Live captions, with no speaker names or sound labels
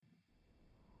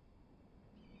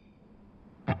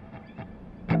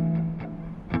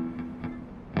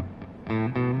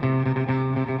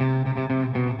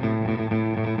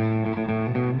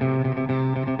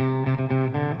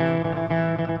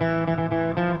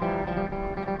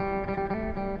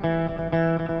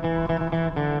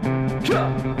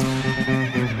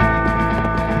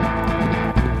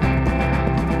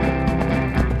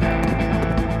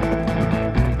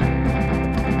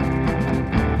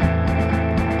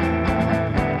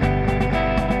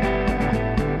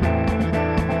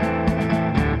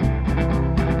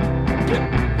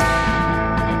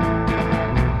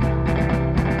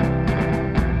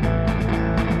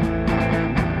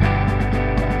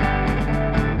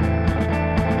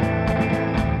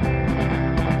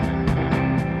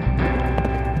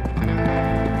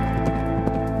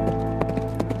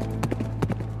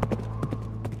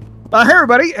Hey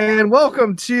everybody, and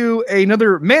welcome to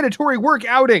another mandatory work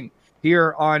outing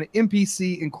here on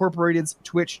NPC Incorporated's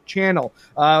Twitch channel.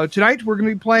 Tonight we're going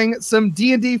to be playing some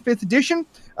D&D 5th edition,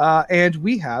 and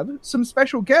we have some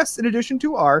special guests in addition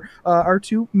to our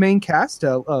two main cast.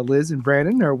 Liz and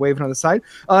Brandon are waving on the side.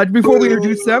 Before we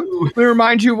introduce them, let me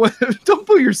remind you, don't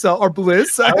boo yourself, or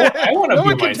Liz. I want to no boo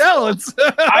one can myself.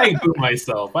 tell. I boo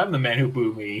myself. I'm the man who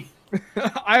boo me.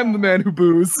 I am the man who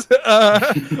boos.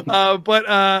 But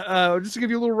just to give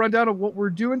you a little rundown of what we're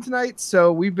doing tonight.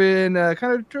 So we've been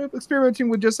kind of experimenting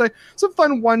with just like some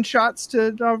fun one-shots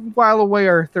to while away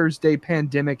our Thursday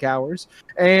pandemic hours.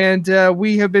 And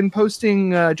we have been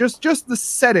posting just the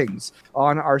settings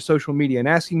on our social media and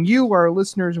asking you, our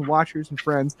listeners and watchers and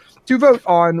friends, to vote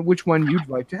on which one you'd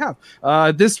like to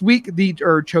have. This week, the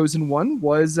chosen one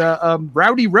was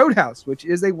Rowdy Roadhouse, which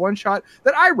is a one-shot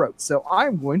that I wrote. So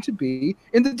I'm going to be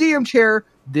in the DM chair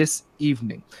this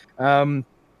evening. I'm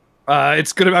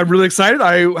really excited.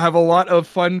 I have a lot of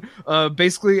fun,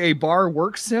 basically a bar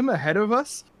work sim ahead of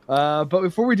us. But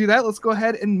before we do that, let's go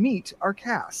ahead and meet our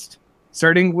cast.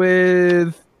 Starting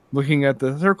with looking at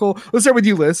the circle. Let's start with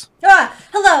you, Liz.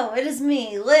 Hello, it is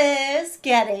me, Liz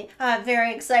Getty. I'm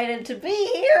very excited to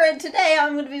be here, and today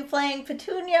I'm going to be playing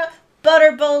Petunia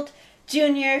Butterbolt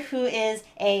Jr., who is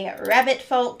a rabbit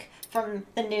folk from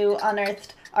the new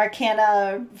Unearthed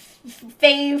Arcana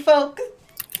Fae folk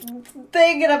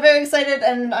thing, and I'm very excited,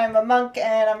 and I'm a monk,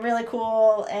 and I'm really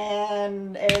cool,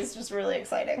 and it's just really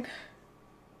exciting.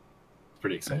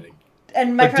 Pretty exciting.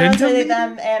 And my pronouns are they,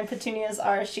 them, and Petunias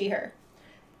are she, her.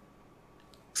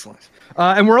 Excellent.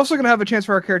 And we're also going to have a chance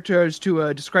for our characters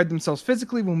to describe themselves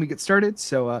physically when we get started.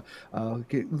 So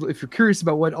if you're curious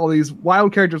about what all these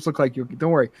wild characters look like,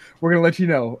 don't worry. We're going to let you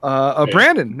know. Hey.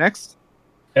 Brandon, next.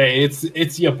 Hey,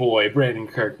 it's your boy, Brandon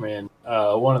Kirkman,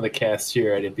 one of the casts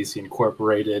here at NPC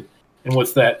Incorporated. And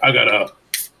what's that? I got a...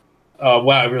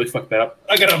 wow, I really fucked that up.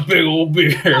 I got a big old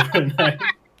beer tonight.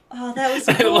 Oh, that was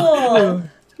cool.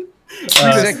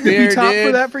 Did top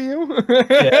for that for you?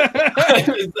 Yeah.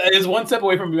 It's one step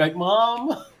away from being like,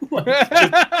 Mom.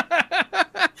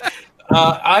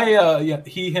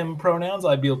 He, him pronouns.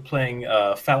 I'd be playing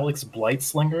Phallix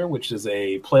Blightslinger, which is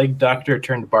a plague doctor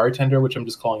turned bartender, which I'm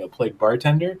just calling a plague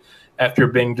bartender, after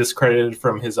being discredited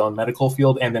from his own medical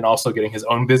field and then also getting his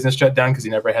own business shut down because he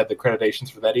never had the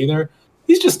accreditations for that either.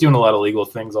 He's just doing a lot of legal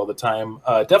things all the time.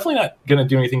 Definitely not going to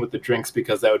do anything with the drinks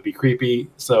because that would be creepy,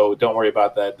 so don't worry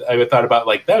about that. I thought about,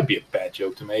 that would be a bad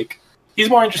joke to make. He's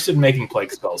more interested in making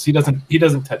plague spells. He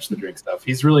doesn't touch the drink stuff.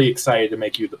 He's really excited to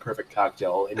make you the perfect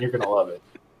cocktail, and you're going to love it.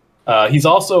 He's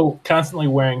also constantly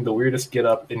wearing the weirdest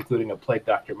getup, including a plague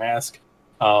doctor mask.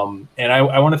 And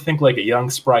I want to think like a young,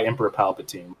 spry Emperor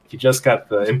Palpatine. He just got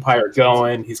the Empire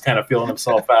going. He's kind of feeling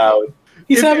himself out.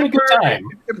 He's having a good time.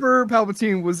 Emperor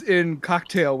Palpatine was in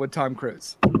Cocktail with Tom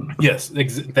Cruise. Yes,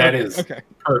 that is okay.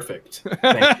 Perfect.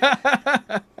 Thank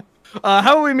you.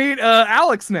 How will we meet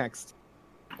Alex next?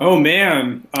 Oh,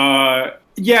 man. Hey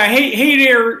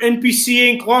there, NPC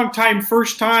Inc. Long time,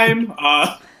 first time.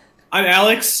 I'm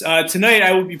Alex. Tonight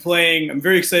I will be playing... I'm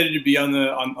very excited to be on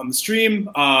the stream.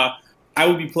 I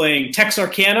will be playing Tex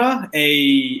Arcana,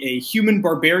 a human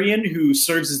barbarian who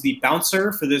serves as the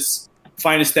bouncer for this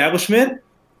fine establishment,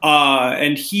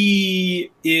 and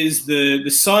he is the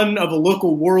son of a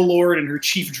local warlord and her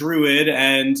chief druid,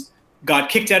 and got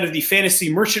kicked out of the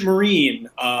fantasy Merchant Marine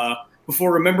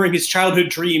before remembering his childhood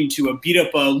dream to beat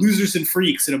up losers and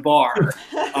freaks in a bar.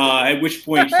 At which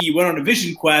point he went on a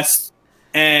vision quest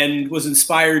and was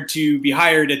inspired to be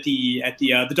hired at the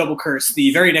Double Curse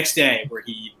the very next day, where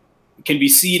he can be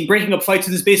seen breaking up fights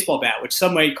with his baseball bat, which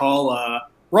some might call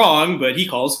wrong, but he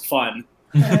calls fun.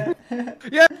 Yeah,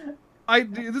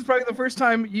 this is probably the first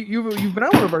time you've been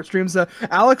on one of our streams.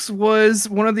 Alex was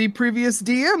one of the previous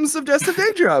DMs of Destined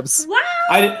Day Jobs. Wow!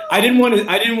 I didn't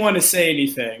want to say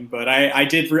anything, but I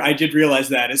did realize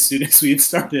that as soon as we had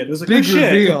started. It was like, big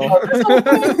reveal.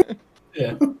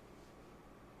 Yeah.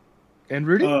 And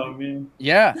Rudy? Oh man.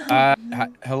 Yeah.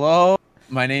 Hello.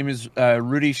 My name is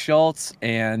Rudy Schultz,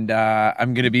 and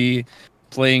I'm gonna be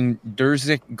playing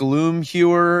Durzik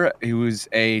Gloomhewer, who is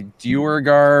a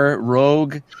Duergar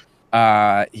rogue.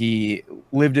 He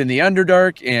lived in the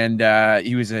Underdark, and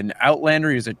he was an outlander.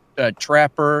 He was a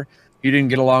trapper. He didn't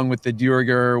get along with the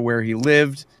Duergar where he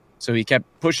lived, so he kept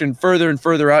pushing further and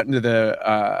further out into the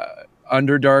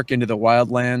Underdark, into the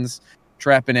wildlands,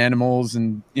 trapping animals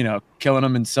and, killing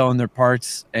them and selling their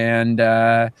parts. And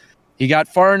he got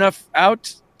far enough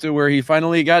out to where he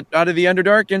finally got out of the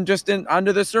Underdark and just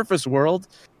onto the surface world.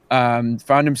 Found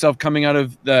himself coming out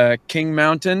of the King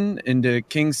Mountain into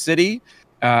King City.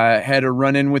 Had a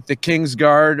run-in with the King's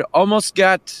Guard. Almost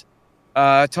got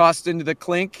tossed into the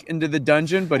clink, into the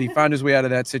dungeon, but he found his way out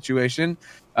of that situation.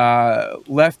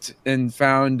 Left and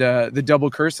found the double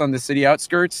curse on the city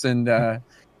outskirts, and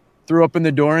threw open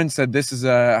the door and said, "This is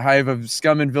a hive of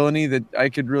scum and villainy that I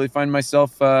could really find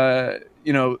myself,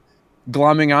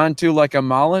 glomming onto like a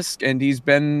mollusk." And he's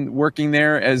been working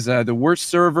there as the worst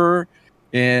server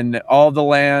in all the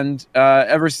land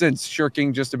ever since,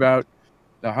 shirking just about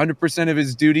 100% of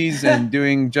his duties and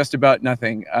doing just about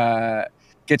nothing.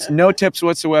 Gets no tips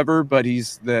whatsoever, but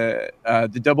he's the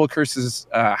double curse's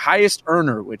highest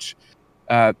earner, which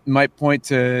might point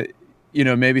to,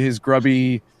 maybe his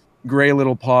grubby gray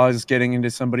little paws getting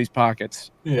into somebody's pockets.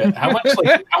 Yeah, how much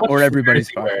or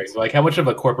everybody's pockets. Like, how much of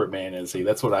a corporate man is he?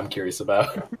 That's what I'm curious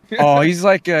about. Oh, he's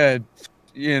like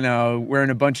wearing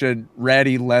a bunch of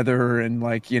ratty leather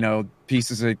and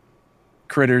pieces of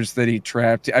critters that he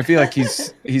trapped. I feel like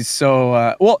he's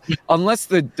so unless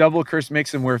the double curse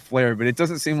makes him wear flair, but it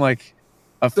doesn't seem like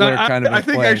a flair kind of. I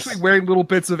think place. Actually wearing little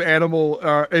bits of animal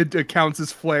it counts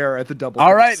as flair at the double.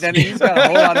 All right, then he's got a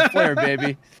whole lot of flair,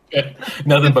 baby.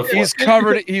 Nothing but he's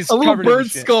covered. He's a little covered bird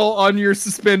skull on your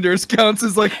suspenders counts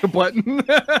as like a button.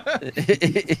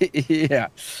 Yeah,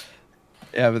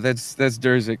 but that's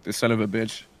Durzik, the son of a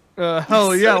bitch.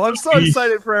 Hell yeah! Well, I'm so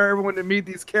excited for everyone to meet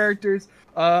these characters.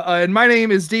 And my name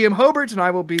is DM Hobart, and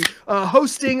I will be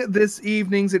hosting this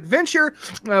evening's adventure.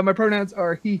 My pronouns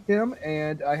are he, him,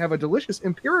 and I have a delicious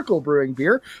Empirical Brewing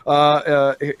beer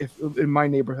in my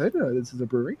neighborhood. This is a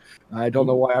brewery. I don't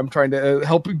know why I'm trying to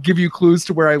help give you clues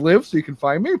to where I live so you can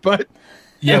find me, but...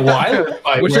 Yeah, well,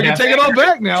 I wish I could take it all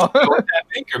back now. That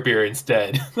Anchor beer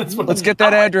instead. Let's get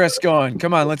that address going.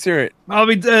 Come on, let's hear it. I'll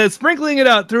be sprinkling it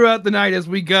out throughout the night as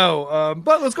we go.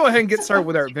 But let's go ahead and get started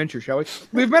with our adventure, shall we?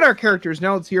 We've met our characters.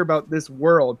 Now let's hear about this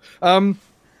world.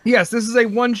 Yes, this is a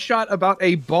one-shot about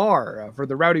a bar for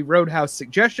the Rowdy Roadhouse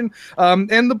suggestion.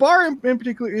 And the bar in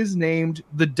particular is named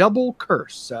The Double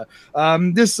Curse.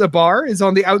 This bar is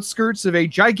on the outskirts of a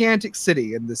gigantic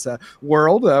city in this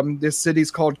world. This city is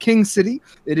called King City.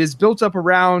 It is built up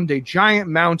around a giant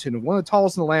mountain, one of the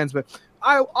tallest in the lands, but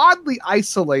oddly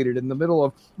isolated in the middle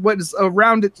of what is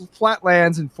around its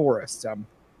flatlands and forests.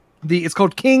 It's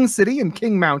called King City, and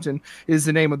King Mountain is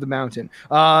the name of the mountain.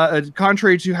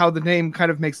 Contrary to how the name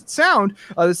kind of makes it sound,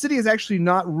 the city is actually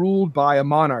not ruled by a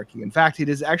monarchy. In fact, it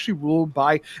is actually ruled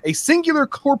by a singular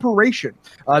corporation,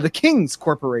 the King's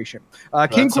Corporation.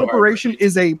 King Corporation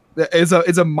is a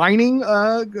mining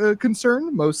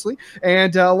concern mostly,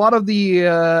 and a lot of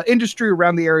the industry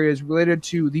around the area is related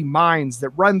to the mines that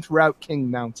run throughout King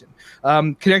Mountain,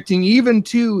 connecting even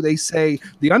to, they say,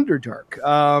 the Underdark.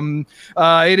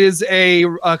 It is a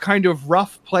kind of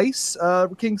rough place,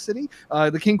 King City.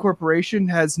 The King Corporation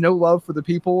has no love for the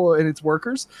people and its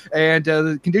workers, and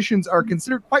the conditions are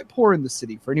considered quite poor in the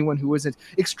city for anyone who isn't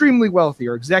extremely wealthy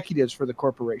or executives for the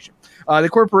corporation. The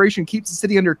corporation keeps the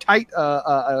city under tight,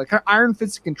 kind of iron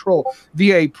fist control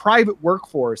via a private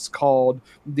workforce called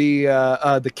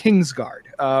the King's Guard.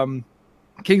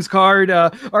 King's Guard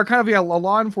are kind of a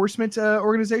law enforcement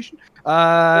organization,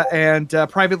 and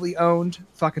privately owned,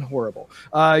 fucking horrible.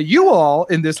 You all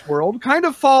in this world kind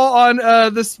of fall on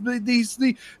the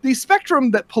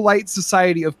spectrum that polite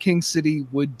society of King City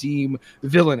would deem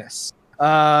villainous.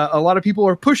 A lot of people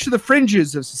are pushed to the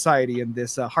fringes of society in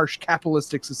this harsh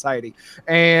capitalistic society,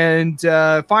 and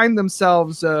find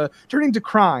themselves turning to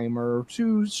crime or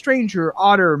to stranger,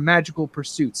 odder magical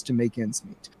pursuits to make ends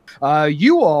meet.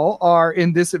 You all are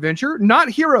in this adventure not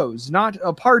heroes, not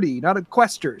a party, not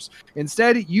questers.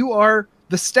 Instead, you are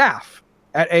the staff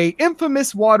at a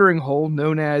infamous watering hole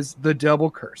known as the Double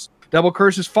Curse. Double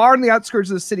Curse is far in the outskirts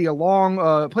of the city,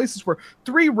 along places where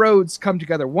 3 roads come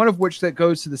together, one of which that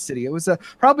goes to the city. It was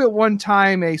probably at one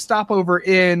time a stopover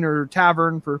inn or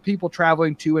tavern for people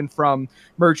traveling to and from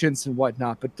merchants and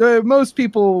whatnot. But most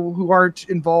people who aren't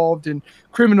involved in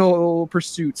criminal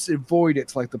pursuits avoid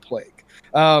it like the plague.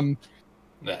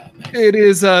 It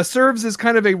is serves as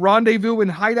kind of a rendezvous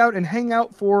and hideout and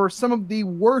hangout for some of the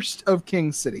worst of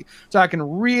King City.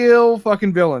 Talking real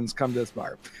fucking villains come to this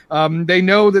bar. They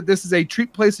know that this is a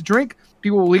treat place to drink.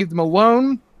 People will leave them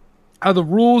alone. The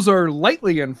rules are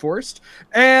lightly enforced,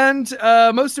 and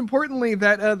most importantly,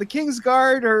 that the King's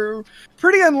Guard are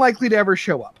pretty unlikely to ever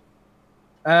show up.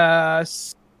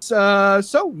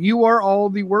 So you are all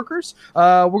the workers.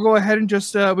 We'll go ahead and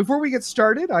just before we get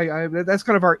started, that's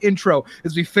kind of our intro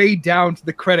as we fade down to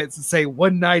the credits and say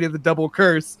one night of the Double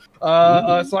Curse.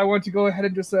 So I want to go ahead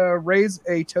and just raise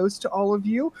a toast to all of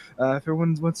you. If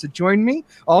everyone wants to join me.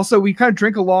 Also, we kind of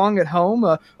drink along at home.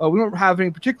 We don't have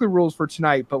any particular rules for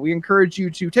tonight, but we encourage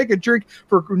you to take a drink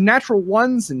for natural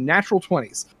 1s and natural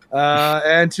 20s.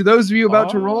 And to those of you about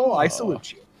to roll, I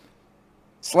salute you.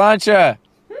 Slancha.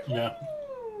 Yeah.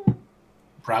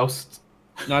 Proust.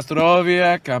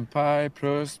 Nastrovia, Kampai,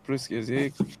 Prost,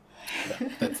 Pruskizik.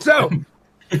 So,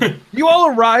 you all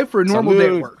arrive for a normal day at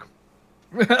Salute. work.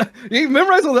 You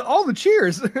memorize all the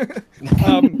cheers.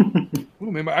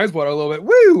 Ooh, made my eyes water a little bit.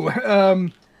 Woo!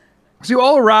 So you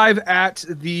all arrive at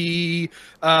the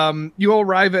your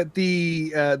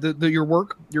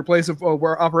place of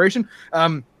operation.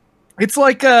 It's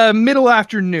like middle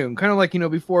afternoon, kind of like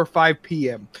before 5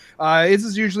 p.m. This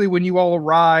is usually when you all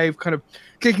arrive, kind of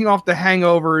kicking off the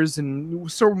hangovers and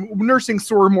nursing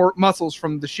sore muscles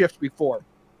from the shift before.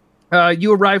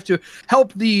 You arrive to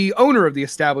help the owner of the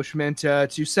establishment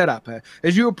to set up.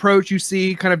 As you approach, you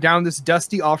see kind of down this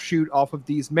dusty offshoot off of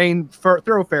these main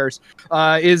thoroughfares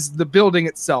is the building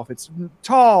itself. It's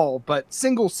tall but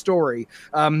single story,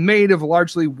 made of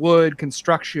largely wood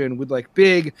construction with like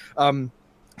big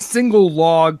single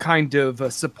log kind of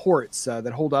supports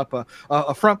that hold up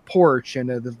a front porch and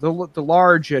the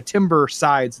large timber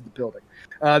sides of the building.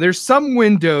 There's some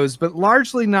windows, but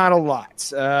largely not a lot.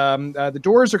 The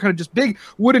doors are kind of just big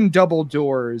wooden double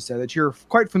doors that you're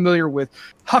quite familiar with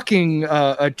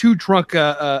hucking two drunk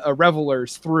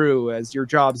revelers through as your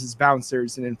jobs as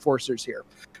bouncers and enforcers here.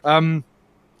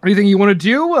 Anything you want to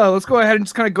do? Let's go ahead and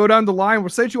just kind of go down the line. We'll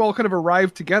say that you all kind of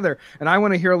arrived together, and I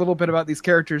want to hear a little bit about these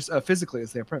characters physically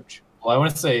as they approach. Well, I want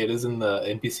to say it is in the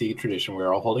NPC tradition.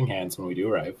 We're all holding hands when we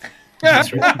do arrive.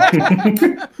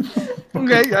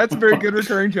 Okay, that's a very good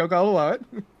recurring joke. I'll allow it.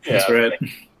 Yeah, That's right.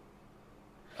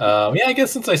 I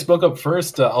guess since I spoke up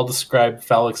first, I'll describe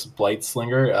Phalix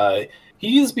Blightslinger.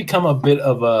 He's become a bit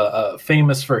of a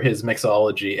famous for his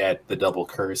mixology at the Double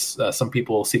Curse. Some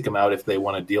people seek him out if they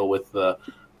want to deal with the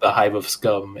hive of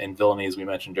scum and villainy, as we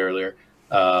mentioned earlier,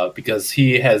 because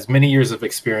he has many years of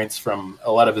experience from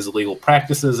a lot of his illegal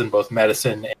practices in both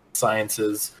medicine and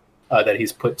sciences that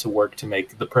he's put to work to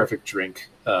make the perfect drink.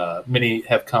 Many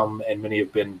have come and many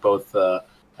have been both,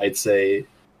 I'd say,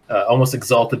 almost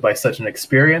exalted by such an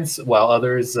experience, while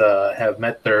others have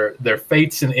met their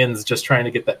fates and ends just trying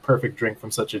to get that perfect drink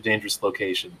from such a dangerous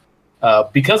location.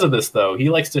 Because of this, though, he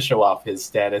likes to show off his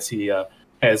status. He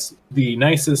has the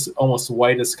nicest, almost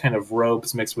whitest kind of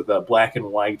robes mixed with a black and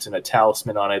white and a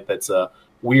talisman on it that's a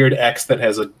weird X that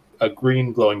has a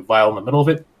green glowing vial in the middle of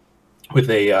it,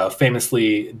 with a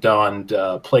famously donned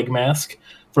plague mask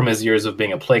from his years of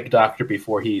being a plague doctor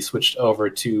before he switched over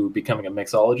to becoming a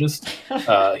mixologist.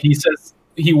 He says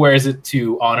he wears it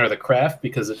to honor the craft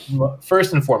because,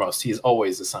 first and foremost, he's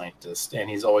always a scientist and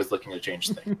he's always looking to change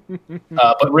things.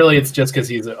 But really, it's just because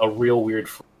he's a real weird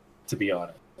freak, to be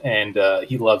honest. And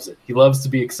he loves it. He loves to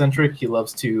be eccentric. He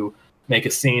loves to make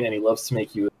a scene, and he loves to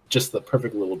make you just the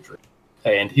perfect little drink.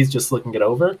 And he's just looking it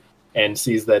over and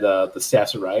sees that the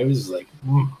staff arrives. He's like,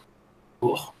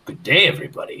 oh, good day,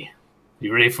 everybody.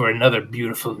 You ready for another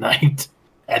beautiful night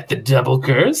at the Double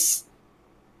Curse?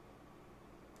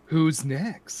 Who's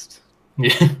next?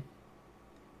 Yeah.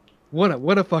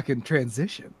 What a fucking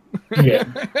transition. Yeah.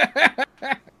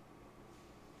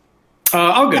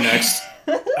 I'll go next.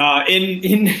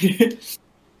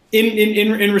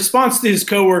 In response to his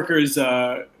coworkers'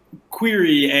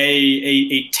 query,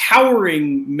 a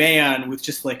towering man with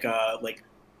just like a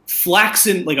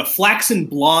flaxen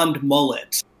blonde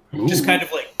mullet, just kind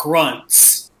of like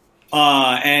grunts.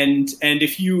 And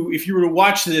if you were to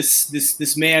watch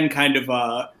this man kind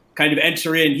of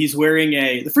enter in, he's wearing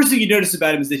the first thing you notice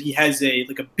about him is that he has a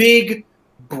big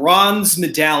bronze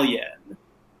medallion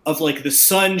of like the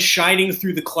sun shining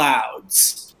through the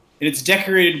clouds, and it's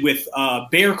decorated with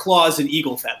bear claws and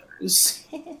eagle feathers.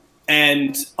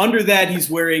 And under that, he's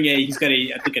got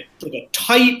a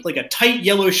tight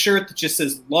yellow shirt that just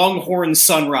says Longhorn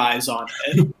Sunrise on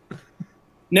it.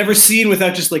 Never seen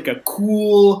without just like a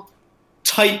cool,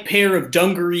 tight pair of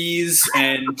dungarees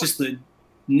and just the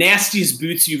nastiest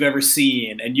boots you've ever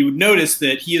seen. And you would notice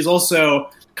that he is also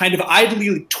kind of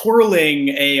idly twirling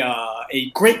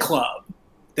a great club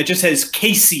that just has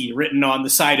Casey written on the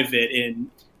side of it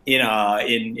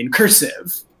in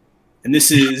cursive. And this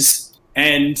is,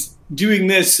 and doing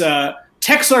this,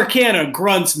 Texarkana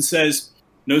grunts and says,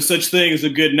 "No such thing as a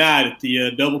good night at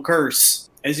the Double Curse,"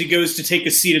 as he goes to take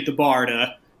a seat at the bar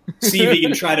to see if he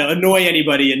can try to annoy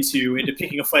anybody into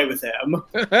picking a fight with him.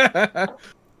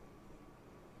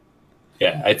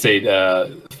 Yeah, I'd say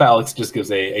Phalix just gives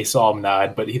a solemn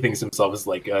nod, but he thinks himself as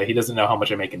like, he doesn't know how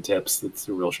much I make in tips. That's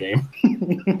a real shame.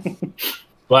 A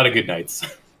lot of good nights.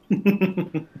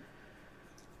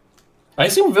 I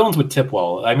assume villains would tip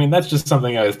well. I mean, that's just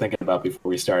something I was thinking about before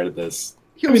we started this.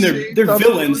 I mean, they're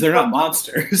villains. They're not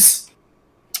monsters.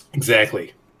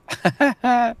 Exactly.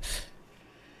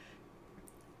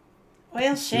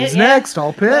 Well, shit. Who's yeah. next?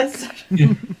 I'll pick. Let's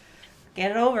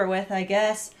get it over with, I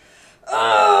guess.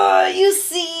 You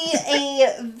see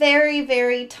a very,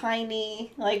 very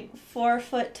tiny, like 4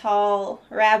 foot tall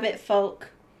rabbit folk,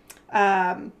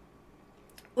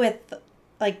 with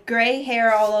like gray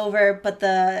hair all over, but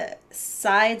the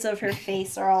sides of her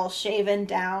face are all shaven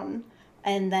down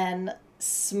and then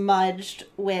smudged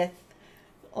with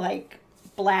like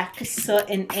black soot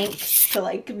and ink to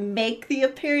like make the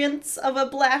appearance of a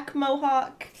black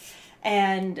mohawk.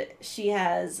 And she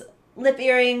has lip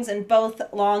earrings, and both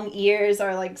long ears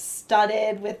are like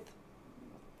studded with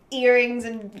earrings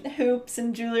and hoops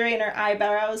and jewelry, and her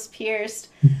eyebrows pierced.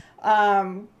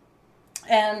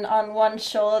 And on one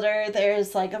shoulder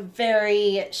there's like a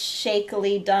very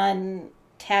shakily done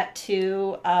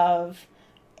tattoo of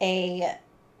a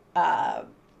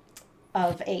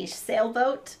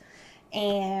sailboat,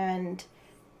 and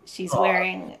she's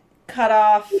wearing cut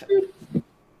off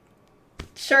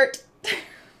shirt,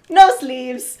 no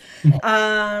sleeves,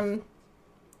 and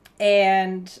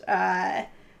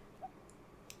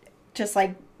just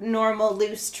like normal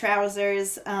loose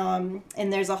trousers, and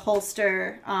there's a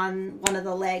holster on one of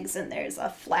the legs, and there's a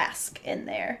flask in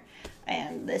there.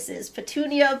 And this is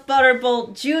Petunia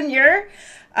Butterbolt Jr.,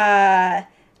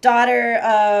 daughter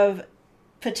of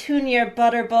Petunia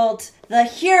Butterbolt, the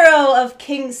hero of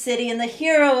King City and the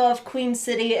hero of Queen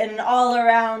City, and all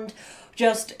around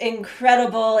just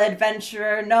incredible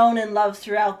adventurer, known and loved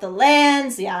throughout the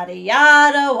lands, yada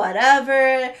yada,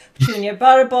 whatever. Petunia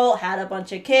Butterbolt had a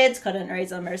bunch of kids, couldn't raise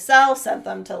them herself, sent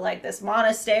them to like this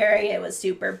monastery. It was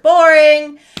super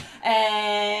boring.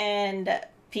 And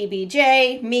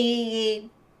PBJ, me,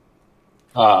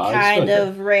 kind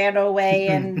of ran away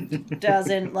and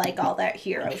doesn't like all that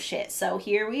hero shit. So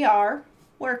here we are,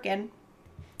 working.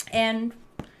 And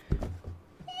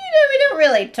we don't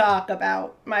really talk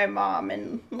about my mom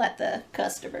and let the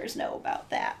customers know about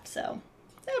that. So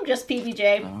I'm just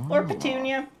PBJ or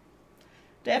Petunia.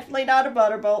 Definitely not a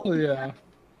Butterbolt. Oh, yeah.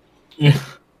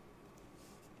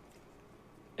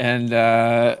 And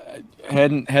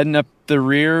heading up the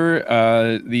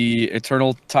rear, the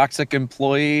Eternal Toxic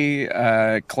Employee,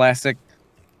 classic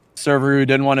server who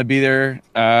didn't want to be there,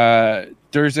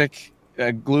 Durzik,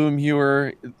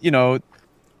 Gloomhewer,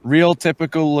 real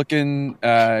typical looking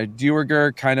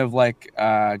Duergar, kind of like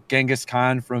Genghis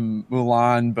Khan from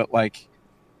Mulan, but like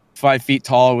 5 feet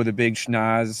tall with a big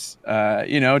schnoz.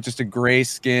 Just a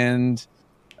gray-skinned,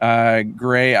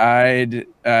 gray-eyed,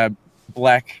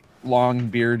 black,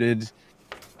 long-bearded,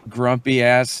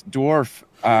 grumpy-ass dwarf.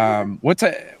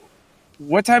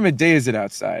 What time of day is it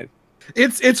outside?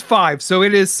 It's 5, so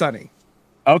it is sunny.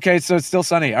 Okay, so it's still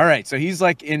sunny. All right, so he's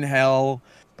like in hell.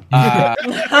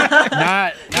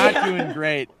 Not doing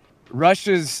great.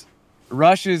 Rushes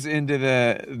into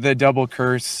the double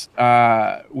curse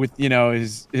with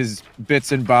his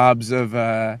bits and bobs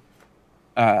of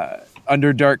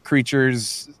underdark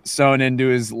creatures sewn into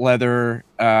his leather,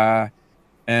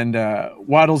 and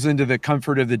waddles into the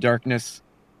comfort of the darkness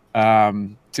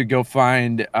to go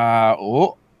find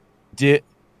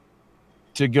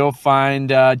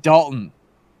Dalton,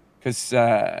 because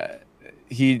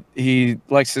he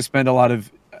likes to spend a lot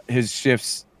of his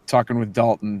shifts talking with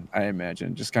Dalton, I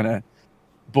imagine, just kind of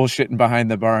bullshitting behind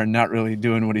the bar and not really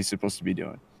doing what he's supposed to be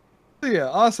doing. Yeah,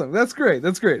 awesome. That's great.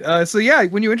 So yeah,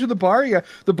 when you enter the bar,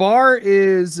 the bar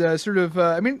is sort of.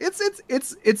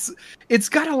 It's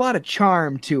got a lot of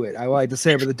charm to it. I like to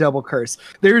say about the double curse.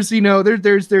 There's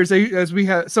as we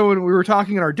have. So when we were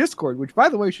talking in our Discord, which by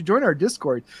the way, you should join our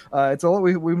Discord. It's a lot.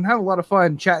 We've been having a lot of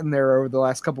fun chatting there over the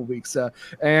last couple of weeks.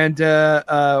 And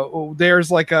there's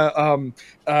like a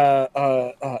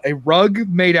rug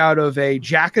made out of a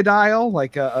jackadile,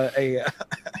 like a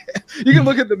you can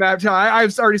look at the map.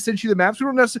 I've already sent you the maps. We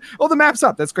don't necessarily. Oh, the map's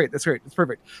up. That's great. That's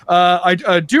perfect.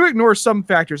 I do ignore some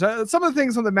factors. Some of the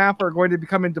things on the map are going to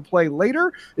come into play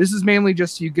later. This is mainly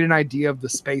just so you get an idea of the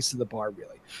space of the bar,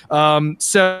 really.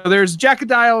 So there's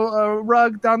jackadile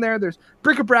rug down there. There's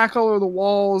bric-a-brac all over the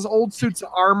walls, old suits of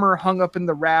armor hung up in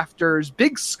the rafters,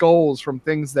 big skulls from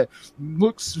things that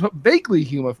looks vaguely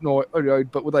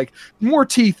humanoid, but with like more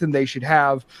teeth than they should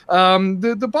have.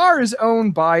 The bar is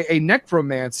owned by a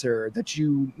necromancer that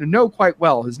you know quite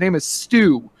well. His name is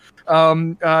Stu.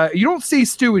 You don't see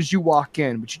Stu as you walk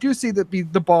in, but you do see that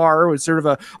the bar was sort of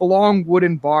a long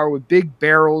wooden bar with big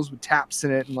barrels with taps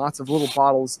in it and lots of little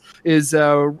bottles is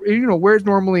where it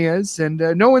normally is, and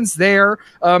no one's there.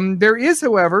 There is,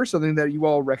 however, something that you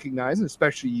all recognize, and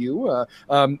especially you.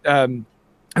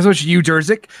 as much as you,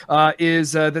 Durzik,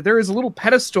 is that there is a little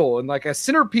pedestal and like a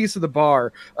centerpiece of the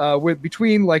bar with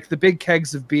between like the big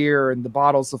kegs of beer and the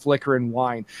bottles of liquor and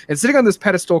wine. And sitting on this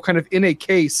pedestal, kind of in a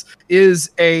case,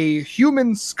 is a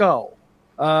human skull.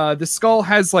 The skull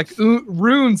has like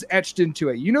runes etched into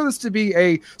it. You know this to be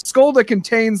a skull that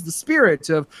contains the spirit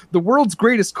of the world's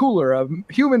greatest cooler, a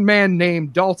human man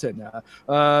named Dalton.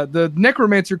 The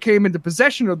necromancer came into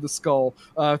possession of the skull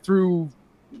through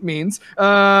means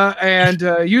and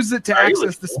used it to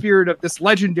access the spirit of this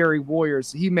legendary warrior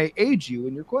so he may aid you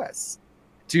in your quests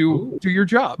to do your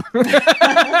job.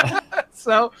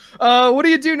 So what do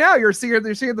you do now? You're sitting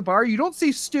at the bar. You don't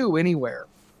see Stu anywhere.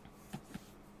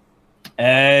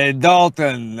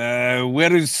 Dalton,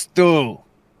 where is Stu?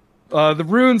 The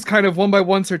runes kind of one by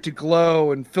one start to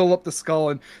glow and fill up the skull,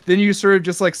 and then you sort of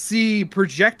just like see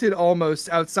projected almost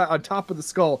outside on top of the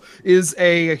skull is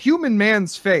a human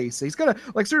man's face. He's got a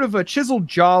like sort of a chiseled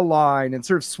jawline and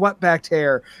sort of swept-backed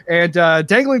hair, and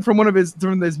dangling from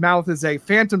his mouth is a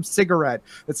phantom cigarette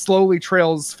that slowly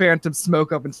trails phantom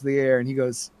smoke up into the air. And he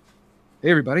goes,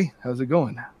 "Hey everybody, how's it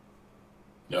going?"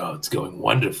 Oh, it's going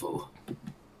wonderful.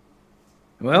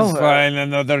 Well, it's fine.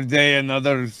 Another day,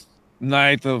 another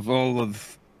night of all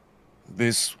of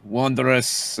this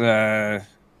wondrous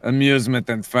amusement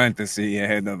and fantasy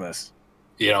ahead of us.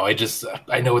 You know,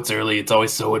 I know it's early. It's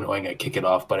always so annoying. I kick it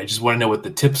off, but I just want to know what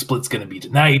the tip split's going to be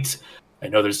tonight. I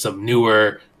know there's some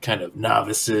newer kind of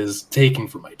novices taking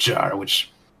from my jar,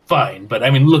 which fine. But I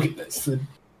mean, look at this.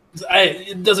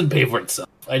 It doesn't pay for itself.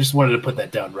 I just wanted to put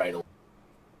that down right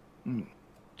away.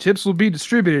 Chips will be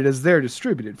distributed as they're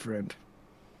distributed, friend.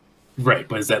 Right,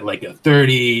 but is that like a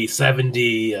 30,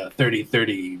 70, 30,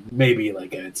 30, maybe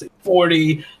like I'd say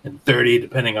 40 and 30,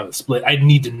 depending on the split? I'd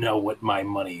need to know what my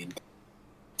money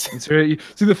is. You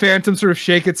see the phantom sort of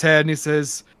shake its head and he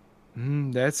says,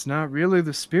 that's not really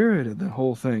the spirit of the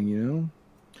whole thing, you know?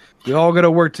 We all got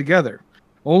to work together.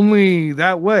 Only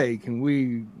that way can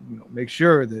we make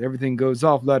sure that everything goes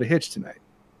off without a hitch tonight.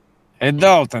 Hey,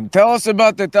 Dalton, tell us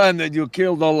about the time that you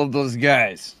killed all of those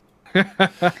guys.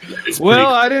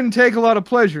 Well, I didn't take a lot of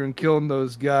pleasure in killing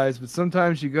those guys, but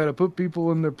sometimes you got to put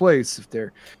people in their place if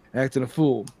they're acting a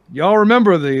fool. Y'all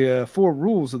remember the 4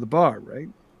 rules of the bar, right?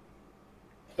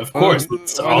 Of course.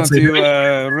 Why don't you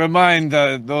remind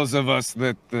those of us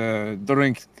that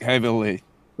drink heavily?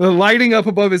 Lighting up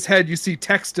above his head, you see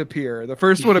text appear. The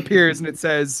first one appears, and it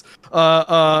says,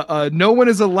 no one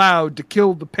is allowed to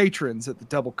kill the patrons at the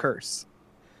Double Curse.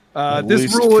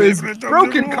 This rule is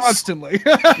broken constantly.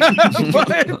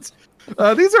 But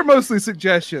these are mostly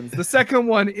suggestions. The second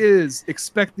one is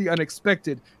expect the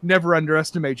unexpected. Never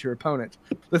underestimate your opponent.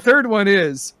 The third one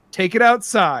is take it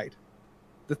outside.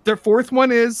 The fourth one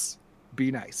is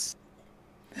be nice.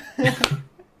 I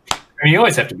mean, you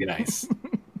always have to be nice.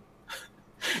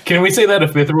 Can we say that a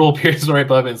 5th rule appears right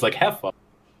above it? It's like, have fun.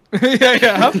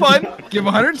 yeah, have fun. Give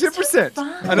 110%.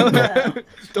 I know.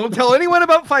 Don't tell anyone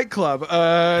about Fight Club.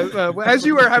 As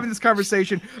you are having this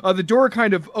conversation, the door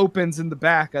kind of opens in the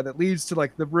back that leads to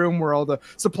like the room where all the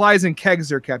supplies and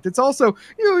kegs are kept. It's also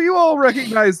you all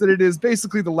recognize that it is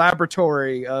basically the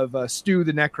laboratory of Stu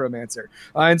the Necromancer.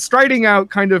 And striding out,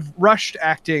 kind of rushed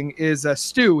acting, is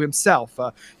Stu himself.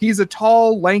 He's a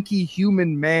tall, lanky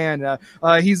human man.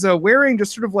 He's wearing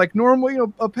just sort of like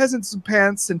normal, a peasant's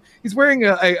pants, and he's wearing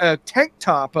a tank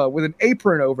top with an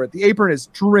apron over it. The apron is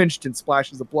drenched in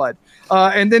splashes of blood.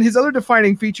 And then his other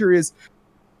defining feature is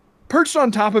perched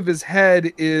on top of his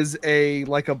head is a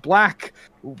black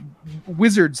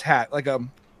wizard's hat, like a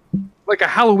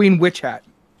Halloween witch hat.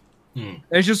 And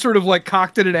it's just sort of like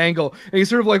cocked at an angle. And he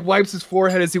sort of like wipes his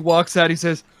forehead as he walks out. He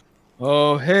says,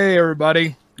 "Oh, hey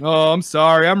everybody. Oh, I'm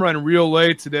sorry. I'm running real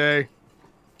late today."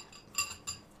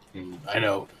 I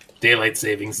know. Daylight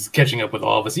savings is catching up with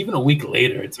all of us. Even a week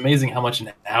later, it's amazing how much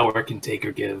an hour can take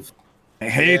or give. I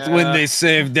hate when they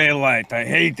save daylight. I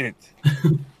hate it.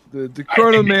 The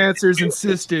chronomancers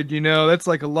insisted, that's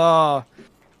like a law.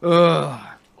 Ugh.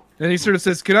 And he sort of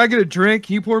says, "Can I get a drink?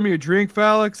 Can you pour me a drink,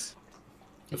 Falix?"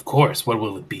 Of course. What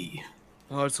will it be?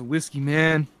 "Oh, it's a whiskey,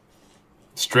 man."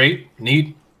 Straight?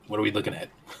 Neat? What are we looking at?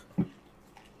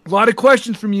 A lot of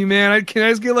questions from you, man. Can I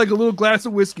just get like a little glass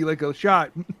of whiskey, like a shot?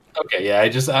 Okay, yeah,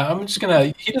 I'm just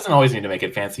gonna. He doesn't always need to make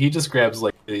it fancy. He just grabs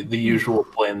like the usual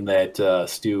blend that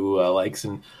Stu likes,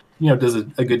 and does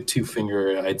a good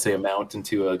 2-finger, I'd say, amount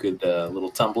into a good little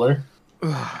tumbler.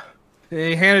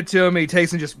 They hand it to him. He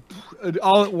takes and just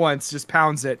all at once, just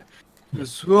pounds it.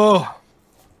 Just, oh,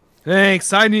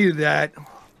 thanks. I needed that.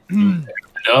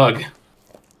 Dog.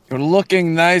 You're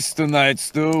looking nice tonight,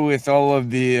 Stu, with all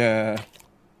of the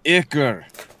ichor.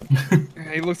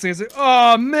 He looks and he's like,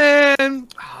 "Oh man,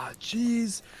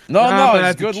 Jeez. No, I'm no, gonna it's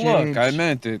have to good look. change. I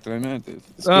meant it.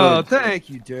 It's Oh, good. thank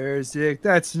you, Durzik.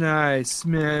 That's nice,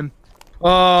 man.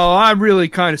 Oh, I'm really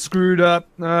kind of screwed up.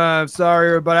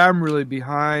 Sorry, but I'm really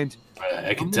behind.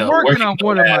 I can I'm tell. working on the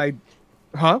one of lab-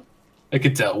 my. Huh? I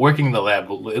could tell. Working in the lab,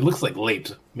 it looks like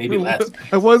late. Maybe last.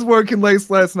 I was working late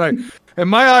last night, and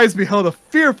my eyes beheld a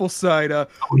fearful sight. Oh,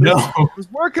 no. I was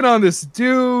working on this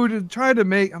dude, and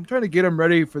I'm trying to get him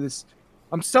ready for this.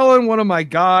 I'm selling one of my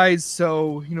guys,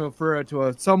 so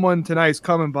someone tonight's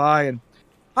coming by, and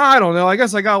I don't know. I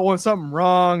guess I got something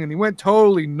wrong, and he went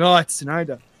totally nuts, and I had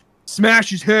to smash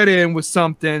his head in with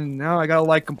something. Now I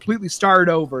gotta completely start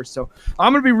over. So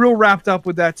I'm gonna be real wrapped up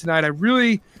with that tonight. I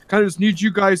really kind of just need you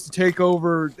guys to take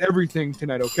over everything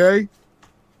tonight, okay?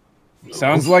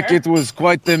 Sounds like it was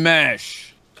quite the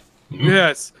mash.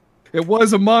 Yes, it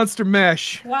was a monster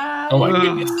mesh. Wow. Oh my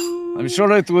goodness. I'm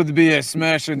sure it would be a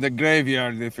smash in the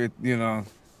graveyard if it,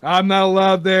 I'm not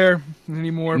allowed there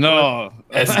anymore. No.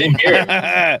 That's in here.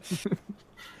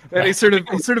 And he sort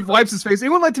of wipes his face.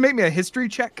 Anyone like to make me a history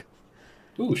check?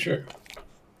 Ooh, sure.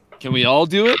 Can we all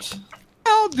do it?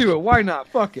 I'll do it. Why not?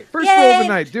 Fuck it. First Yay, roll of the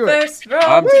night. Do it. First roll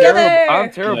I'm together.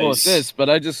 terrible Nice. at this, but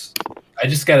I just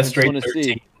got a straight wanna 13.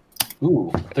 see.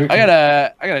 Ooh, 13.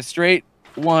 I got a straight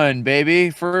 1, baby.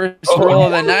 First Oh, roll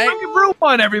of the Fucking night. real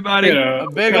one, everybody. A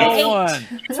big old one.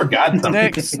 I forgot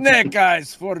something. Snake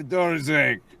eyes for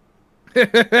Durzik.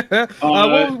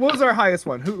 What was our highest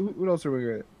one? Who else are we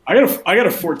with? I got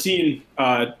a 14.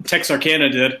 Tex Arcana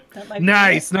did. That might be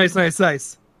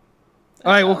Nice.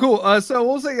 All right, well, cool. So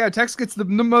we'll say, Tex gets the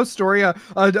most story.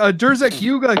 Durzek,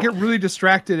 you get really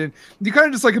distracted, and you kind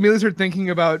of just immediately start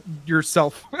thinking about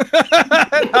yourself.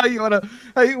 How you wanna,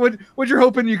 what you're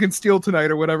hoping you can steal tonight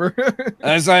or whatever.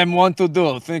 As I am wont to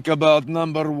do, think about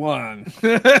number 1.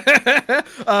 But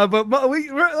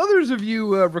others of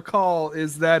you recall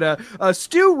is that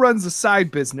Stu runs a side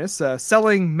business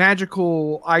selling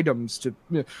magical items to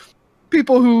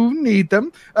people who need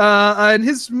them. And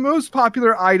his most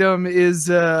popular item is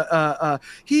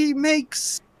he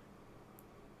makes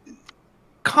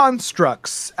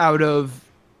constructs out of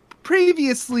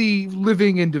previously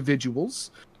living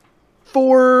individuals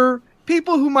for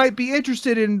people who might be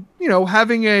interested in,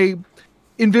 having a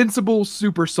invincible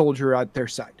super soldier at their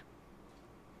side.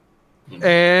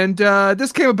 And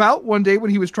this came about one day when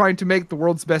he was trying to make the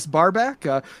world's best barback.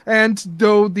 And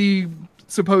though the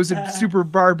supposed super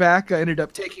barback ended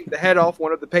up taking the head off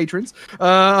one of the patrons,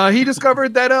 he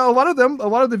discovered that a lot of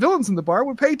the villains in the bar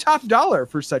would pay top dollar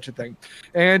for such a thing.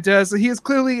 And so he is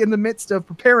clearly in the midst of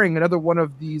preparing another one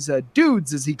of these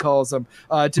dudes, as he calls them,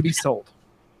 to be sold.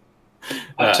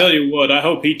 I'll tell you what, I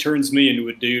hope he turns me into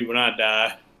a dude when I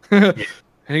die.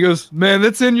 And he goes, "Man,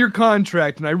 that's in your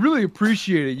contract, and I really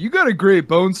appreciate it. You got a great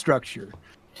bone structure."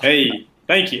 Hey,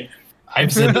 thank you.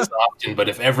 I've said this often, but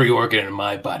if every organ in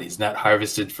my body is not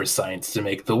harvested for science to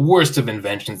make the worst of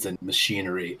inventions and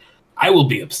machinery, I will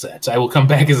be upset. I will come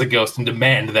back as a ghost and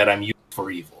demand that I'm used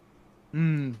for evil.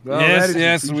 Well, that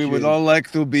Yes, is we would appreciated. all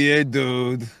like to be a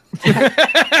dude.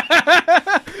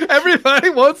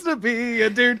 Everybody wants to be a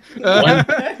dude.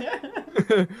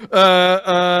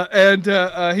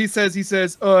 He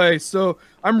says, "Oh, so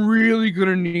I'm really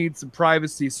gonna need some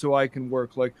privacy so I can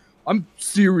work. I'm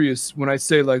serious when I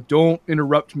say don't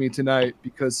interrupt me tonight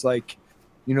because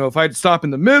if I'd stop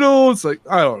in the middle, it's I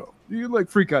don't know, you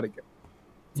freak out again."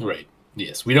 Right.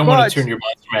 Yes. We don't want But- to turn your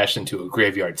mind smash into a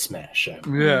graveyard smash.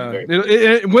 Yeah.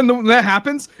 When that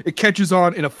happens, it catches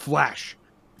on in a flash.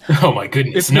 Oh my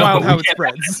goodness. It's no, wild how we it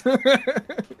can't. spreads.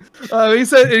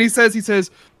 He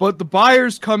says, but the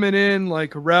buyer's coming in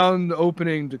around the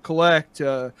opening to collect.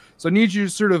 So I need you to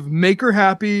sort of make her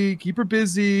happy, keep her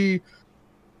busy.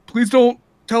 Please don't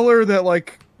tell her that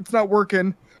it's not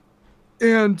working.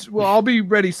 And I'll be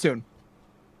ready soon.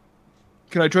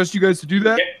 Can I trust you guys to do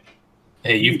that?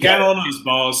 Hey, You you've got got. on those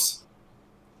balls.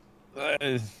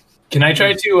 Can I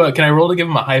try to? Can I roll to give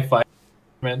him a high five,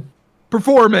 man?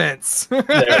 Performance. With,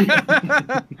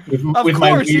 Of with my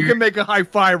course, you weird- can make a high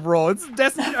five roll. It's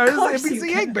Destiny. course It's you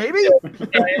NPC can. Inc., baby.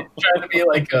 trying to be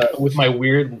with my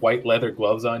weird white leather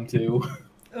gloves on too.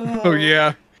 Oh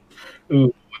yeah.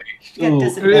 Ooh. Get Ooh.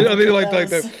 disadvantage I mean, with like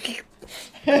those.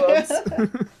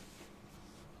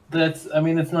 That's. I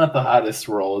mean, it's not the hottest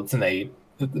roll. It's an 8,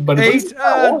 but Eight, it's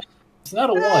not a 1. It's not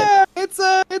a 1.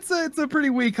 It's a pretty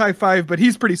weak high five, but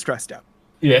he's pretty stressed out.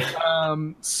 Yeah.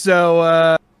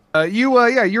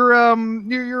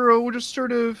 You're just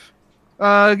sort of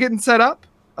getting set up.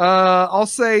 I'll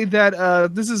say that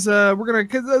this is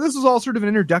this is all sort of an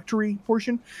introductory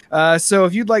portion. So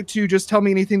if you'd like to just tell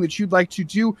me anything that you'd like to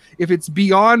do, if it's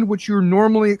beyond what you're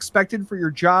normally expected for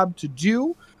your job to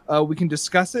do, we can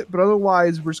discuss it. But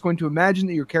otherwise, we're just going to imagine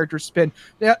that your characters spend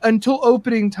until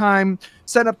opening time,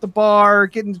 set up the bar,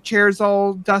 getting the chairs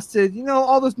all dusted,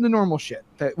 all the normal shit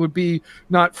that would be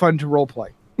not fun to role play.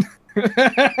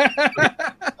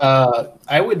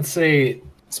 I would say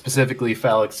specifically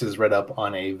Falix is read up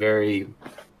on a very,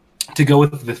 to go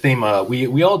with the theme,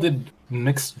 we all did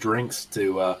mixed drinks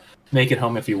to make it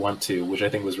home if you want to, which I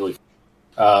think was really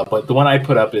fun. But the one I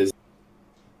put up is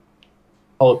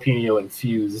jalapeno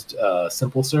infused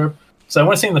simple syrup. So I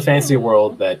want to say in the fantasy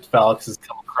world that Falix has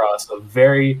come across a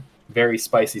very, very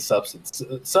spicy substance.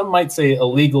 Some might say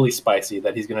illegally spicy,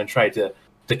 that he's going to try to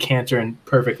decanter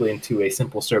perfectly into a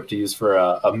simple syrup to use for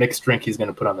a mixed drink he's going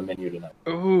to put on the menu tonight.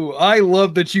 Ooh, I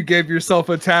love that you gave yourself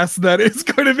a task that is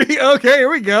going to be okay. Here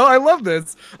we go. I love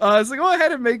this. So go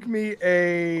ahead and make me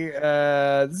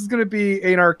a. This is going to be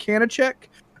an Arcana check.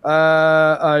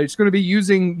 It's going to be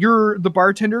using the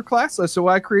bartender class. So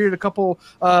I created a couple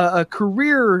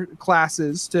career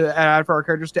classes to add for our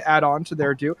characters to add on to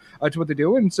their to what they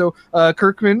do. And so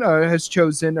Kirkman has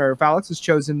chosen, or Falix has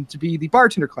chosen to be the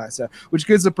bartender class, which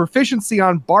gives a proficiency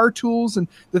on bar tools and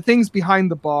the things behind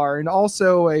the bar, and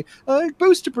also a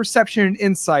boost to perception and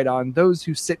insight on those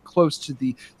who sit close to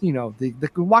the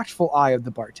watchful eye of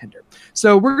the bartender.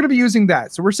 So we're going to be using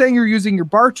that. So we're saying you're using your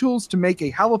bar tools to make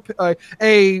a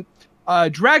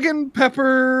dragon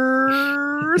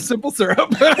pepper simple syrup.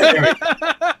 Go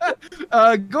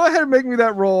ahead and make me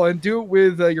that roll and do it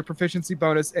with your proficiency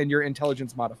bonus and your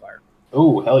intelligence modifier.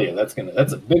 Oh, hell yeah, that's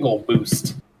a big old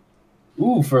boost.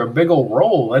 Ooh, for a big old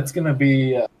roll, that's gonna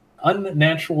be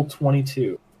unnatural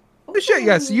 22. Oh shit,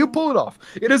 yes, you pull it off.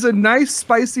 It is a nice,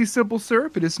 spicy, simple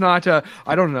syrup. It is not,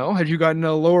 I don't know, had you gotten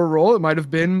a lower roll, it might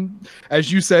have been, as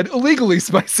you said, illegally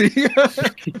spicy.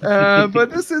 But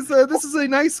this is a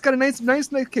nice, got a nice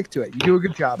kick to it. You do a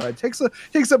good job. It takes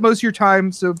up most of your time,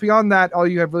 so beyond that, all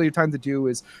you have really time to do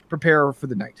is prepare for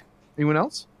the night. Anyone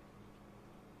else?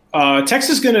 Tex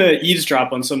is going to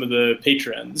eavesdrop on some of the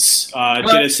patrons,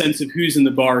 get a sense of who's in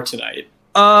the bar tonight.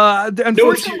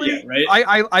 Unfortunately, right?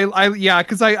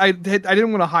 Because I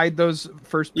didn't want to hide those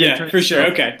first patrons. Yeah, for sure.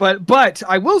 Okay. But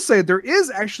I will say there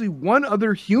is actually one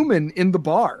other human in the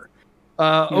bar.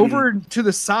 Over to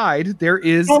the side, there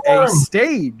is a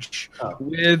stage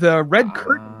with a red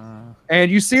curtain. And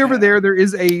you see over there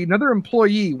is another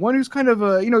employee, one who's kind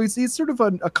of he's sort of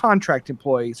a contract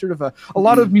employee, sort of a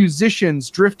lot of musicians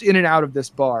drift in and out of this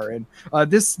bar. And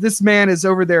this man is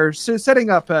over there setting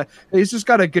up, he's just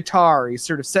got a guitar. He's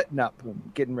sort of setting up and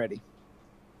getting ready.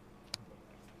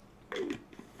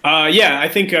 I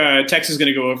think Tex is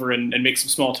going to go over and make some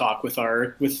small talk with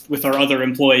our other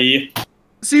employee.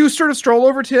 So you sort of stroll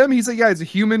over to him. He's he's a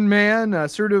human man,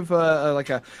 sort of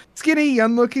like a skinny,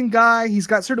 young-looking guy. He's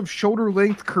got sort of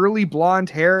shoulder-length, curly blonde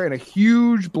hair and a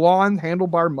huge blonde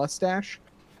handlebar mustache.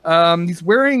 He's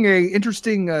wearing a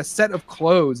interesting set of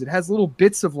clothes. It has little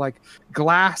bits of like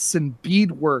glass and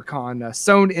beadwork on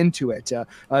sewn into it.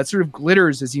 It sort of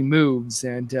glitters as he moves,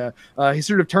 and he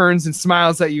sort of turns and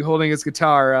smiles at you, holding his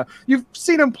guitar. You've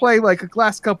seen him play like a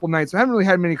last couple nights. I haven't really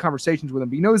had many conversations with him,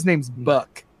 but you know his name's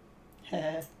Buck.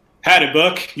 Howdy,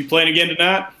 Buck. You playing again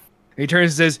tonight? He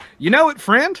turns and says, "You know it,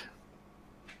 friend.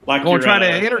 Like going to try to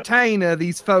entertain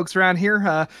these folks around here.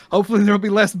 Hopefully there'll be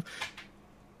less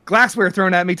glassware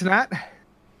thrown at me tonight."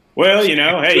 Well,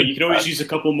 hey, you can always use a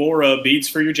couple more beads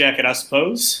for your jacket, I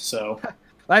suppose. So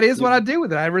that is what I do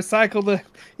with it. I recycle the.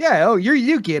 Yeah. Oh,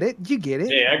 you get it. You get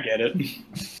it. Yeah, I get it.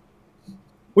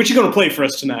 What you gonna play for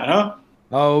us tonight, huh?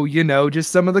 Oh,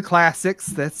 just some of the classics.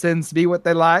 That tends to be what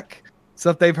they like.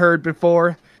 Stuff they've heard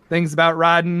before. Things about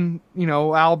riding,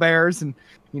 owlbears and,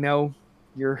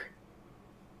 your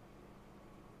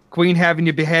queen having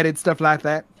you beheaded, stuff like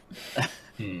that.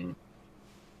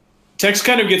 Tex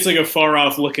kind of gets like a far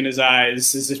off look in his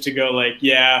eyes as if to go like,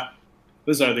 yeah,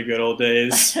 those are the good old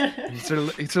days. He sort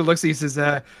of looks at you and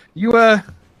says, you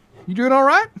doing all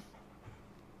right?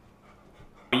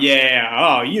 Yeah.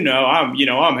 Oh,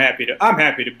 I'm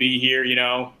happy to be here.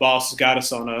 Boss has got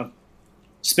us on a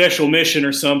special mission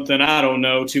or something. I don't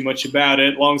know too much about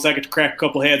it. As long as I get to crack a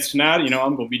couple heads tonight,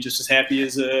 I'm going to be just as happy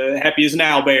as an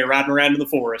owlbear riding around in the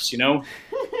forest. Yeah.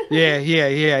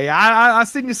 I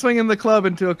seen you swinging the club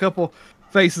into a couple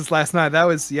faces last night. That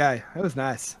was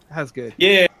nice. That was good.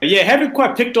 Yeah. Haven't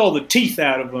quite picked all the teeth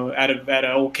out of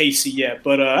old Casey yet,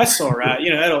 but that's all right.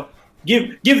 That'll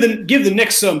give the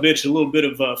next sumbitch a little bit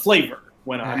of flavor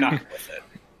when I knock it with it.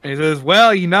 He says,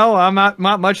 "Well, I'm not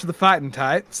much of the fighting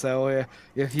type, so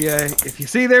if you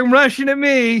see them rushing at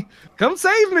me, come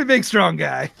save me, big strong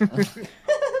guy."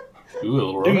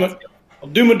 Ooh, I'll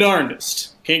do my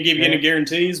darndest. Can't give you any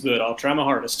guarantees, but I'll try my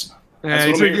hardest. Yeah,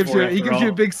 he sort of gives you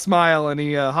a big smile, and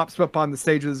he hops up on the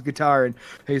stage with his guitar, and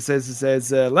he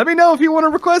says, "Let me know if you want to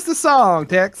request a song,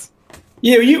 Tex."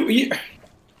 Yeah, you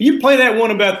play that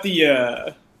one about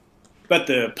the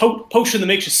potion that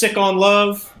makes you sick on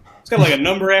love. It's got like a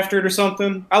number after it or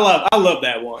something. I love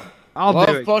that one. I'll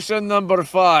do it. Potion number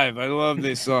 5. I love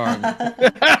this song.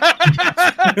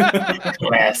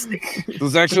 Classic. It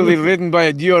was actually written by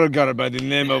a Dioragar by the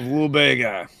name of Lou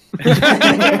Bega.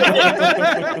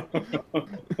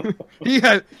 He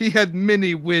had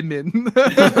many women.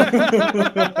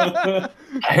 I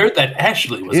heard that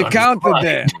Ashley was He on counted his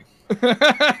them.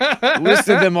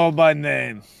 Listed them all by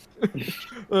name.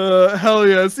 Hell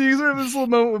yeah! So you sort of this little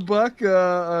moment with Buck.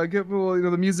 Get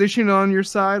the musician on your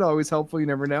side, always helpful. You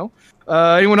never know.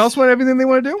 Anyone else want everything they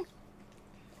want to do?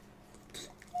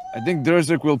 I think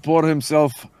Durzik will pour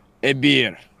himself a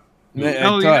beer.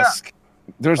 Hell Tusk.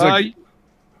 Durzik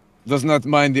does not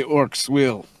mind the orc's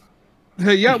will.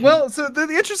 Yeah, well, so the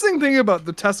interesting thing about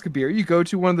the Tusk beer, you go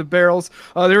to one of the barrels.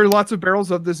 There are lots of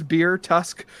barrels of this beer,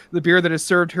 Tusk, the beer that is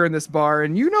served here in this bar,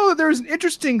 and you know that there's an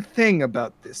interesting thing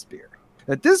about this beer.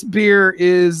 That this beer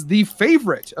is the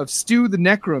favorite of Stu the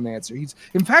Necromancer. He's,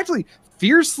 in fact,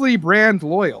 fiercely brand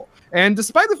loyal. And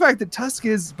despite the fact that Tusk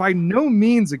is by no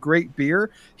means a great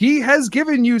beer, he has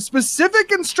given you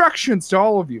specific instructions to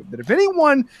all of you that if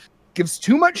anyone gives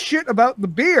too much shit about the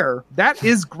beer, that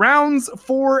is grounds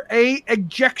for a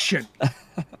ejection.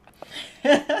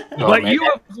 But you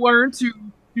have learned to,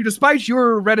 despite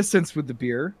your reticence with the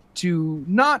beer, to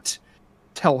not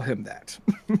tell him that.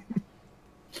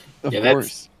 Of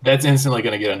course. That's instantly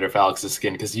going to get under Falix's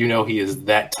skin because you know he is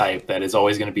that type that is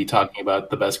always going to be talking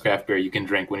about the best craft beer you can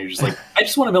drink when you're just like, I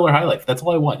just want a Miller High Life. That's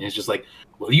all I want. And it's just like,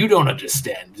 well, you don't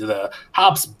understand the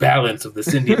hops balance of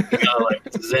this Indian like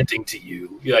presenting to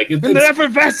you. You're like, it's the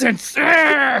effervescence.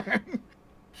 Yeah,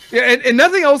 and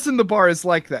nothing else in the bar is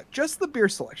like that. Just the beer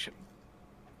selection.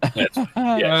 Yes.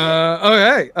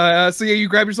 Okay. So yeah, you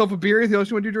grab yourself a beer. Anything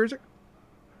else you want to do, Durzik?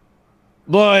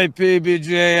 Boy,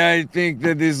 PBJ, I think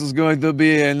that this is going to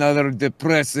be another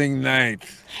depressing night.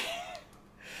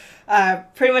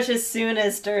 Pretty much as soon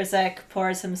as Durzik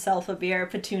pours himself a beer,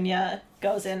 Petunia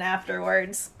goes in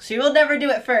afterwards. She will never do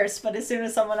it first, but as soon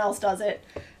as someone else does it,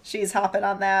 she's hopping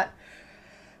on that.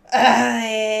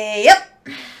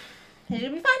 Yep. It'll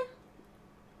be fine.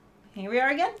 Here we are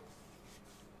again.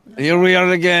 Here we are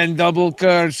again, double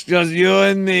curse, just you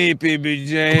and me,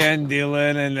 PBJ, and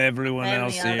Dylan, and everyone And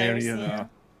else the here, others, you know.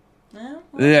 yeah.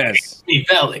 Well, Yes. me,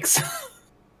 Felix.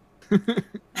 In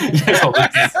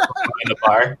the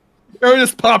bar. Or it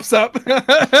just pops up.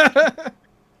 Yeah.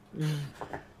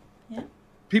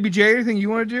 PBJ, anything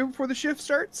you want to do before the shift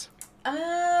starts?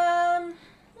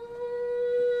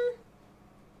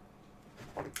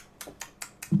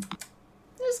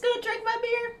 Just gonna drink my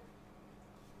beer.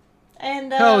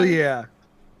 And Hell yeah.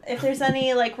 if there's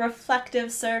any like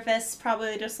reflective surface,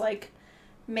 probably just like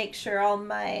make sure all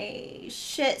my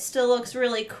shit still looks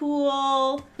really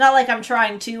cool. Not like I'm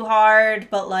trying too hard,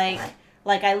 but like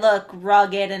I look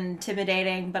rugged and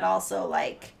intimidating, but also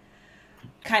like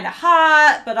kind of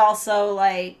hot, but also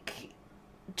like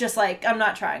just like I'm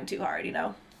not trying too hard, you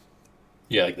know?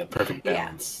 Yeah, like the perfect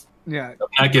balance. Yeah. I'm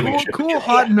not giving a shit. Cool,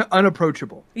 hot, and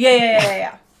unapproachable.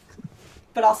 Yeah.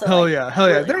 But also Hell like, yeah. Hell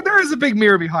yeah. really There is a big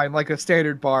mirror behind, like a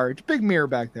standard bar. It's a big mirror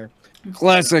back there.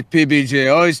 Classic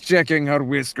PBJ, always checking her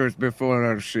whiskers before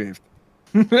her shift.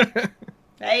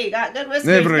 Hey, you got good whiskers.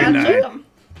 Every Gotta night. check 'em.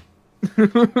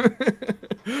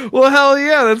 Well, hell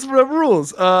yeah, that's the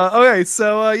rules. Okay,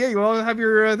 so yeah, you all have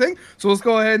your thing. So let's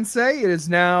go ahead and say it is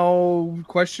now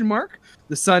question mark.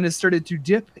 The sun has started to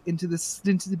dip into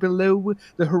below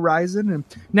the horizon, and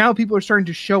now people are starting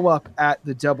to show up at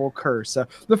the Double Curse.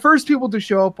 The first people to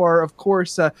show up are, of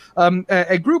course, a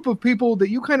group of people that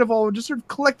you kind of all just sort of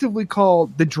collectively call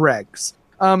the Dregs.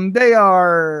 They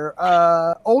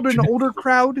are older and older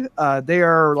crowd. They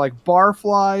are like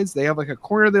barflies. They have like a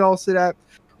corner they all sit at.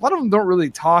 A lot of them don't really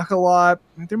talk a lot.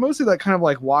 They're mostly like kind of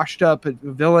like washed up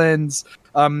villains.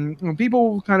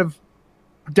 People kind of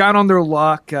down on their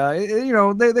luck.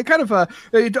 They kind of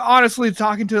honestly,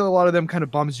 talking to a lot of them kind of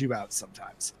bums you out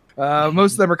sometimes.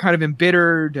 Most of them are kind of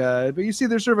embittered, but you see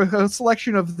there's sort of a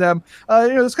selection of them.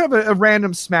 It's kind of a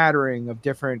random smattering of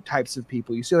different types of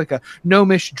people. You see like a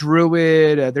gnomish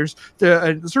druid. There's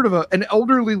sort of an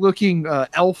elderly-looking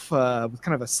elf with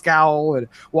kind of a scowl and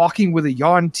walking with a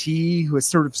yuan-ti who has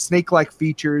sort of snake-like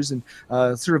features and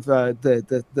sort of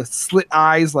the slit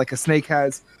eyes like a snake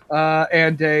has,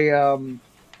 and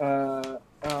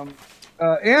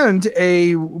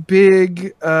a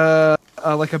big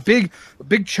like a big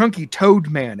chunky toad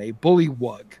man, a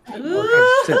bullywug.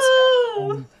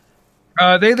 Ooh.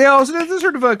 They also, there's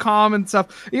sort of a calm and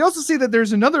stuff. You also see that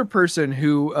there's another person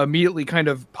who immediately kind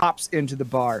of pops into the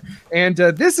bar, and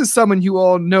this is someone you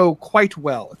all know quite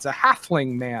well. It's a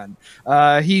halfling man.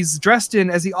 He's dressed in,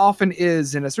 as he often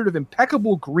is, in a sort of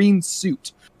impeccable green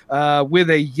suit. With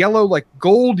a yellow, like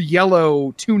gold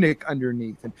yellow tunic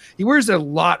underneath. And he wears a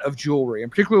lot of jewelry,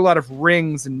 and particularly a lot of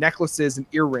rings and necklaces and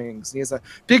earrings. And he has a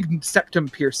big septum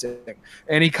piercing.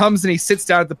 And he comes and he sits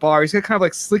down at the bar. He's got kind of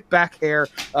like slick back hair.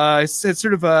 It's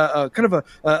sort of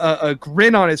a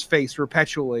grin on his face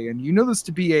perpetually. And you know this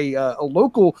to be a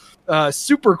local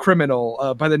super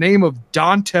criminal by the name of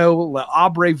Danto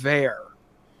L'Abrevert.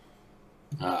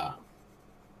 Ah.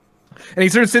 And he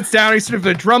sort of sits down, he sort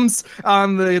of drums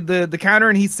on the counter,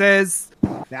 and he says,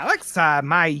 Alex,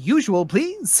 my usual,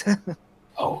 please.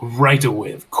 Oh, right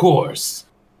away, of course.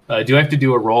 Do I have to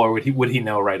do a roll, or would he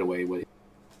know right away?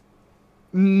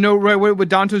 No, right, what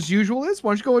Danto's usual is?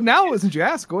 Why don't you go now, since you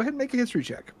asked? Go ahead and make a history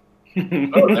check.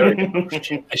 Oh, there we go. I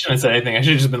shouldn't have said anything. I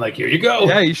should have just been like, here you go.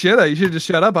 Yeah, you should have. You should have just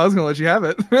shut up. I was going to let you have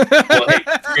it. Well, hey,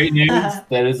 great news.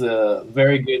 That is a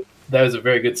very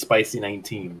good spicy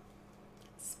 19.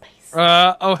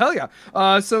 Oh hell yeah!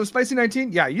 So spicy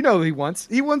 19, yeah, you know what he wants.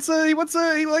 He likes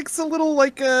a little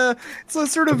like it's a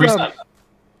sort of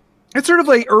it's sort of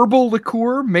a herbal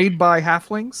liqueur made by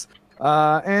halflings,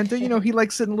 and you know he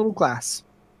likes it in a little glass.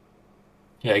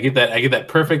 Yeah, I get that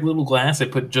perfect little glass. I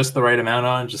put just the right amount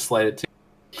on, just slide it to.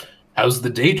 How's the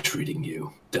day treating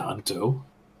you, Danto?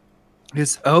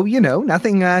 You know,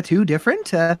 nothing too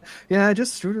different. Yeah,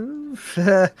 just sort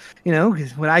of you know,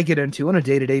 what I get into on a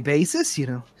day-to-day basis, you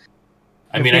know.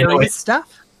 I mean, I know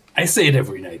stuff. I say it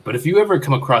every night, but if you ever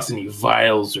come across any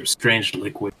vials or strange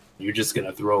liquid you're just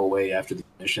gonna throw away after the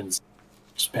missions,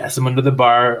 just pass them under the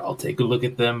bar. I'll take a look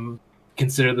at them,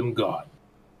 consider them gone.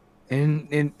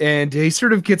 And he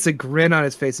sort of gets a grin on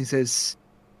his face. He says,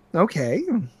 "Okay,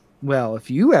 well, if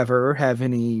you ever have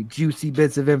any juicy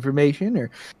bits of information or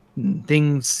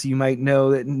things you might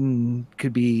know that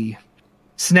could be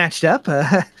snatched up,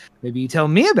 maybe you tell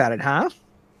me about it, huh?"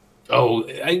 Oh,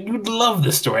 I would love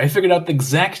this story. I figured out the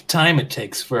exact time it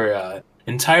takes for an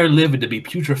entire liver to be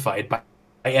putrefied by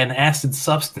an acid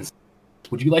substance.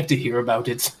 Would you like to hear about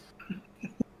it?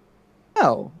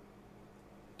 Oh.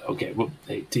 Okay, well,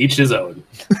 hey, to each his own.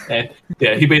 And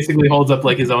yeah, he basically holds up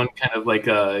like his own kind of like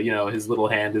his little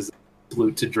hand is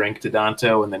flute to drink to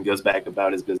Danto, and then goes back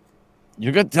about his business.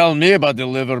 You could tell me about the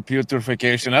liver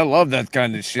putrefaction. I love that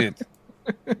kind of shit.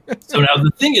 So now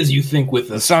the thing is, you think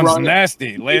with It sounds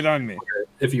nasty. Lay it on me.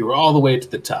 If you were all the way to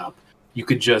the top, you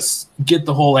could just get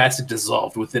the whole acid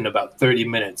dissolved within about 30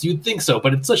 minutes. You'd think so,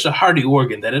 but it's such a hardy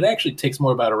organ that it actually takes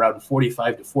more about around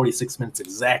 45 to 46 minutes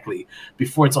exactly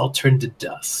before it's all turned to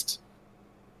dust.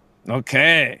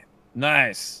 Okay,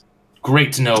 nice.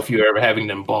 Great to know if you're ever having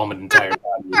to embalm an entire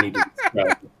body. You need to describe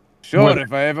it. Sure,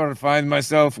 if I ever find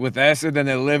myself with acid in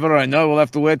the liver, I know we'll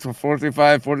have to wait for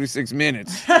 45, 46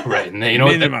 minutes. Right, and you know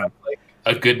what? That Minimum. sounds like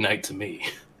a good night to me.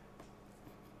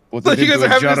 Put So it you guys into are a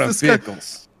having jar this of discuss-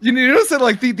 pickles. You notice that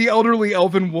like the elderly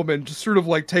elven woman just sort of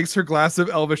like takes her glass of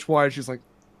elvish wine. She's like,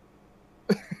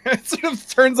 sort of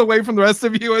turns away from the rest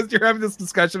of you as you're having this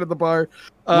discussion at the bar.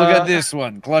 Look at this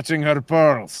one, clutching her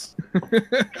pearls.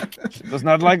 She does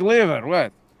not like liver.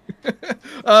 What?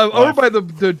 Over by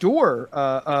the door.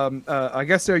 I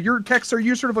guess your texts, are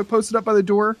you sort of like posted up by the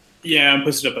door? Yeah, I'm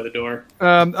posted up by the door.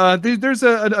 There's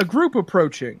a group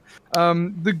approaching.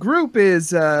 The group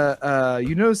is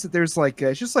you notice that there's like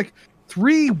it's just like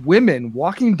 3 women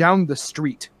walking down the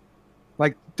street,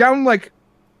 like down like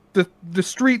the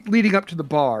street leading up to the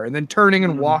bar, and then turning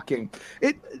and walking.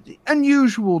 It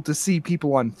unusual to see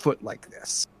people on foot like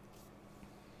this.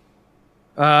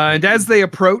 And as they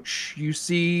approach, you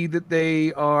see that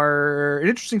they are an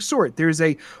interesting sort. There's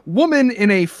a woman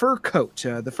in a fur coat.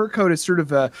 The fur coat is sort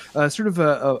of a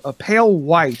pale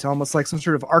white, almost like some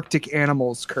sort of Arctic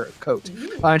animal's coat.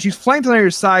 And she's flanked on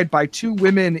her side by 2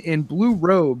 women in blue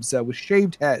robes with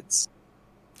shaved heads.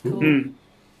 Good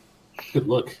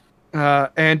look. They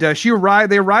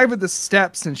arrive at the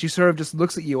steps, and she sort of just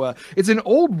looks at you. It's an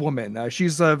old woman.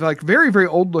 She's like very, very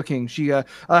old looking. She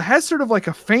has sort of like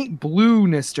a faint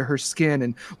blueness to her skin,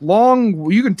 and long.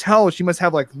 You can tell she must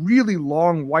have like really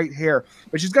long white hair,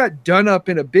 but she's got it done up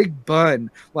in a big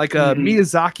bun, like a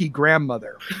Miyazaki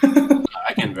grandmother.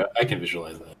 I can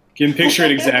visualize that. Can picture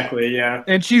it exactly, yeah.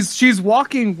 And she's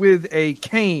walking with a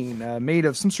cane made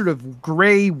of some sort of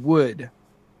gray wood.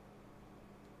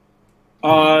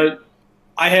 I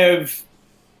have.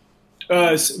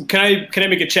 Can I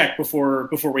make a check before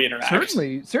we interact?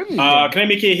 Certainly. Can I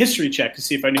make a history check to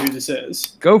see if I know who this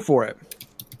is? Go for it.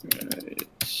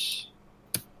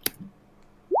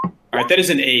 All right, that is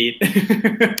an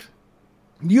 8.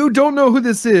 You don't know who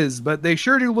this is, but they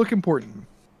sure do look important.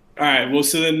 All right, well,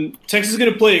 so then Tex is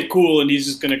going to play it cool, and he's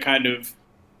just going to kind of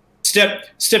step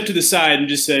to the side and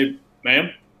just say,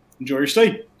 "Ma'am, enjoy your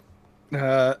stay."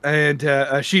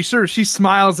 She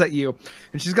smiles at you,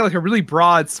 and she's got like a really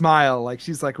broad smile, like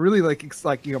she's like really like it's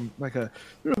like like a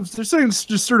there's something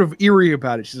just sort of eerie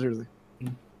about it. She's sort of like,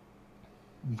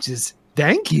 just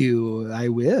thank you, I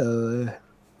will.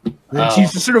 Then she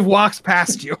just sort of walks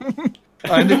past you.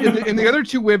 And the other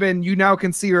two women, you now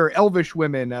can see are elvish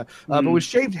women, but with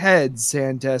shaved heads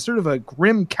and sort of a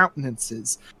grim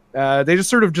countenances. They just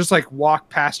sort of just like walk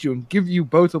past you and give you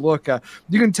both a look.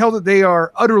 You can tell that they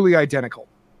are utterly identical.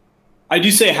 I do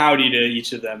say howdy to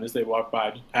each of them as they walk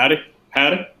by. Howdy,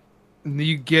 howdy. And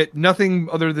you get nothing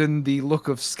other than the look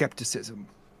of skepticism.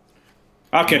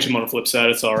 I'll catch him on the flip side.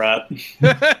 It's all right.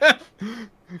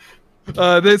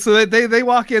 They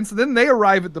walk in. So then they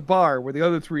arrive at the bar where the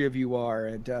other three of you are,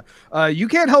 and you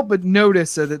can't help but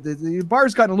notice that the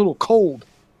bar's gotten a little cold.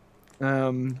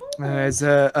 As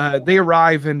they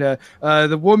arrive, and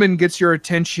the woman gets your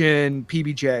attention,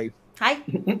 PBJ. Hi.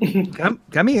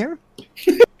 Come here.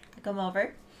 Come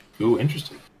over. Ooh,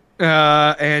 interesting.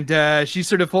 And she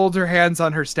sort of folds her hands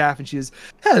on her staff, and she says,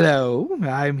 "Hello,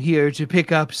 I'm here to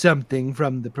pick up something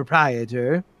from the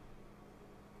proprietor."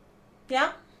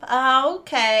 Yeah.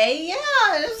 Okay.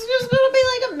 Yeah. It's just gonna be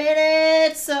like a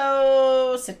minute.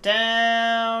 So sit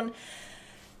down.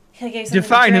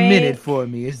 Define a minute for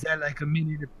me. Is that like a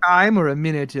minute of time or a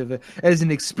minute of as an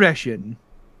expression?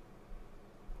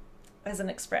 As an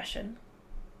expression.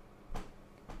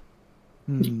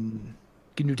 Can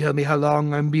you tell me how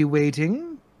long I'm be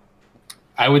waiting?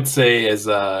 I would say as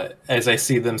I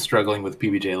see them struggling with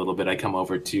PBJ a little bit, I come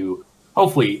over to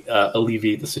hopefully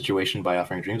alleviate the situation by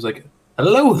offering a drink. He's like,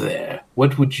 "Hello there.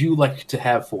 What would you like to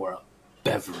have for a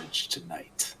beverage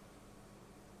tonight?"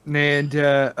 And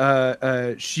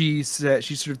she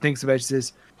sort of thinks about it. She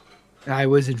says, "I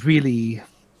wasn't really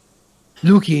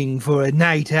looking for a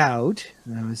night out.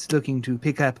 I was looking to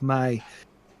pick up my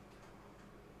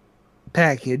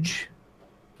package."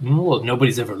 Well,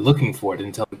 nobody's ever looking for it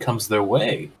until it comes their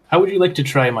way. How would you like to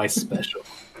try my special?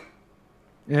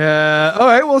 All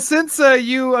right. Well, since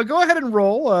you go ahead and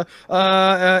roll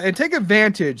and take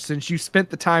advantage, since you spent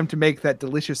the time to make that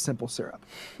delicious simple syrup.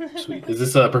 Sweet. Is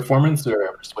this a performance or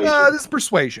a persuasion? This is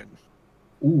persuasion.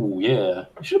 Ooh, yeah.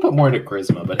 I should have put more into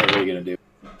charisma, but hey, what are you gonna do?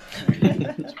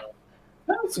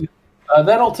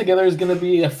 That altogether is gonna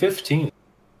be a 15.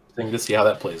 Thing to see how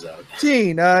that plays out.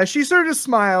 15. She sort of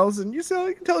smiles, and you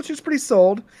can tell she's pretty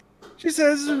sold. She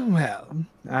says, "Well,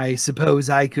 I suppose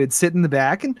I could sit in the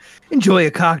back and enjoy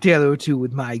a cocktail or two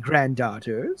with my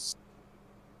granddaughters."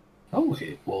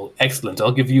 Okay, well, excellent.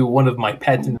 I'll give you one of my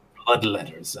patent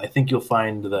bloodletters. I think you'll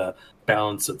find the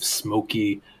balance of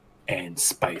smoky and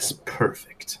spice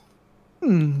perfect.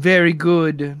 Very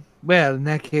good. Well, in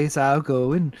that case, I'll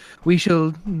go, and we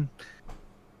shall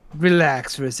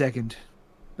relax for a second.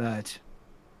 But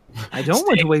I don't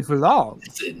want to wait for long.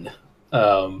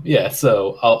 Yeah,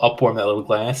 so I'll pour him that little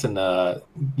glass and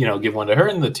give one to her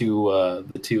and the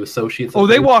two associates. Oh,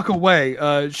 they walk away.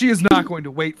 She is not going to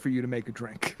wait for you to make a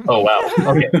drink. Oh wow.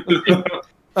 Okay.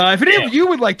 If any of you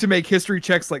would like to make history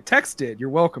checks like Tex did, you're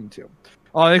welcome to.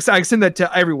 I send that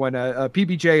to everyone,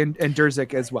 PBJ and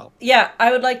Durzik as well. Yeah,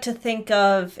 I would like to think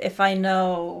of if I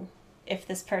know if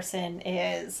this person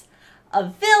is a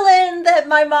villain that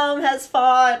my mom has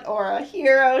fought or a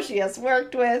hero she has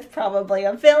worked with, probably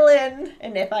a villain,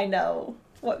 and if I know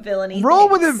what villainy. Roll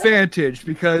with advantage,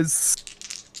 because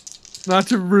not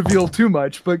to reveal too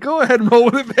much, but go ahead and roll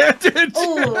with advantage.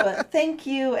 Ooh, thank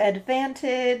you,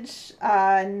 advantage.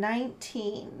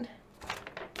 19.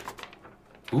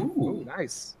 Ooh,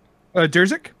 nice.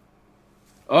 Durzik?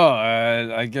 Oh,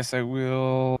 I guess I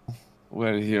will.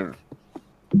 Well, here.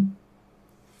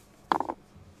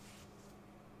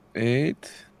 8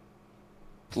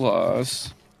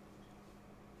 plus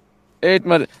 8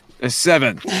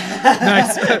 7.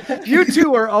 Nice. You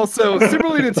two are also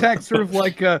similarly to Tex, sort of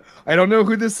like I don't know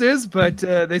who this is, but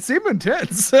they seem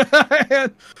intense.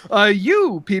 And,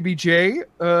 you, PBJ,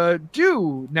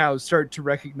 do now start to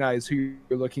recognize who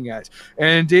you're looking at,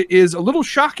 and it is a little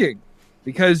shocking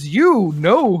because you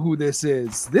know who this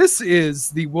is. This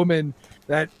is the woman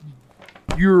that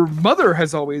your mother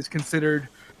has always considered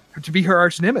to be her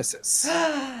arch nemesis.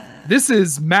 This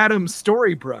is Madame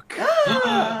Storybrooke.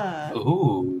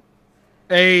 Ooh.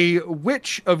 A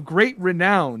witch of great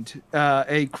renown,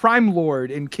 a crime lord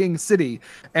in King City,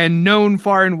 and known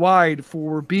far and wide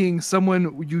for being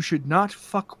someone you should not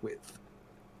fuck with.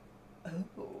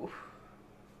 Oh.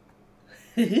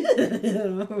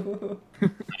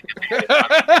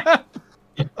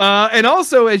 And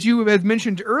also, as you had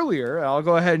mentioned earlier, I'll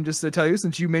go ahead and just tell you,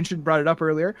 since you brought it up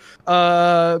earlier,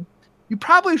 you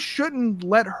probably shouldn't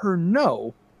let her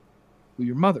know who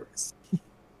your mother is.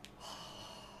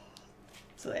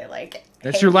 So they like.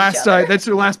 That's your last. That's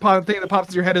your last thing that pops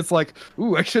in your head. It's like,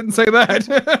 ooh, I shouldn't say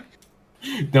that.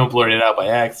 Don't blurt it out by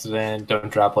accident.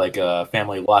 Don't drop like a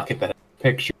family locket that has a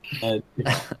picture.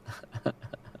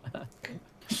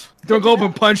 Don't go up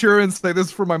and punch her and say, "This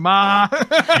is for my ma."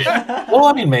 Well,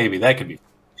 I mean, maybe that could be.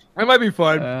 That might be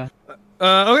fun.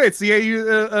 Okay, so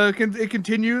yeah, it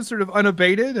continues sort of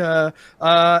unabated,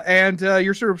 and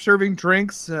you're sort of serving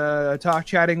drinks,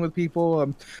 chatting with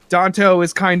people. Danto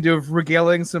is kind of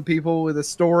regaling some people with a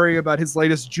story about his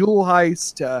latest jewel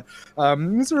heist.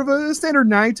 Sort of a standard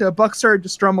night. Buck started to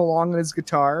strum along on his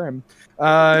guitar, and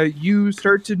you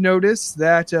start to notice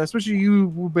that, especially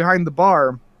you behind the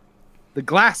bar, the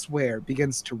glassware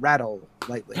begins to rattle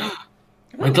lightly.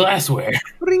 My glassware.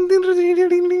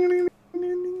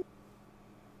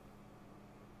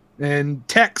 And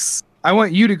Tex, I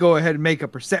want you to go ahead and make a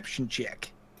perception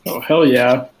check. Oh, hell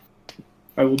yeah.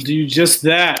 I will do just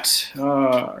that.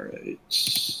 All right.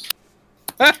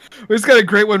 We just got a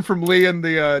great one from Lee in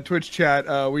the Twitch chat.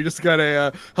 We just got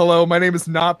a, hello, my name is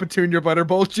not Petunia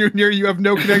Butterbolt Jr. You have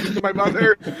no connection to my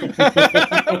mother.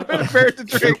 Prepare to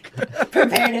drink.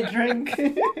 Prepare to drink.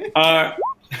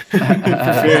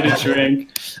 Prepare to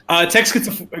drink. Tex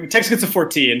gets a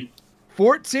 14.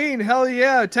 14, hell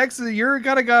yeah. Texas, you're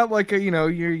kind of got like a,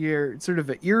 you're sort of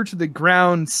an ear to the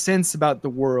ground sense about the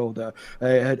world,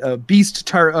 a beast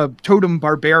totem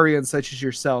barbarian such as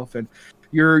yourself, and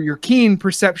your keen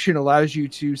perception allows you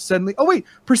to suddenly,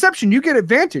 perception, you get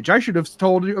advantage. I should have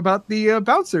told you about the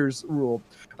bouncers rule.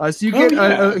 So you get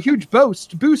a huge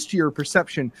boost to your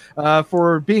perception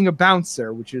for being a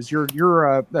bouncer, which is your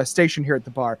station here at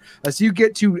the bar. So you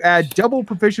get to add double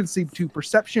proficiency to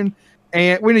perception.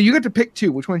 And you get to pick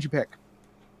two. Which one did you pick?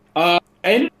 I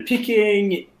ended up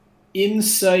picking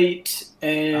insight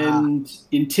and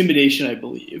intimidation, I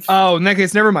believe. Oh, in that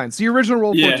case, never mind. So your original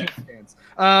roll 14 stands.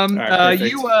 Right,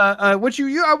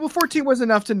 14 was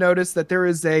enough to notice that there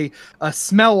is a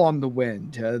smell on the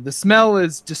wind. The smell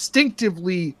is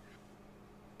distinctively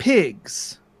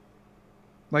pigs,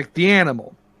 like the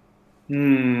animal.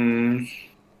 Pigs,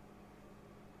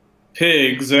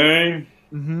 eh?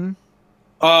 Mm-hmm.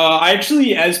 I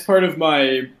actually, as part of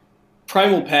my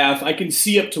primal path, I can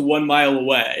see up to 1 mile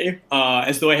away,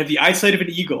 as though I have the eyesight of an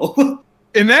eagle.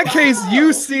 In that case,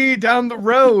 you see down the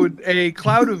road a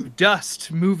cloud of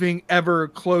dust moving ever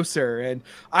closer. And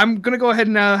I'm going to go ahead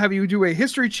and have you do a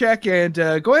history check, and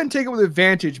go ahead and take it with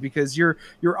advantage because you're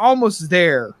almost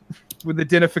there with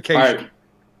identification. All right.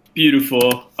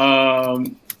 Beautiful.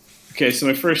 Okay, so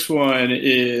my first one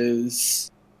is...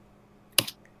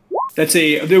 it's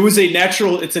a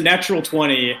natural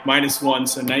 20 minus 1,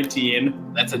 so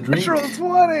 19. That's a drink. Natural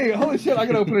 20! Holy shit, I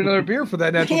gotta open another beer for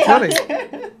that natural 20.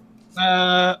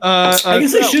 I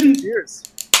guess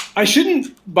I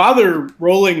shouldn't bother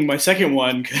rolling my second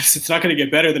one because it's not going to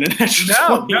get better than a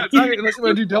natural 20. No, it's not, unless you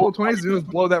want to do double 20s, you just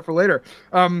blow that for later.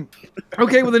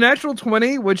 Okay, with a natural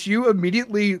 20, which you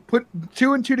immediately put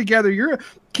 2 and 2 together, you're a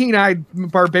keen-eyed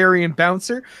barbarian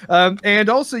bouncer, and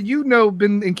also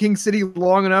been in King City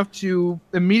long enough to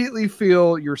immediately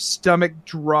feel your stomach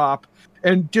drop,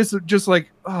 and just like,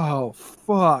 oh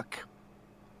fuck.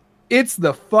 It's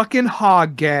the fucking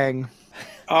Hog Gang.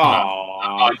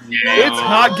 Oh, it's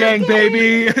Hog Gang,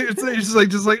 baby. It's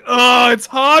just like, oh, it's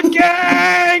Hog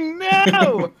Gang.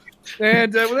 No.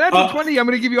 And with that 20, I'm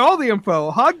going to give you all the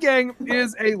info. Hog Gang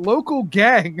is a local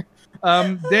gang.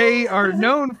 They are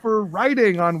known for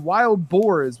riding on wild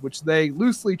boars, which they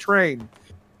loosely train.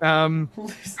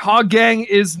 Hog Gang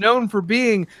is known for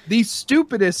being the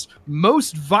stupidest,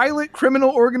 most violent criminal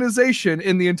organization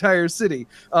in the entire city.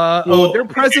 Their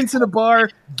presence in a bar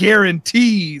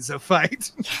guarantees a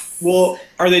fight. Well,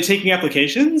 are they taking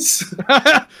applications? With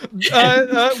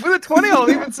a 20, I'll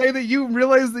even say that you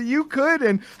realize that you could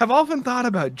and have often thought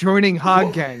about joining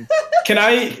Hog Gang. Can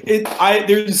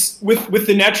there's with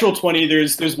the natural 20,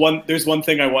 there's one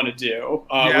thing I want to do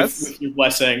with your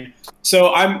blessing.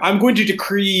 So I'm going to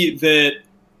decree that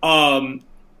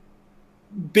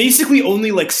basically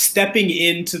only like stepping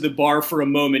into the bar for a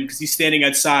moment because he's standing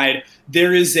outside,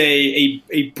 there is a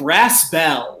brass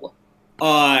bell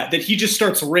that he just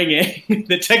starts ringing.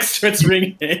 The text starts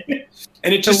ringing,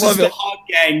 and it just is the Hog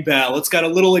Gang bell. It's got a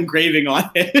little engraving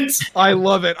on it. I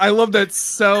love it. I love that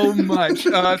so much.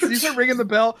 So you start ringing the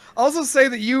bell. I'll also say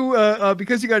that you,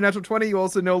 because you got a natural 20, you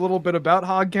also know a little bit about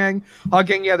Hog Gang. Hog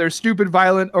Gang, yeah, they're a stupid,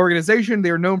 violent organization. They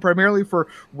are known primarily for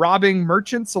robbing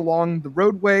merchants along the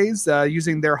roadways,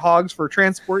 using their hogs for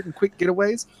transport and quick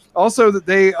getaways. Also, that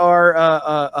they are,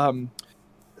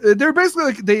 they're basically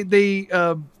like they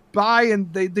buy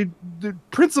and the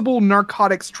principal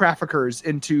narcotics traffickers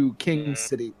into King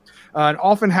City, and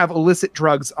often have illicit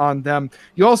drugs on them.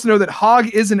 You also know that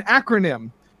HOG is an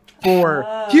acronym for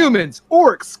humans,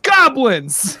 orcs,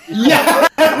 goblins. Yeah.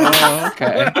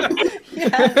 Okay.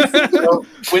 So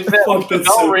with that bell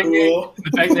so ringing, cool.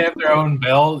 the fact they have their own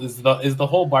bell, is the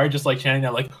whole bar just like chanting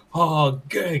out like "Hog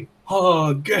Gang,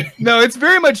 Hog Gang"? No, it's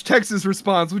very much Texas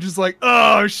response, which is like,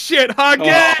 "Oh shit, HOG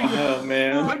Gang! Oh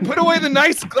man. Put away the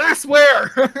nice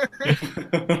glassware." Oh,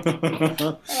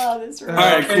 that's right. All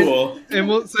right, cool.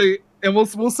 And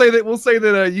we'll say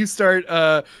that you start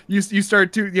you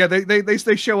start to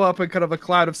they show up and kind of a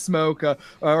cloud of smoke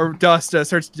or dust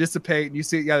starts to dissipate, and you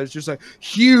see there's just a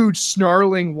huge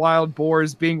snarling wild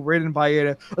boars being ridden by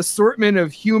an assortment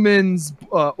of humans,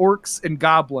 orcs, and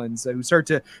goblins who start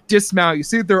to dismount. You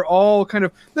see that they're all kind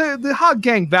of the Hog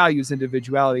Gang values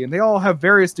individuality, and they all have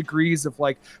various degrees of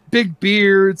like big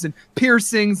beards and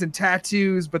piercings and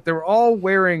tattoos, but they're all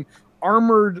wearing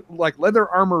armored, like leather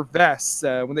armor vests.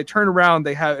 When they turn around,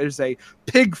 there's a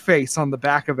pig face on the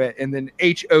back of it, and then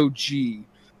HOG.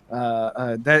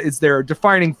 That is their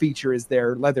defining feature, is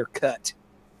their leather cut.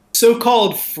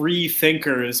 So-called free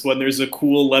thinkers when there's a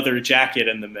cool leather jacket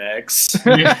in the mix.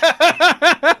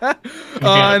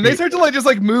 And they start to just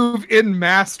move in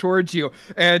mass towards you,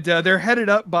 and they're headed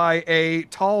up by a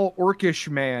tall orcish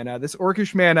man. This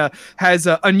orcish man has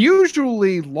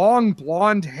unusually long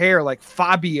blonde hair, like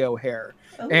Fabio hair.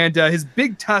 And his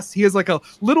big tusk, he has like a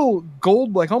little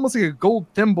gold, like almost like a gold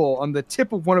thimble on the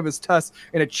tip of one of his tusks,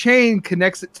 and a chain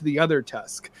connects it to the other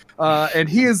tusk. And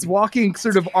he is walking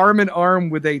sort of arm in arm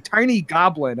with a tiny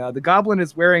goblin. The goblin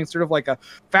is wearing sort of like a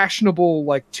fashionable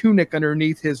like tunic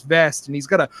underneath his vest, and he's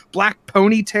got a black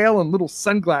ponytail and little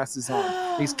sunglasses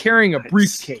on. He's carrying a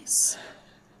briefcase.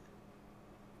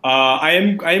 I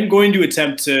am going to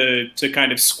attempt to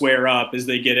kind of square up as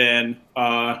they get in, and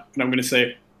I'm going to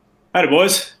say, "Howdy,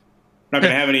 boys. Not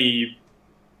going to have any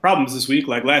problems this week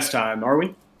like last time, are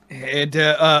we?" And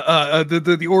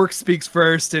the orc speaks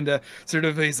first, and sort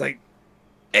of he's like,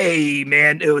 "Hey,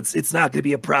 man, no, it's not gonna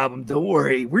be a problem. Don't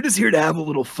worry. We're just here to have a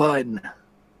little fun."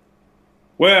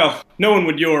 Well, knowing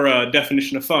what your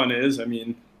definition of fun is, I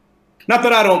mean, not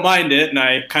that I don't mind it, and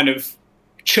I kind of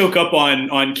choke up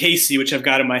on Casey, which I've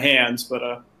got in my hands,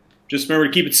 but just remember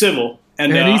to keep it civil.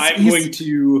 And I'm going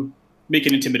to make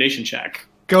an intimidation check.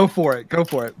 Go for it. Go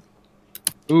for it.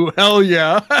 Ooh, hell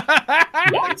yeah.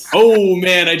 Nice. Oh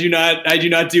man, I do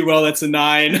not do well. That's a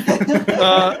 9.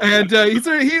 And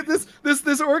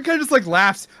this orc kind of just like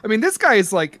laughs. I mean, this guy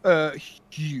is like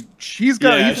huge. He's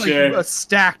got like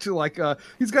stacked like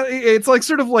he's got, it's like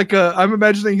sort of like I'm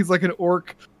imagining he's like an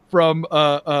orc from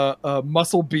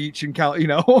Muscle Beach in in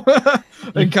California.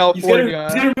 He's got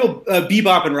a real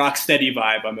Bebop and Rocksteady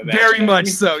vibe, I'm imagining. Very much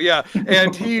so, yeah.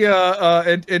 And he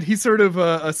and he sort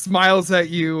of smiles at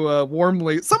you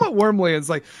warmly, somewhat warmly, and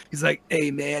he's like, "Hey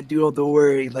man, don't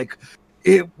worry. Like,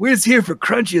 we're just here for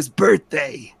Crunch's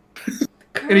birthday."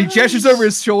 And he gestures over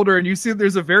his shoulder, and you see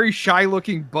there's a very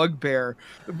shy-looking bugbear,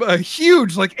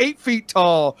 huge, like 8 feet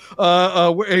tall,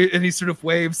 and he sort of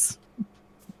waves.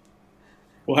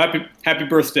 Well, happy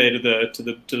birthday to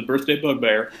the birthday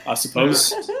bugbear, I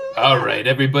suppose. All right,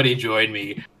 everybody join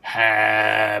me.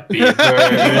 Happy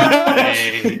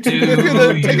birthday to you. He's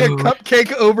gonna take a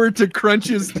cupcake over to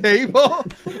Crunch's table.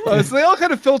 So they all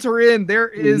kind of filter in. There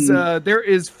is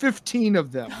 15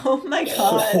 of them. Oh my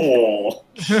god. Oh.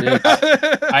 Shit.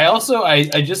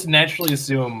 I just naturally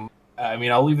assume. I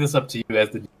mean, I'll leave this up to you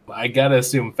as the. I gotta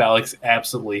assume Phalix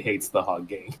absolutely hates the Hog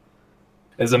Gang.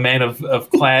 As a man of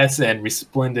class and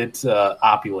resplendent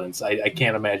opulence, I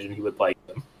can't imagine he would like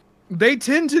them. They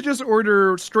tend to just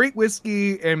order straight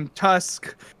whiskey and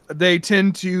tusk. They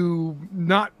tend to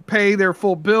not pay their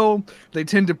full bill. They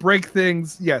tend to break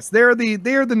things. Yes, they are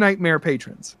the nightmare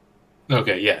patrons.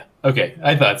 Okay, yeah. Okay,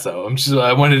 I thought so.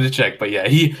 I wanted to check, but yeah,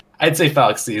 I'd say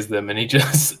Falx sees them and he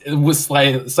just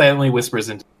silently whispers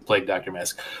into the Plague Doctor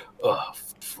mask. Oh,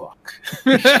 fuck.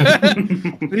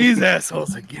 These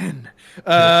assholes again.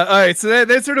 All right, so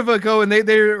they sort of go and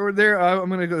they're I'm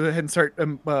gonna go ahead and start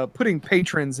putting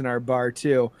patrons in our bar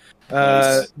too.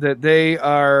 Nice. That they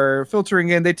are filtering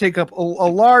in. They take up a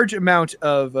large amount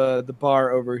of the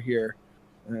bar over here.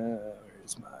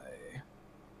 Where's my?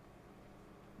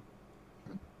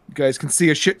 You guys can see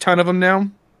a shit ton of them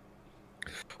now.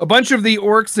 A bunch of the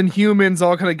orcs and humans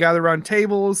all kind of gather around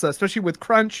tables, especially with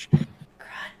Crunch.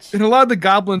 And a lot of the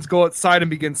goblins go outside and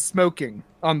begin smoking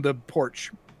on the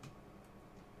porch.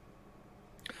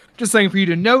 Just saying for you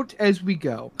to note as we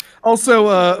go.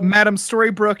 Also, Madame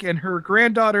Storybrooke and her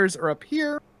granddaughters are up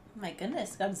here. Oh my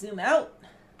goodness, gotta zoom out.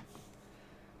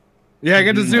 Yeah, I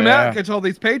get to zoom out and catch all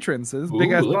these patrons. This is a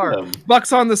big ass bar.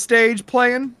 Buck's on the stage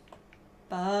playing.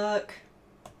 Buck.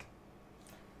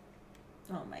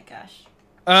 Oh my gosh.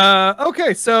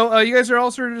 Okay, so you guys are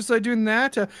all sort of just doing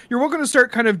that. You're welcome to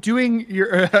start kind of doing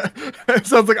your. It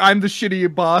sounds like I'm the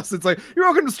shitty boss. It's like you're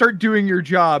welcome to start doing your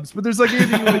jobs, but there's like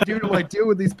anything you want to do to like deal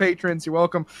with these patrons. You're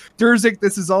welcome. Durzik,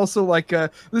 this is also like this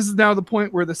is now the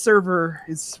point where the server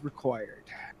is required.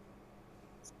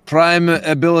 Prime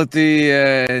ability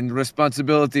and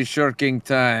responsibility shirking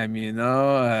time. You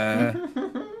know,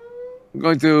 I'm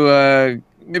going to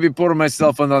maybe pour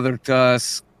myself another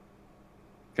task.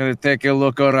 Gonna take a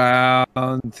look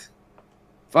around,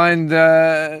 find,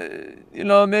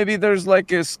 maybe there's like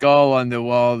a skull on the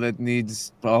wall that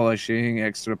needs polishing,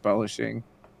 extra polishing.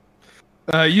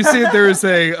 You see that there is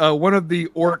a one of the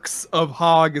orcs of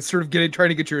Hog is sort of trying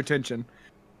to get your attention.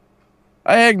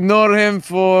 I ignore him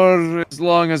for as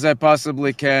long as I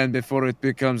possibly can before it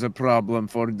becomes a problem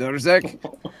for Durzek.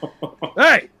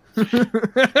 Hey!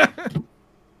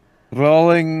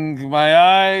 Rolling my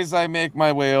eyes, I make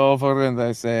my way over and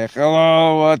I say,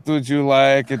 "Hello, what would you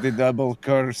like at the double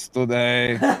curse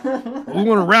today?" We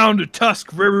want a round of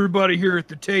tusk for everybody here at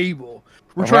the table.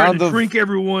 We're trying to drink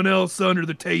everyone else under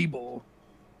the table.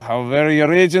 How very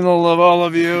original of all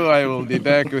of you. I will be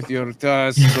back with your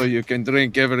tusk so you can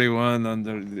drink everyone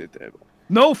under the table.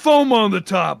 No foam on the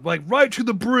top, like right to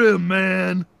the brim,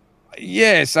 man.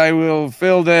 Yes, I will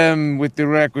fill them with the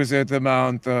requisite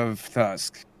amount of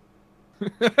tusk.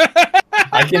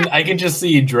 I can just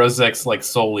see Drozek's like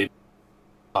solely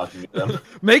talking to them.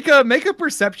 Make a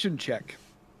perception check.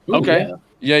 Ooh, okay.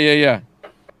 Yeah.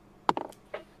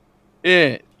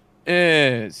 It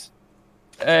is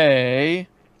an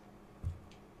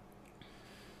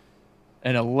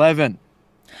 11.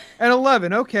 An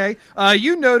 11. Okay.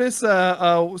 You notice.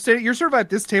 Say you're sort of at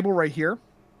this table right here.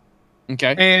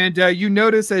 Okay. And you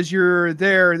notice as you're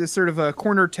there, this sort of a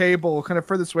corner table, kind of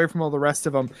furthest away from all the rest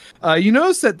of them. You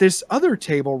notice that this other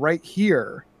table right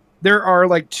here, there are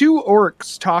like two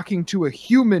orcs talking to a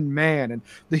human man, and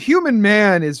the human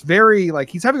man is very like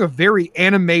he's having a very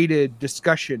animated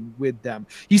discussion with them.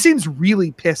 He seems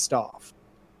really pissed off.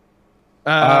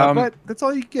 But that's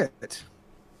all you get.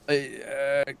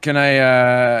 Can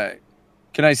I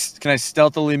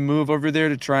stealthily move over there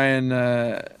to try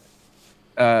and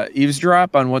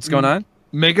eavesdrop on what's going on?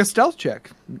 Make a stealth check.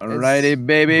 Alrighty,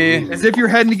 baby. As if you're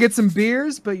heading to get some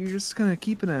beers, but you're just kind of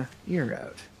keeping an ear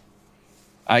out.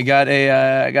 I got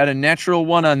a natural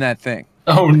 1 on that thing.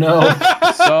 Oh no!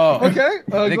 So okay,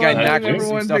 I think I knocked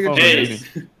some stuff over. Hey.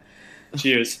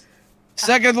 Cheers.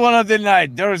 Second one of the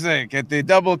night, Durzek at the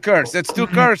double curse. That's 2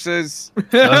 curses.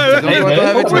 Hey,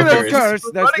 Hopefully double curse.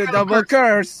 That's the double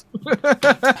curse.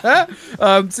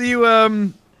 So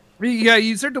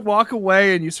you start to walk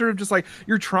away, and you sort of just like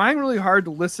you're trying really hard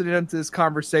to listen into this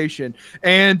conversation,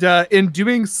 and in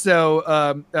doing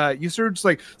so, you sort of just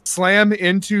like slam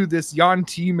into this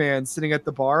Yuan-ti man sitting at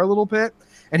the bar a little bit,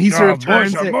 and he sort of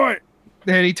turns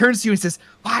and he turns to you and says,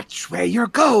 "Watch where you're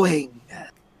going."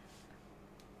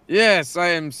 Yes, I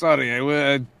am sorry.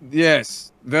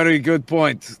 Yes, very good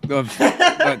point.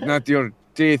 Not your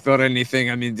teeth or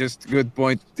anything. I mean, just good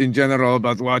point in general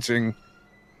about watching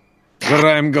where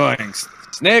I'm going.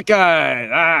 Snake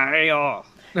Eye.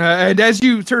 And as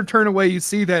you sort of turn away, you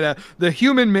see that the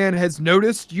human man has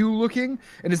noticed you looking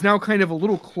and is now kind of a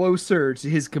little closer to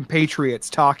his compatriots,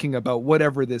 talking about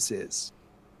whatever this is.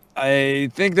 I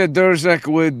think that Durzek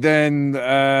would then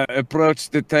approach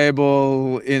the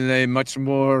table in a much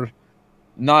more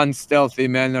non-stealthy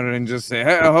manner and just say,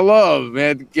 "Hey, hello,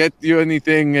 man, get you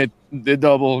anything at the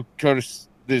double curse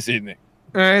this evening?"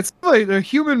 It's like a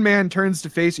human man turns to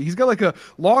face you. He's got like a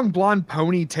long blonde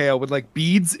ponytail with like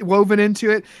beads woven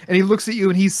into it, and he looks at you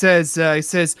and he says, I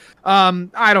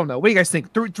don't know. What do you guys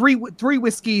think? Three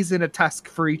whiskeys and a tusk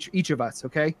for each of us,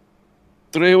 okay?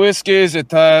 3 whiskeys, a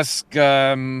tusk.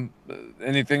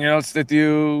 Anything else that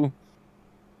you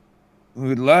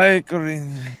would like? Or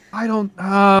I don't.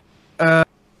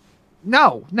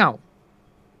 No.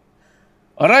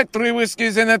 All right, 3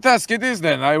 whiskeys and a tusk it is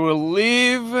then. I will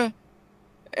leave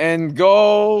and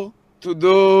go to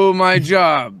do my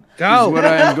job. Go. Is where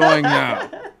I am going now.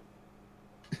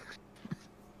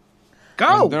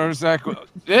 Go. And there's that.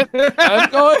 I'm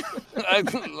going.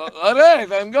 All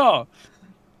right, I'm going.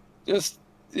 Just,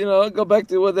 go back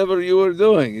to whatever you were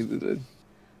doing.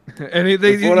 And he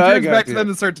turns back to them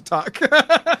and start to talk.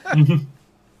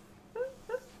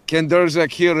 Can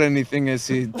Durzak hear anything I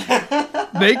see?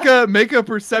 Make a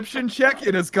perception check.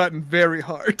 It has gotten very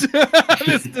hard.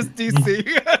 this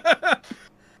DC.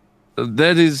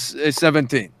 That is a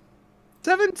 17.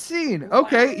 17.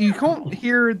 Okay, you can't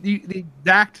hear the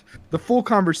full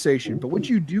conversation, but what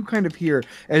you do kind of hear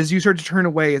as you start to turn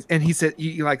away is, and he said,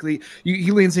 he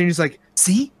leans in and he's like,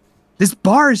 "See, this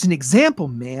bar is an example,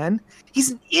 man.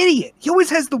 He's an idiot. He always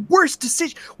has the worst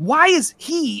decision. Why is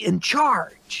he in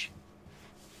charge?"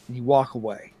 And you walk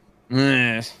away.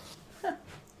 Yes.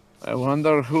 I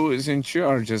wonder who is in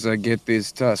charge as I get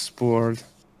these tusks poured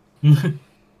and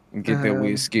get the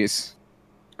whiskeys.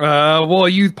 Well,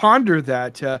 you ponder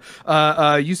that.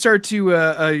 You start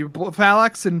to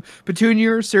Phalanx and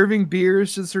Petunia are serving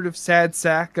beers to sort of sad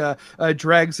sack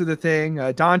dregs of the thing.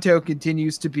 Danto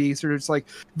continues to be sort of just like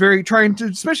very trying to,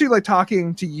 especially like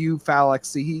talking to you,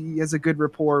 Phalanx. He has a good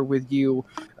rapport with you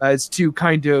as two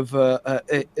kind of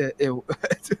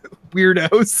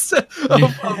weirdos.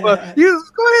 You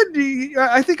go ahead.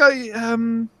 I think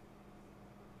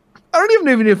I don't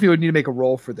even know if you would need to make a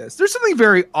roll for this. There's something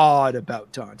very odd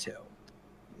about Danto.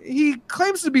 He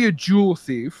claims to be a jewel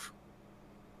thief.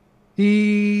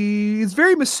 He is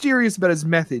very mysterious about his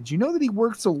methods. You know that he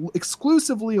works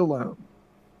exclusively alone.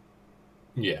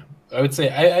 Yeah, I would say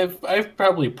I've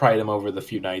probably pried him over the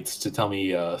few nights to tell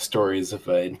me stories of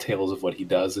and tales of what he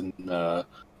does, and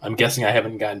I'm guessing I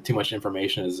haven't gotten too much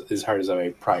information as hard as I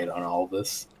pried on all of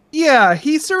this. Yeah,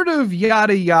 he sort of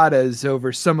yada yadas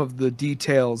over some of the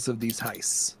details of these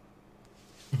heists.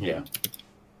 Yeah.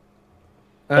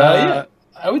 Yeah,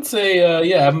 I would say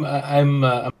I'm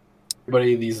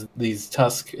everybody these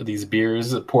these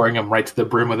beers, pouring them right to the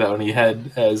brim without any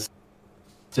head as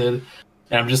did,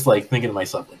 and I'm just like thinking to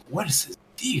myself, like, what is his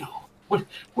deal?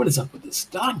 What is up with this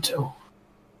Danto?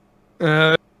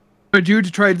 Do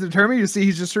to try to determine, you see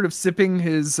he's just sort of sipping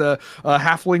his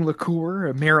halfling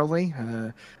liqueur merrily,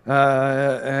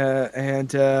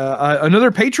 and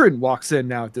another patron walks in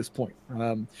now at this point,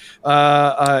 and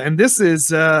this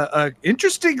is an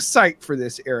interesting sight for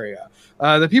this area.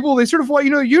 The people, they sort of,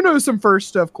 you know some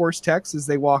first, of course, Tex, as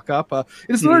they walk up.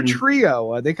 It's another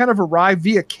trio. They kind of arrive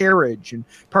via carriage and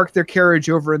park their carriage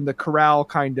over in the corral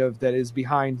kind of that is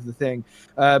behind the thing,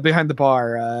 behind the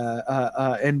bar.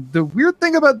 And the weird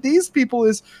thing about these people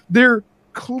is they're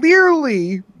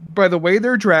clearly, by the way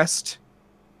they're dressed,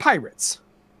 pirates.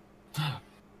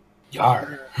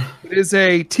 Yar. It is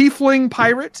a tiefling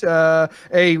pirate, a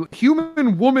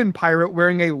human woman pirate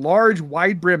wearing a large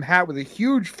wide brim hat with a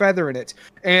huge feather in it,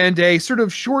 and a sort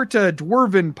of short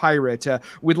dwarven pirate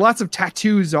with lots of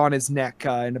tattoos on his neck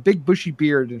and a big bushy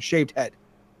beard and a shaved head.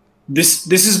 This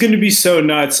is going to be so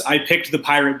nuts. I picked the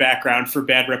pirate background for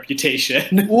Bad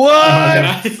Reputation.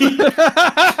 What?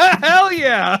 Hell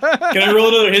yeah! Can I roll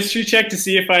another history check to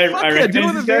see if I recognize do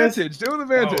with these guys? advantage. Do with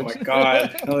advantage. Oh my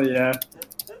god! Hell yeah!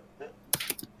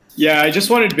 Yeah, I just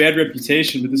wanted Bad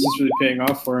Reputation, but this is really paying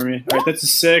off for me. All right, that's a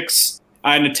 6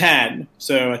 and a 10,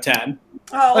 so a 10.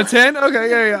 Oh. A 10?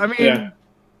 Okay, yeah. I mean, Yeah.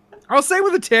 I'll say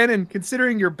with a 10, and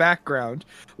considering your background,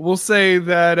 we'll say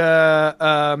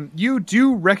that you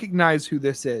do recognize who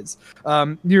this is.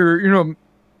 You're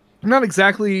I'm not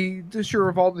exactly sure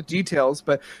of all the details,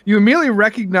 but you immediately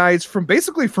recognize from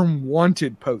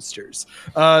wanted posters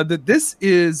that this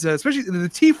is, especially the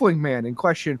tiefling man in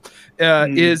question,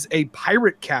 is a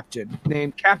pirate captain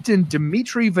named Captain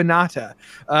Dimitri Venata.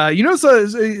 So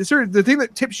sort of the thing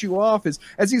that tips you off is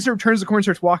as he sort of turns the corner and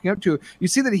starts walking up to it, you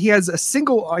see that he has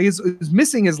he's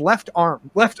missing his left arm.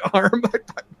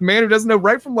 Man who doesn't know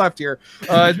right from left here.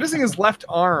 He's missing his left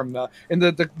arm, and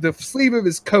the sleeve of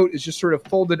his coat is just sort of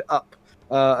folded up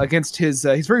against his.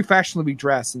 He's very fashionably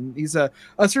dressed, and he's sort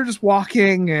of just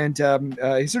walking, and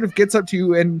he sort of gets up to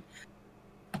you. And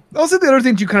also, the other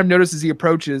thing you kind of notice as he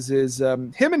approaches is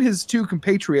him and his two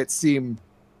compatriots seem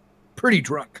pretty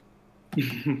drunk.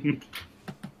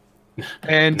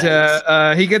 And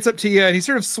Nice. he gets up to you and he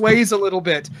sort of sways a little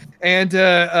bit. And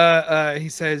he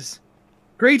says,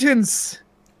 "Greetings.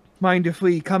 Mind if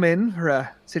we come in or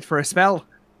sit for a spell?"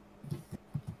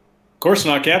 Of course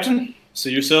not, Captain.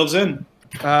 See yourselves in.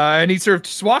 And he sort of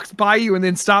just walks by you and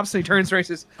then stops and he turns around and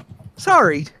says,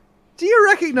 "Sorry, do you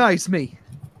recognize me?"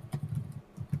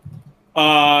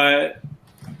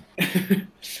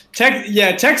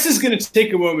 Tex is going to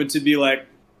take a moment to be like,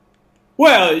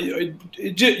 well,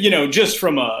 just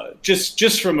from a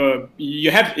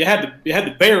you had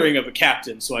the bearing of a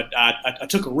captain, so I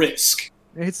took a risk.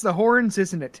 It's the horns,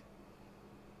 isn't it?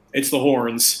 It's the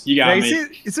horns. You got me.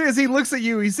 As he looks at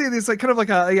you, you see this like kind of like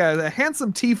a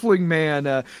handsome tiefling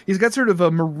man. He's got sort of a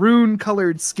maroon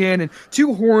colored skin and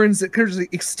two horns that kind of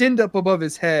just extend up above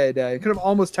his head, kind of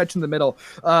almost touching the middle.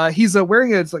 He's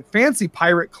wearing his like fancy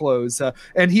pirate clothes,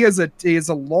 and he has a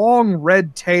long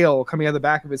red tail coming out of the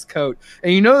back of his coat.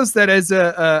 And you notice that as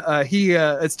he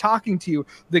is talking to you,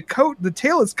 the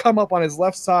tail has come up on his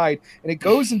left side and it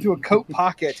goes into a coat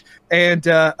pocket. And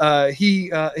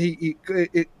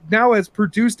it now has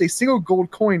produced a single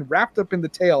gold coin wrapped up in the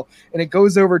tail, and it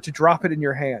goes over to drop it in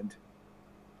your hand.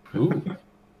 Ooh.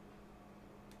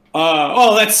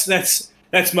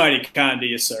 That's mighty kind of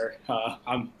you, sir.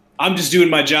 I'm just doing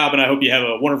my job, and I hope you have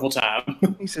a wonderful time.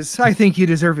 He says, "I think you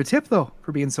deserve a tip, though,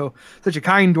 for being such a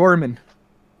kind dwarfman."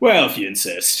 Well, if you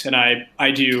insist, and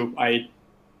I do. I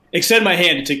extend my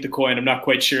hand to take the coin. I'm not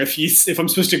quite sure if I'm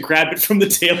supposed to grab it from the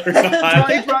tail or not.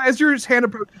 As your hand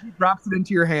approaches, he drops it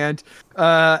into your hand,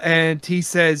 and he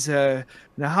says,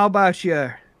 "Now, how about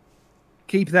you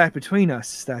keep that between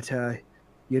us? That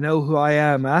you know who I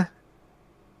am, huh?"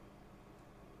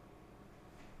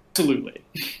 Absolutely.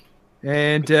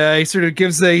 And he sort of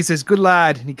he says, "Good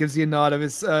lad," and he gives you a nod of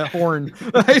his horn.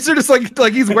 It's sort of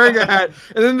like he's wearing a hat.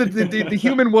 And then the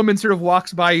human woman sort of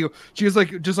walks by you. She's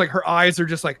just like her eyes are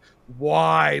just like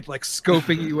wide, like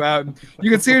scoping you out. And you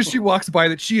can see as she walks by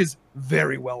that she is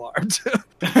very well armed.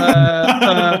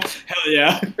 Hell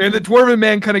yeah. And the dwarven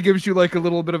man kind of gives you like a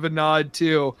little bit of a nod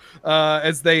too,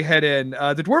 as they head in.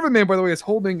 The dwarven man, by the way, is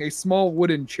holding a small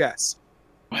wooden chest.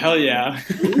 Hell yeah.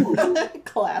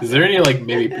 Classic. Is there any like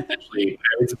maybe potentially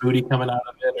pirate's booty coming out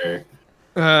of it, or?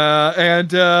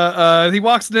 And he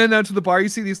walks in out to the bar. You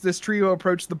see this trio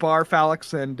approach the bar: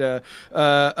 Phalix and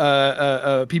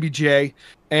PBJ,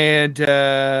 and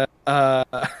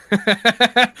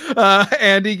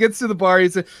and he gets to the bar.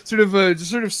 He's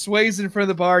sort of sways in front of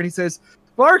the bar, and he says,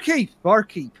 "Barkeep."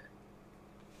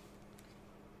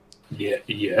 Yeah.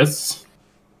 Yes.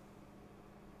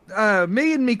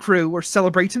 Me and me crew were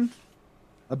celebrating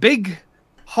a big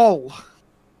haul.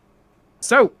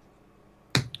 So,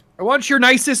 I want your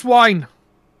nicest wine.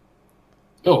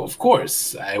 Oh, of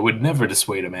course. I would never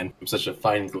dissuade a man from such a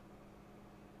fine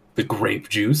the grape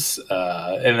juice.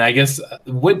 And I guess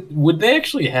would they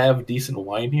actually have decent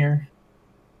wine here?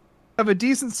 Have a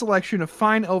decent selection of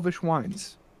fine elvish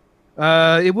wines.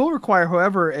 It will require,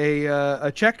 however,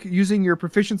 a check using your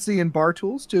proficiency in bar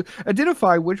tools to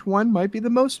identify which one might be the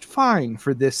most fine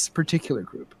for this particular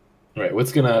group. Right.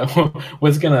 What's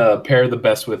gonna pair the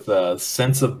best with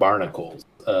sense of barnacles?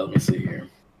 Let me see here.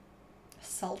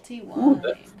 Salty wine.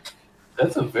 Ooh,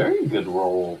 that's a very good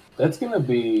roll. That's gonna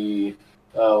be.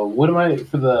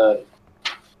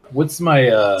 What's my?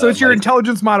 So it's your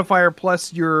intelligence modifier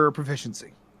plus your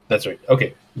proficiency. That's right.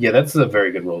 Okay. Yeah, that's a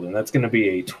very good roll. Then that's gonna be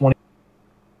a 20.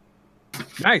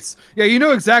 Nice. Yeah, you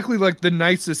know exactly like the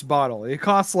nicest bottle. It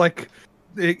costs like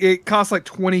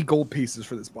 20 gold pieces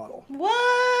for this bottle.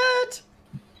 What?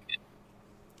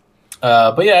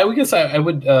 But yeah, I guess I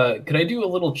would. Could I do a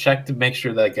little check to make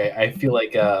sure that I feel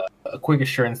like a quick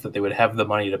assurance that they would have the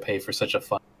money to pay for such a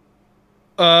fun?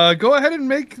 Go ahead and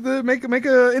make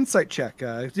a insight check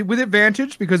with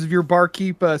advantage because of your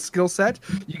barkeep skill set.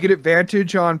 You get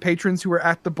advantage on patrons who are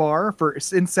at the bar for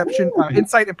insight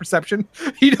and perception.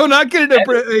 You do not get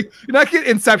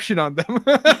inception on them.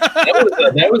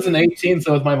 that was an 18,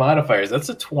 so with my modifiers, that's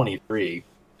a 23.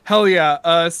 Hell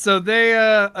yeah! So they,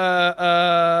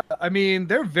 I mean,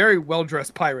 they're very well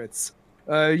dressed pirates.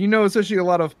 You know, especially a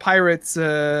lot of pirates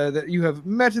that you have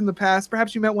met in the past.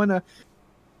 Perhaps you met one.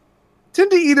 Tend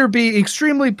to either be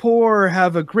extremely poor or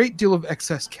have a great deal of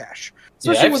excess cash,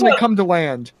 especially when they come to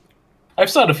land. I've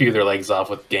sawed a few of their legs off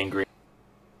with gangrene.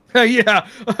 Yeah,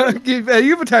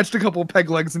 you've attached a couple of peg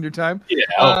legs in your time.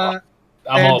 Yeah,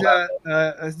 I'm all about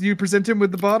that. Do you present him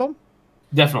with the bottle?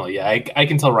 Definitely, yeah. I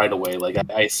can tell right away. Like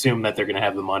I assume that they're going to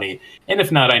have the money, and if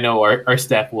not, I know our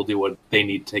staff will do what they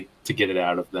need to get it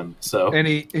out of them. So, and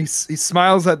he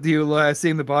smiles at you,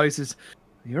 seeing the bottle. He says,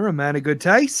 "You're a man of good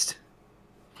taste."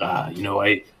 You know,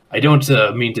 I I don't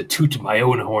mean to toot my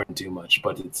own horn too much,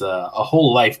 but it's a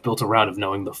whole life built around of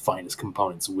knowing the finest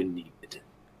components when needed.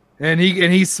 And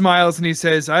he smiles and he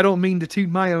says, "I don't mean to toot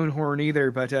my own horn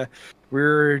either, but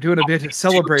we're doing a bit of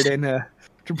celebrating. We're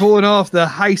pulling off the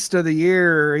heist of the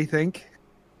year, I think."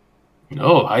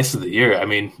 Oh, heist of the year! I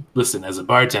mean, listen, as a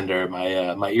bartender,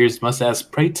 my ears must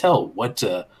ask. Pray tell, what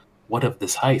of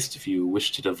this heist, if you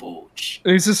wish to divulge?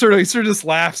 And he sort of just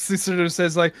laughs. He sort of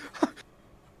says, like,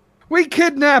 "We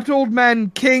kidnapped Old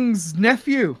Man King's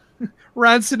nephew,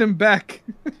 ransomed him back."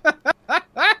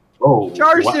 Oh,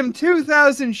 Charged wow. him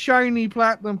 2,000 shiny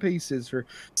platinum pieces for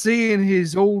seeing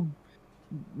his old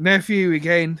nephew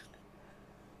again.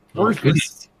 Oh,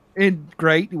 Worthless. And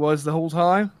great he was the whole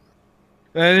time.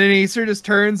 And then he sort of just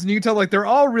turns, and you can tell, like, they're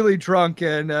all really drunk.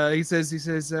 And he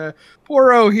says,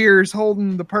 "Poirot here's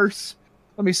holding the purse.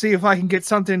 Let me see if I can get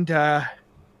something to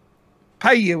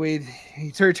pay you with."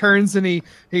 He turns and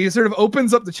he sort of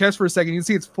opens up the chest for a second. You can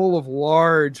see it's full of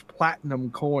large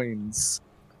platinum coins.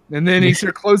 And then he sort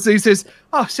of closes it. He says,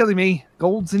 "Oh, silly me.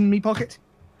 Gold's in me pocket."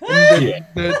 And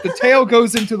the tail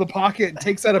goes into the pocket and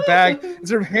takes out a bag and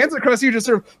sort of hands it across you, just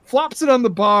sort of flops it on the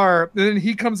bar. And then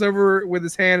he comes over with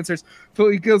his hand and starts,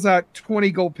 he goes out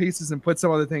 20 gold pieces and puts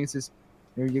some other things. He says,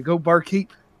 "There you go,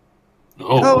 barkeep."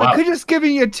 Oh, wow. I could just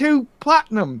giving you 2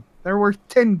 platinum. They're worth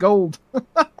 10 gold.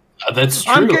 That's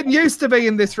true. I'm getting used to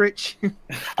being this rich.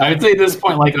 I would say at this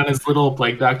point, like on his little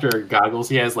plague doctor goggles,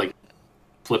 he has like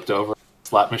flipped over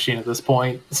slot machine at this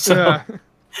point. So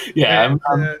yeah,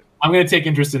 I'm going to take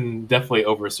interest in definitely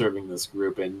over-serving this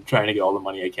group and trying to get all the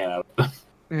money I can out of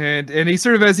them. And he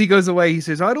sort of, as he goes away, he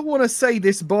says, "I don't want to say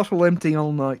this bottle empty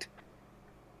all night."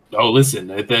 Oh, listen,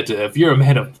 that if you're a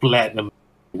man of platinum,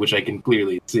 which I can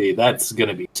clearly see, that's going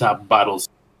to be top bottles,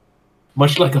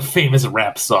 much like a famous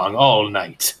rap song, all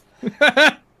night.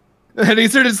 And he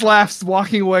sort of just laughs,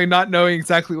 walking away, not knowing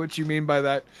exactly what you mean by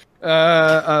that.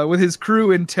 With his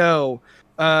crew in tow.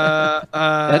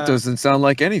 That doesn't sound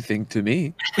like anything to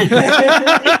me.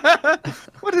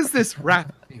 What is this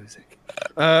rap music?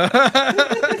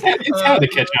 It's hard to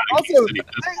catch on in Kansas City at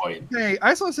this point. Hey, I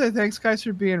just want to say thanks, guys,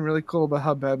 for being really cool about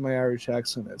how bad my Irish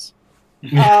accent is.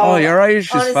 Oh, your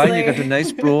Irish is fine. You honestly. got a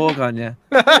nice brogue on you.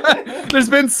 There's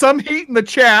been some heat in the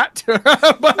chat,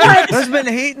 but There's been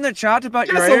hate in the chat about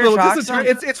your just a Irish little.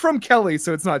 accent. It's from Kelly,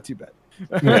 so it's not too bad.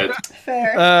 Yeah.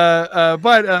 Fair.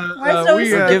 But Why is it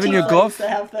always we the giving you Tieflings guff? that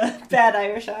have the bad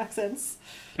Irish accents?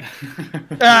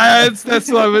 that's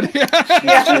what I would. Yeah.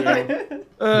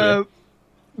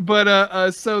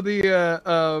 So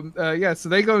so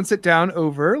they go and sit down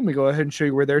over. Let me go ahead and show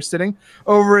you where they're sitting.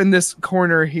 Over in this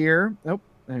corner here. Nope,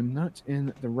 I'm not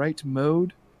in the right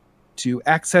mode to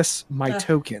access my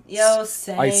tokens. Yo,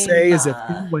 same. I say as if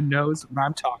anyone knows what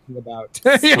I'm talking about.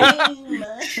 Same.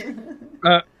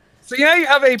 So yeah, you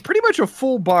have a pretty much a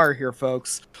full bar here,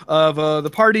 folks, of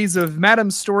the parties of Madame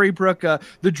Storybrooke,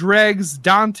 the Dregs,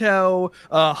 Danto,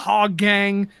 Hog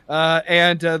Gang,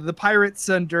 and the pirates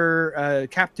under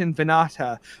Captain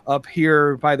Venata up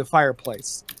here by the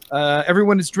fireplace.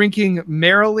 Everyone is drinking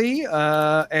merrily,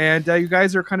 and you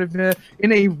guys are kind of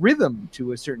in a rhythm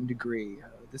to a certain degree.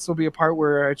 This will be a part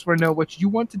where I just want to know what you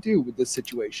want to do with this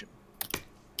situation.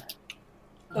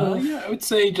 Yeah, I would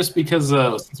say just because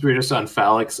since we're just on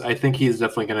Phalix, I think he's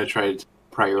definitely going to try to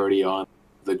priority on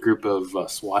the group of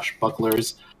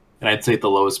swashbucklers, and I'd say at the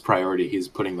lowest priority he's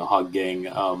putting the Hog Gang.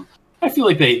 I feel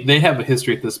like they have a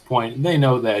history at this point, and they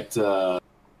know that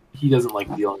he doesn't like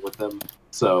dealing with them.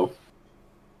 So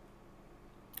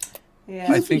Yeah.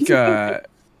 I think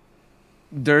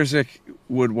Durzik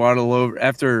would waddle over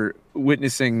after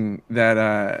witnessing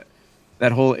that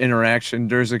that whole interaction.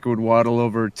 Durzik would waddle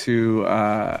over to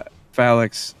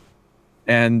Phalix,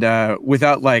 and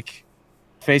without like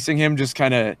facing him, just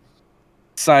kind of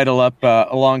sidle up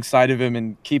alongside of him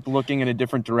and keep looking in a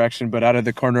different direction. But out of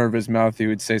the corner of his mouth, he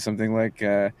would say something like,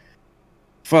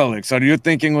 "Phalix, are you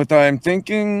thinking what I'm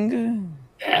thinking?"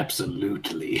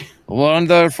 absolutely,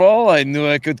 Wonderful. I knew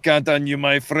I could count on you,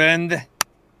 my friend.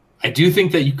 I do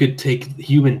think that you could take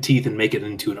human teeth and make it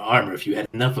into an armor if you had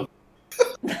enough of.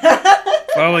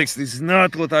 Alex, this is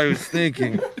not what I was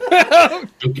thinking.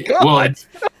 Okay,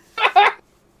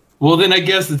 well, then I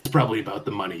guess it's probably about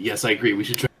the money. Yes, I agree. We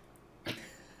should try.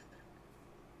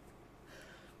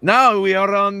 Now we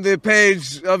are on the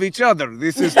page of each other.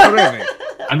 This is terrific.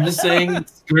 I'm just saying,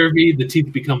 it's scurvy. The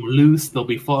teeth become loose. They'll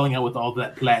be falling out with all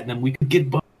that platinum. We could get.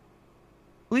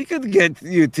 We could get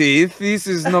you teeth. This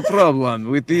is no problem.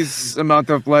 With this amount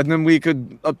of platinum, we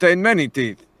could obtain many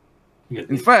teeth.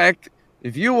 In fact,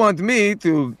 if you want me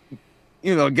to,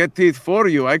 get teeth for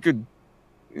you, I could,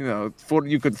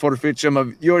 you could forfeit some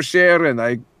of your share, and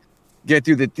I get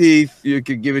you the teeth. You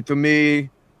could give it to me.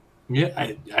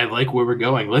 Yeah, I like where we're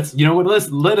going. You know what?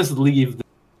 Let us leave the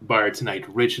bar tonight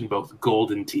rich in both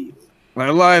gold and teeth. I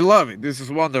love it. This is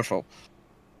wonderful.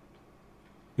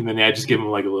 And then I just give him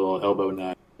like a little elbow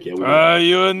nod. Yeah,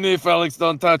 you and me, Felix,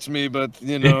 don't touch me, but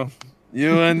you know,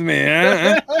 you and me,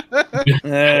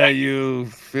 eh? You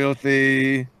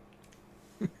filthy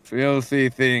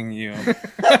thing, you.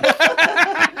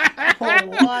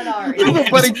 What are you?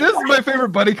 Buddy, this is my favorite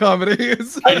buddy comedy. I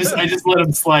just let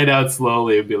him slide out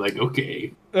slowly and be like,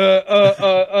 okay.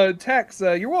 Tex,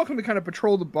 you're welcome to kind of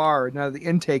patrol the bar now that the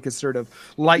intake is sort of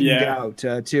lightened out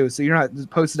too, so you're not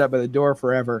posted up by the door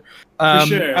forever. For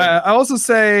sure. I also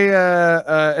say,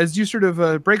 as you sort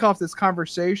of break off this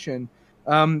conversation,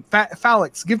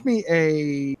 Felix, give me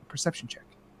a perception check.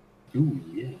 Ooh,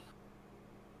 yeah.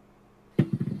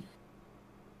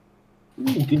 Ooh,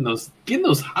 getting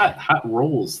those hot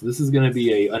rolls. This is going to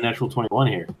be a unnatural 21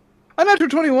 here. Unnatural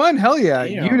 21, hell yeah.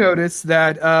 Damn. You notice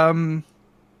that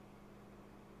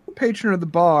patron of the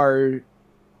bar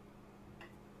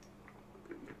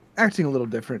acting a little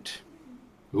different.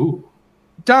 Ooh.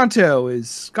 Danto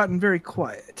has gotten very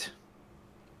quiet.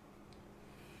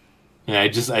 And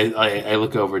I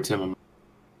look over to him.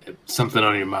 Something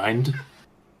on your mind?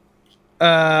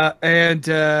 And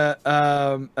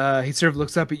he sort of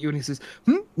looks up at you and he says,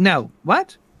 no,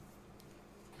 what?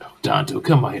 Oh, Danto,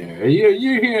 come on here.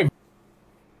 You're here.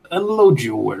 Unload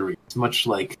your worries, much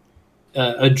like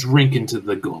a drink into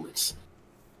the gullet.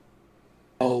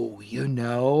 Oh,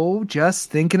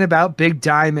 just thinking about big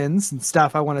diamonds and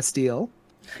stuff I want to steal.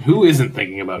 Who isn't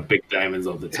thinking about big diamonds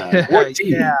all the time? Or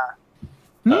teeth?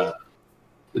 Yeah.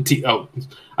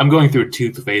 I'm going through a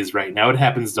tooth phase right now. It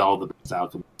happens to all the best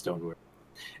alchemists, don't worry.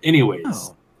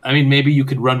 Anyways, I mean, maybe you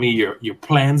could run me your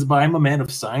plans by. I'm a man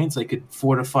of science. I could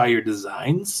fortify your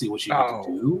designs, see what you can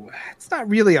do. It's not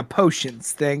really a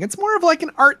potions thing. It's more of like an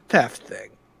art theft thing.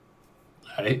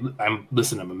 I'm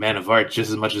a man of art just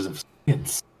as much as of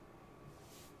science.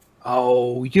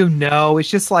 Oh, it's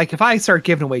just like if I start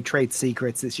giving away trade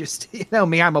secrets, it's just,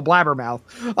 me, I'm a blabbermouth.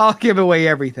 I'll give away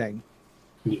everything.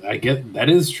 I get that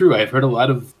is true. I've heard a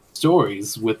lot of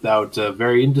stories without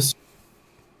very industry.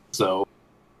 So,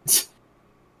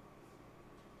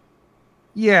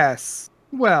 yes.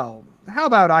 Well, how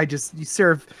about you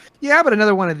serve? Yeah, how about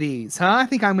another one of these, huh? I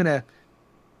think I'm gonna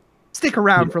stick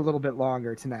around for a little bit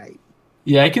longer tonight.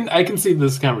 Yeah, I can see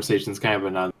this conversation's kind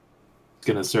of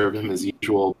gonna serve him as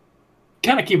usual.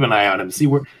 Kind of keep an eye on him, see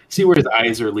where his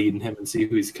eyes are leading him, and see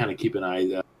who he's kind of keeping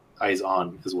eyes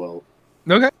on as well.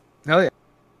 Okay, hell yeah.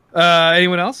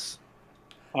 Anyone else?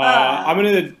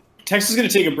 Tex is gonna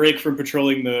take a break from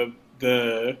patrolling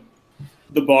the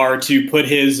bar to put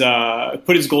his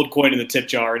gold coin in the tip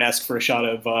jar and ask for a shot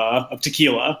of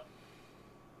tequila.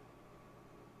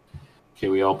 Okay,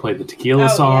 we all play the tequila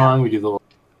song. Yeah. We do the little...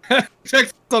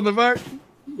 Text on the bar.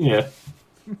 Yeah.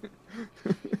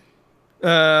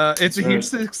 It's a huge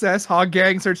success. Hog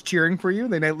Gang starts cheering for you.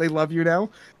 They love you now,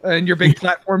 and your big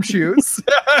platform shoes.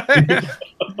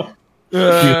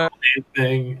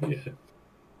 Thing. Yeah.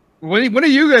 When are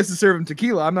you guys to serve him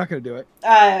tequila? I'm not going to do it.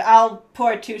 I'll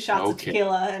pour 2 shots of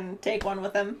tequila and take one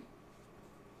with him.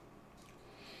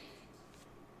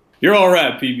 You're all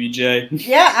right, PBJ.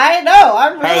 Yeah, I know.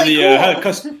 I'm really cool.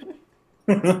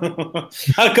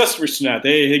 How the customers tonight?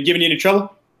 They giving you any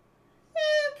trouble?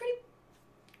 Pretty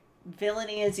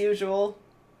villainy as usual.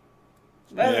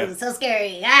 Yeah. So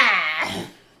scary. Ah.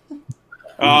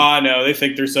 Oh, no, they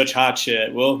think they're such hot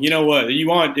shit. Well, you know what?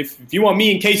 If you want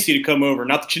me and Casey to come over,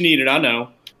 not that you need it, I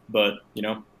know. But,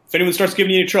 if anyone starts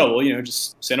giving you any trouble,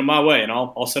 just send them my way and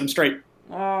I'll set them straight.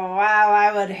 Oh, wow,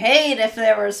 I would hate if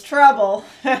there was trouble.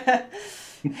 You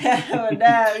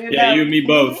and me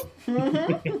both.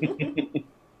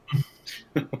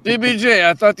 DBJ,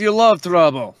 I thought you loved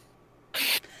trouble.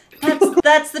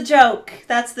 That's the joke.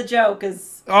 That's the joke.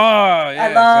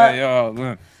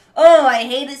 Oh, I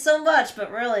hate it so much,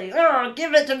 but really,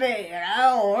 give it to me,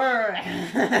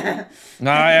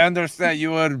 No, I understand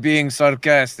you were being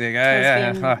sarcastic.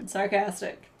 being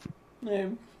sarcastic.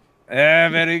 Yeah,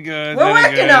 very good. We're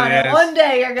working on it. Yes. One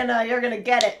day you're gonna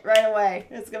get it right away.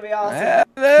 It's gonna be awesome.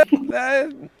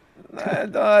 I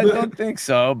don't think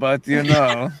so, but as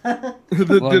long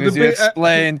as you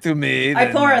explain to me. I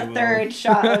pour a third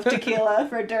shot of tequila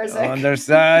for Durzik.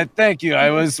 Understand? Thank you. I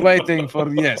was waiting for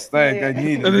I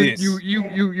need this.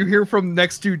 You hear from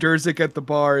next to Durzik at the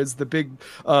bar is the big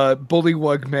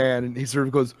bullywug man, and he sort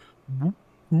of goes, whoop,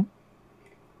 whoop,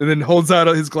 and then holds out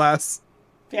his glass.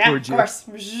 Yeah, of course.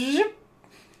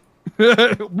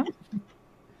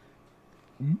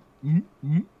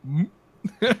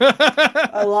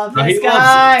 I love No, he this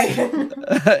loves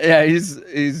guy. Yeah,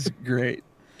 he's great.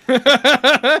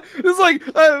 It's like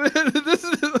this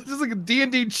is just like a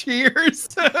D&D cheers.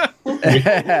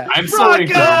 I'm sorry.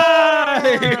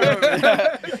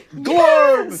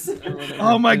 Yes!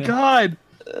 Oh my god.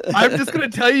 I'm just gonna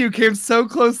tell you, came so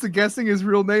close to guessing his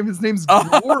real name. His name's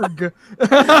Gorg.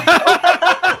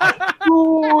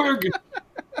 Glorg.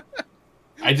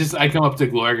 I come up to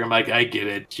Glorg. I'm like, I get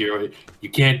it. You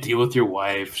can't deal with your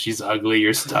wife. She's ugly.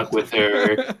 You're stuck with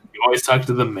her. You always talk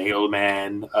to the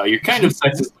mailman. You're kind of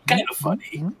sexist, but kind of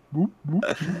funny.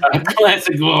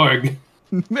 Classic Glorg.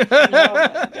 Oh my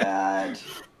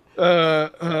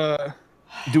god.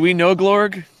 Do we know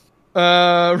Glorg?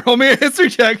 Roll me a history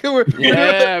check.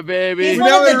 Yeah, baby. He's We one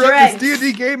now of the interrupt this dregs.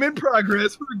 D&D game in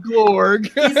progress for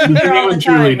Glorg. He's in Does here all anyone the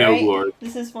truly time, know right? Glorg?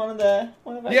 This is one of our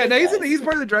Yeah, no, good he's guys. he's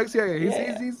part of the drugs. Yeah,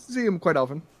 Yeah. he's see him quite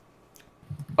often.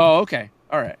 Oh, okay.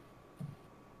 All right.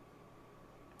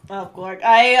 Oh, Glorg.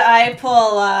 I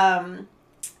pull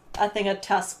a thing of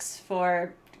tusks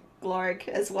for Glorg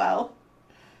as well.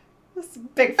 This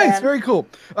big fan. Nice, very cool.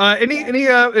 Did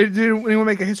anyone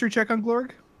make a history check on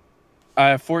Glorg?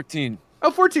 14.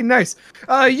 Oh, 14, nice.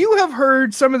 You have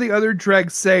heard some of the other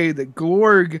dregs say that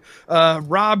Glorg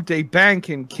robbed a bank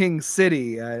in King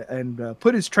City and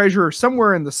put his treasure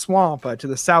somewhere in the swamp to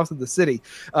the south of the city.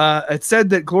 It said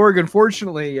that Glorg,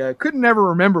 unfortunately, couldn't ever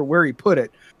remember where he put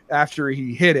it after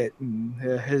he hid it. And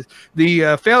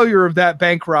the failure of that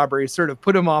bank robbery sort of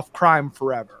put him off crime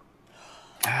forever.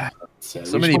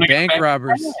 So many bank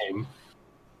robbers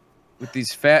with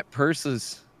these fat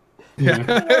purses. Yeah.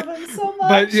 I love him so much.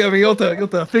 But yeah, I mean, you'll have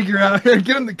to figure out, get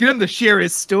him to share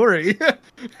his story.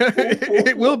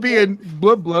 It will be in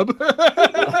Blub Blub.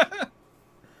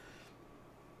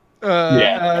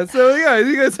 So yeah,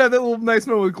 you guys had that little nice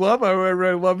moment with Glub. I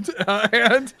really loved,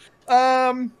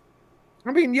 I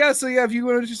mean, yeah. So yeah, if you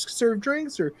want to just serve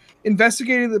drinks or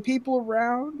investigating the people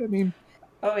around, I mean,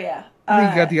 Oh yeah. I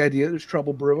think you got the idea. There's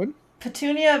trouble brewing.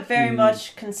 Petunia very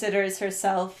much considers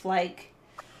herself like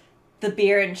the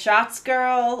beer and shots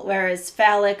girl, whereas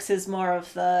Felix is more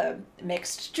of the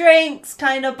mixed drinks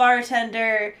kind of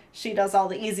bartender. She does all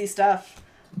the easy stuff.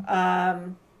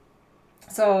 So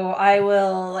I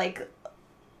will like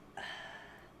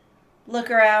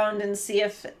look around and see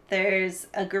if there's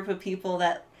a group of people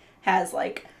that has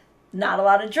like not a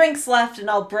lot of drinks left, and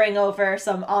I'll bring over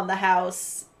some on the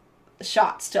house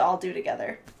shots to all do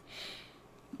together.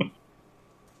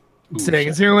 Saying,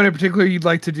 is there anyone in particular you'd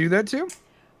like to do that to?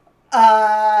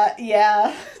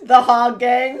 Yeah, the Hog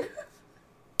Gang.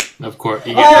 Of course.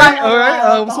 Oh, I All right.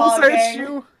 love the So Hog since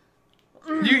Gang.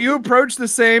 you approach the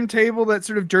same table that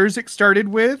sort of Durzik started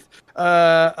with.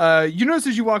 You notice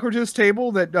as you walk over to this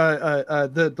table that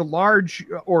the large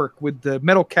orc with the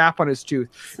metal cap on his tooth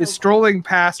So is strolling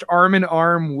past arm in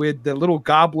arm with the little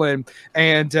goblin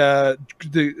and a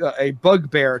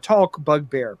bugbear, a tall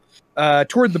bugbear.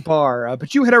 Toward the bar,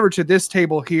 but you head over to this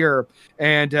table here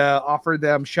and offer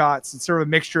them shots. It's sort of a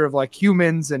mixture of like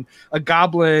humans and a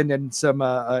goblin and some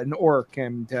an orc,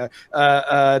 and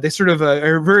they sort of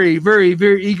are very, very,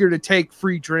 very eager to take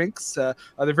free drinks. They're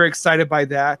very excited by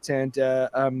that, and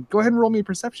go ahead and roll me a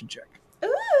perception check.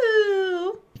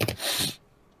 Ooh.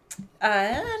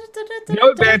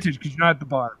 No advantage because you're not at the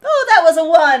bar. Oh, that was a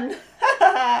 1.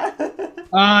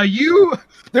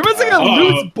 There was like a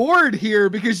loose board here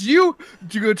because you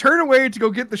go turn away to go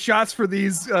get the shots for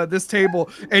this table,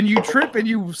 and you trip and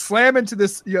you slam into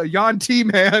this Yon T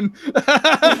man.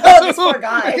 Oh, this poor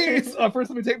guy.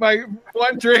 First, let me take my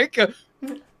one drink.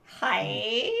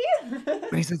 Hi.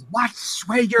 And he says, "Watch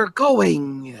where you're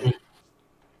going."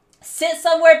 Sit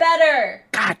somewhere better.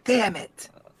 God damn it!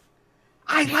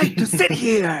 I like to sit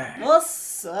here. Well,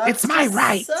 sucks. It's my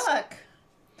right. Suck.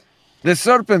 The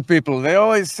serpent people, they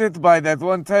always sit by that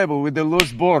one table with the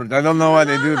loose board. I don't know why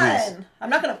they do this. Come on. I'm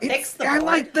not gonna fix the I board.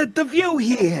 like the view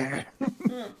here.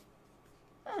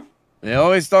 They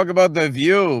always talk about the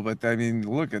view, but I mean,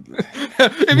 look at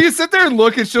If you sit there and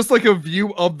look, it's just like a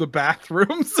view of the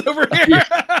bathrooms over here.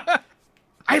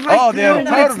 I like oh, they're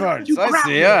nice. perverts. I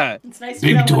see, yeah. It's nice to know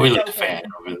Big when it's toilet open. fan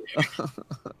over there.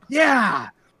 Yeah,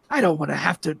 I don't want to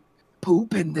have to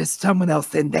poop and there's someone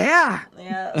else in there.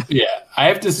 Yeah. Yeah, I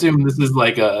have to assume this is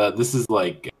like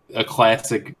a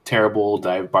classic terrible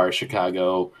dive bar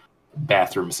Chicago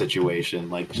bathroom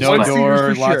situation. Like just No One seater's door,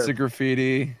 for lots sure. of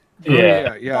graffiti.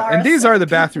 Yeah. Yeah. And these are the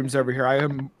bathrooms over here. I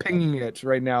am pinging it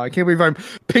right now. I can't believe I'm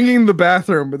pinging the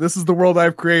bathroom, but this is the world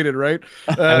I've created, right?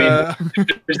 I mean,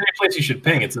 if there's any place you should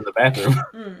ping, it's in the bathroom.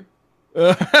 Mm.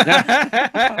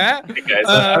 Hey guys,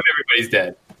 everybody's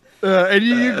dead. And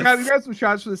you got some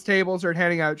shots for this table, start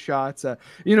handing out shots.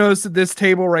 You notice that this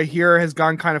table right here has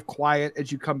gone kind of quiet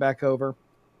as you come back over.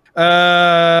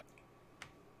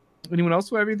 Anyone else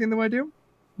have anything they want to do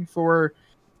before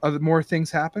more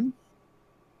things happen?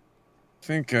 I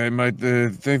think I might. I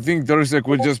think Durzek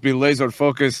would just be laser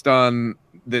focused on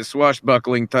the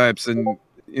swashbuckling types, and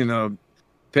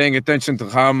paying attention to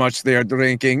how much they are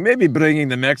drinking. Maybe bringing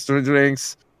them extra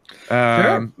drinks.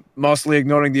 Sure. Mostly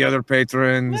ignoring the other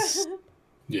patrons.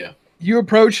 Yeah. You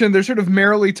approach and they're sort of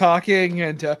merrily talking,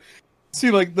 and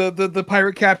see like the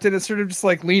pirate captain is sort of just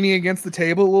like leaning against the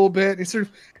table a little bit. He's sort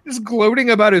of just gloating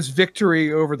about his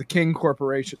victory over the King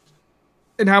Corporation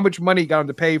and how much money he got him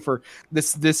to pay for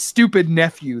this stupid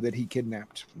nephew that he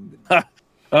kidnapped.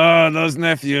 Oh, those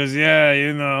nephews,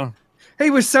 yeah, He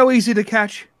was so easy to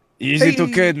catch. easy to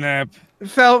kidnap.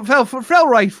 Fell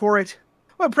right for it.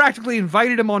 I practically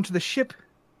invited him onto the ship.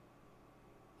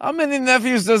 How many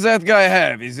nephews does that guy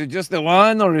have? Is it just the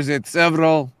one, or is it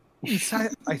several?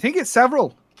 I think it's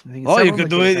several. You could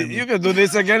do it. You could do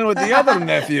this again with the other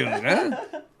nephews, huh?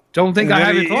 Don't think I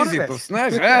haven't thought easy of to it.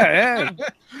 snatch. Yeah.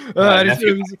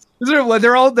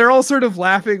 They're all sort of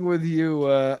laughing with you.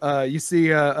 You see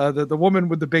the woman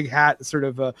with the big hat you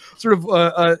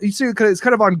see it's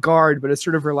kind of on guard, but it's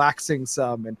sort of relaxing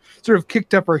some and sort of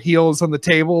kicked up her heels on the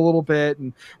table a little bit,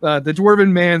 and the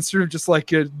dwarven man sort of just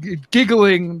like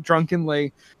giggling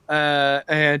drunkenly.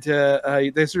 And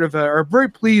they sort of are very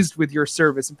pleased with your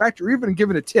service. In fact, you're even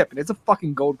given a tip, and it's a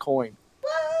fucking gold coin.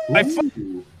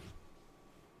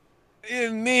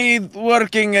 Me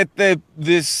working at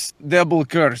this double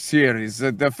curse here is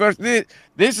the first.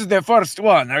 This is the first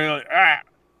one.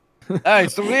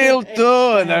 It's real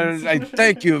too, and I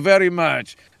thank you very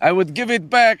much. I would give it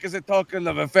back as a token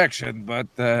of affection, but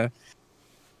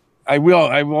I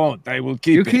won't. I will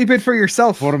keep. You keep it for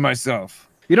yourself. For myself.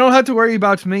 You don't have to worry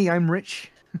about me. I'm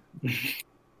rich.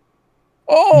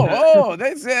 Oh,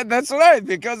 that's right,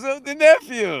 because of the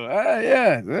nephew.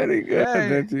 Yeah, very good,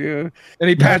 nephew. And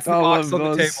he pats the all box of on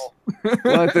the those table.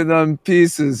 platinum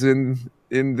pieces in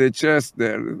the chest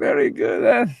there. Very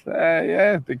good.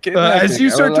 Yeah, the kid. As you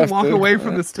start to walk away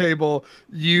from this table,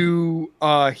 you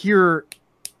hear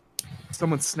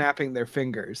someone snapping their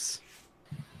fingers.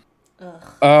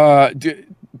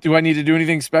 Do I need to do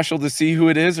anything special to see who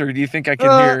it is, or do you think I can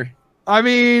hear? I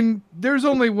mean, there's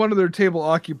only one other table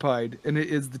occupied, and it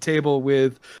is the table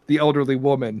with the elderly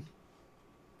woman.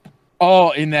 Oh,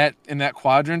 in that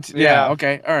quadrant? Yeah.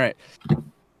 Okay. All right.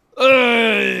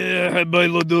 By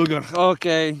Lodugar.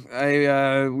 Okay.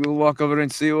 I will walk over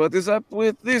and see what is up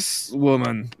with this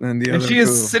woman and the other. And she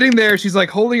is sitting there. She's like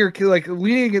holding her, like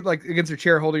leaning against her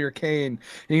chair, holding her cane.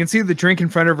 And you can see the drink in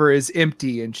front of her is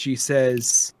empty. And she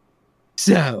says,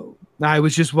 "So, I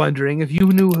was just wondering if you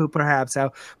knew perhaps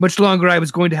how much longer I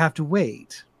was going to have to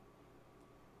wait."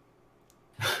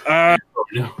 I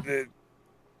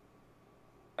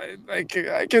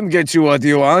can get you what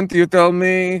you want. You tell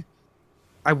me.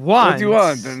 I want. What do you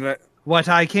want? What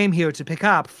I came here to pick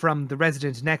up from the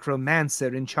resident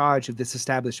necromancer in charge of this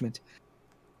establishment.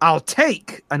 I'll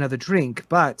take another drink,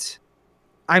 but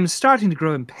I'm starting to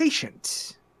grow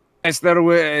impatient. I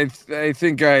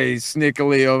think I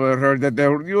sneakily overheard that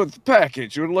you had a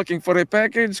package. You were looking for a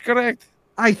package, correct?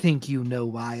 I think you know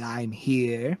why I'm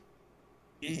here.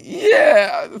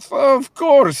 Yeah, of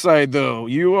course I do.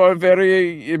 You are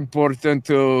very important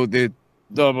to the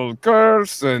double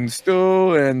curse and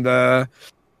Stu, and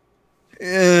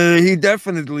he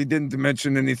definitely didn't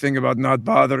mention anything about not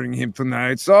bothering him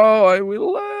tonight. So I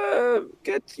will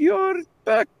get your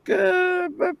back.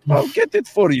 I'll get it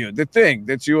for you. The thing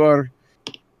that you are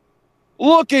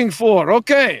looking for.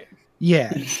 Okay.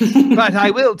 Yes, but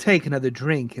I will take another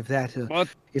drink if that.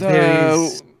 If there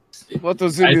is. What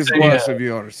was in this glass of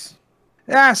yours?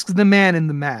 Ask the man in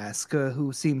the mask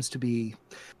who seems to be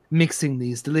mixing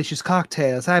these delicious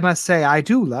cocktails. I must say, I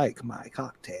do like my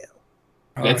cocktail.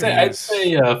 I'd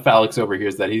say Phalix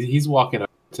overhears that. He's walking up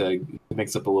to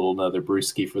mix up another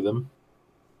brewski for them.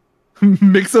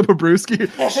 Mix up a brewski?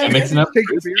 Yeah, mixing up a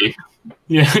brewski.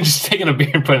 Yeah, just taking a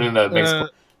beer and putting it in a mix.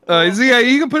 So yeah,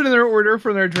 you can put in their order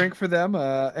for their drink for them.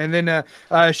 And then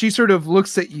she sort of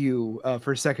looks at you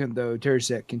for a second, though,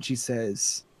 Durzek, and she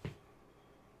says,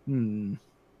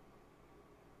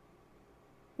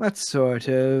 what sort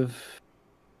of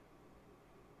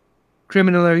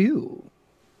criminal are you?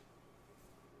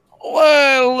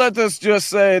 Well, let us just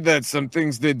say that some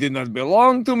things that did not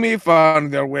belong to me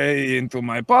found their way into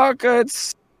my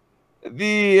pockets.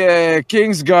 The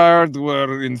King's Guard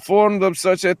were informed of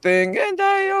such a thing, and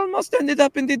I almost ended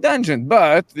up in the dungeon.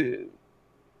 But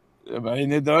Am I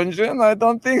in a dungeon? I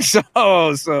don't think so.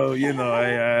 So,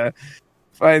 I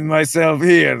find myself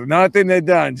here, not in a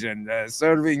dungeon,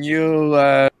 serving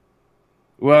you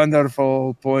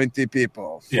wonderful, pointy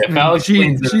people. Yeah, Phallic She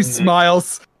explains it.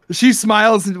 smiles. She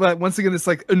smiles and once again this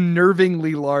like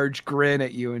unnervingly large grin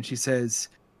at you, and she says,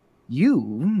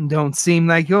 "You don't seem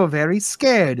like you're very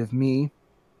scared of me."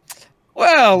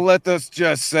 Well, let us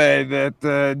just say that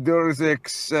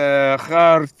Durzik's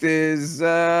heart is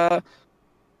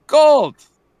cold,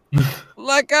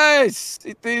 like ice.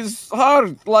 It is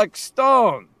hard, like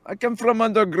stone. I come from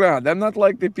underground. I'm not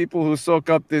like the people who soak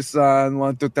up the sun,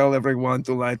 want to tell everyone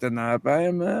to lighten up. I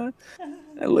am a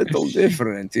little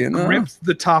different, Grips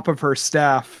the top of her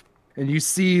staff, and you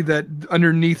see that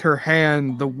underneath her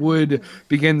hand, the wood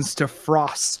begins to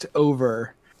frost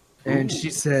over. And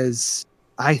she says,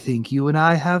 "I think you and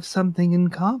I have something in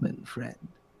common, friend."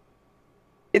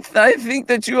 I think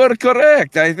that you are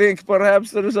correct. I think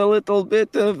perhaps there's a little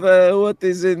bit of what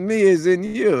is in me is in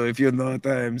you, if you know what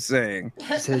I am saying.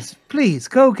 She says, "Please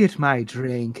go get my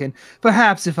drink, and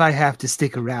perhaps if I have to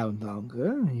stick around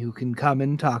longer, you can come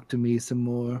and talk to me some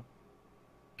more."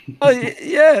 Oh,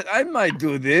 yeah, I might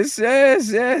do this.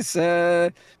 Yes.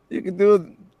 You can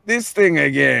do this thing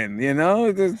again,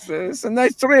 It's a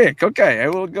nice trick. Okay, I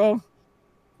will go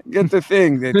get the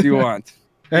thing that you want.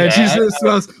 And she Yeah. just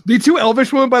smells. The two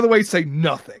elvish women, by the way, say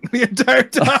nothing the entire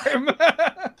time.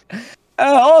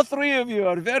 All three of you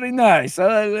are very nice.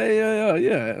 I'll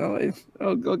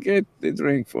go get the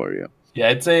drink for you. Yeah,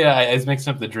 I'd say I was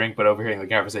mixing up the drink, but overhearing the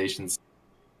conversations.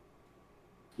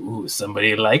 Ooh,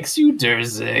 somebody likes you,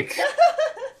 Durzik.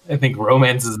 I think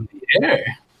romance is in the air.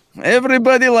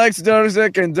 Everybody likes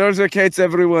Durzik, and Durzik hates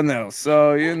everyone else.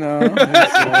 So, It's a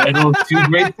title of two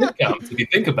great sitcoms, if you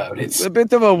think about it. it's a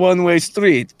bit of a one-way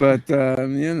street, but,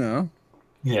 Yeah,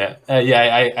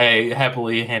 I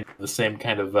happily handle the same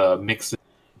kind of mix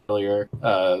earlier.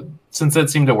 Since that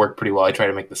seemed to work pretty well, I try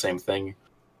to make the same thing,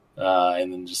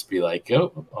 and then just be like,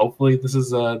 "Oh, hopefully this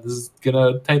is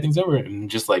gonna tie things over." And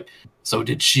just like, so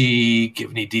did she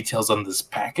give any details on this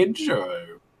package,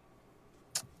 or?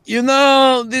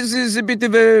 This is a bit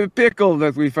of a pickle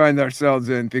that we find ourselves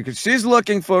in because she's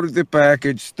looking for the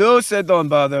package. Stu said, "Don't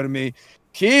bother me."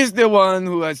 He's the one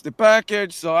who has the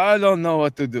package, so I don't know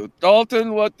what to do.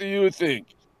 Dalton, what do you think?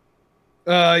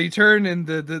 You turn, and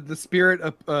the spirit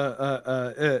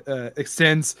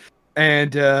extends,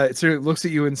 and it sort of looks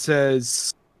at you and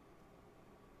says,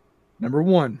 "Number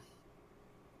one,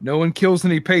 no one kills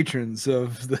any patrons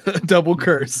of the double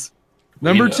curse.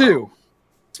 Number know. two,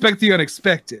 expect the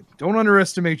unexpected. Don't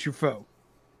underestimate your foe.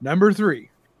 Number three,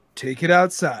 take it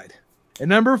outside. And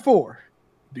number four,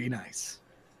 be nice."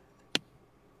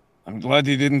 I'm glad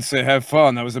he didn't say have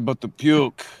fun. I was about to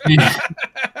puke.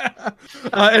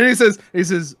 And he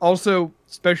says, also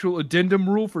special addendum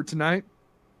rule for tonight: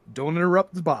 don't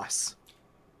interrupt the boss.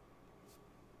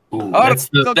 Ooh, that's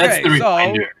the okay,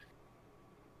 reminder.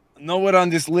 Nowhere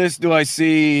on this list do I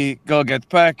see go get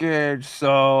package,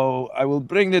 so I will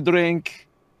bring the drink,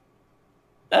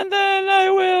 and then I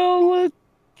will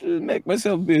make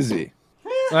myself busy.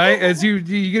 Right, as you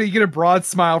get a broad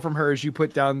smile from her as you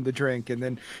put down the drink, and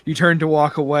then you turn to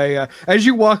walk away. As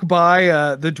you walk by,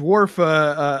 the dwarf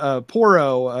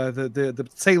Poro, the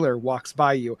sailor, walks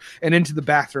by you and into the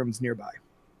bathrooms nearby.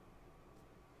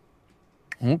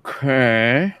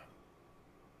 Okay.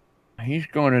 He's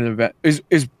going to the vet.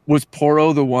 Was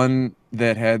Poro the one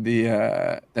that had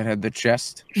the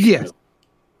chest? Yes,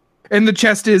 and the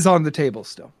chest is on the table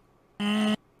still.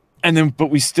 And then, but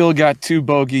we still got two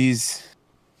bogeys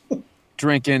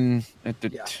drinking at the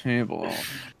table.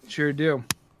 Sure do.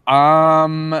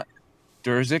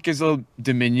 Durzik is a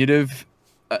diminutive,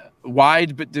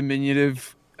 wide but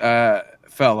diminutive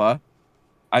fella.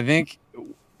 I think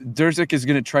Durzik is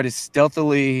going to try to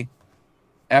stealthily,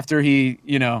 after he,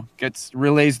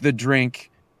 relays the drink,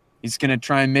 he's going to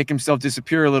try and make himself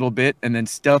disappear a little bit and then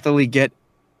stealthily get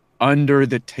under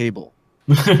the table.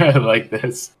 I like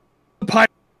this.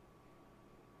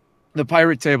 The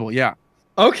pirate table, yeah.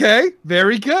 Okay,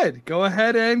 very good. Go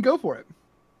ahead and go for it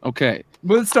Okay.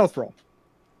 with a stealth roll.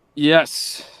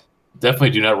 Yes.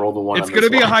 Definitely do not roll the one. It's on going to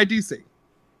this be a one. high DC.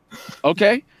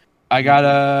 Okay. I got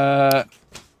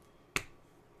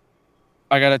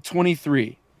a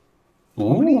 23.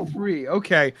 Ooh. 23.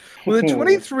 Okay. With a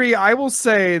 23, I will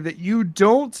say that you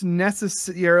don't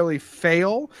necessarily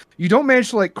fail. You don't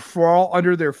manage to crawl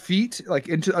under their feet,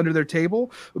 under their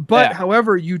table. But Yeah.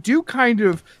 however, you do kind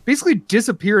of basically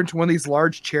disappear into one of these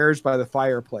large chairs by the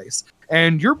fireplace.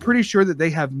 And you're pretty sure that they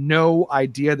have no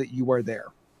idea that you are there.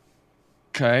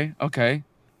 Okay.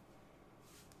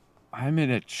 I'm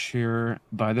in a chair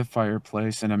by the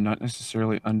fireplace, and I'm not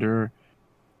necessarily under.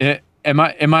 Am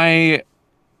I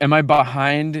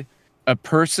behind a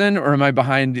person, or am I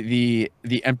behind the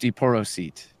empty Poro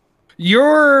seat?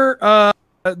 You're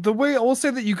the way we'll say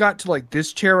that you got to like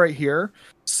this chair right here.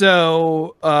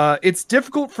 So it's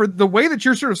difficult for the way that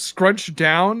you're sort of scrunched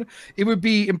down. It would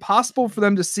be impossible for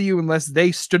them to see you unless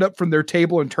they stood up from their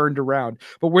table and turned around.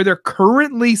 But where they're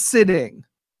currently sitting,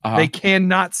 they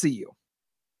cannot see you.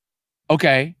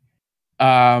 Okay. But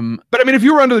I mean, if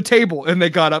you were under the table and they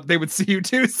got up, they would see you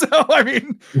too. So I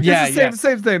mean, yeah, it's the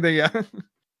same thing. Yeah.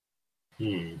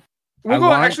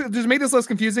 Actually, just make this less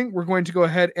confusing. We're going to go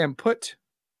ahead and put.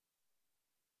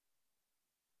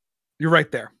 You're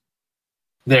right there.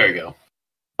 There we go.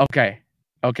 Okay,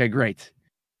 great.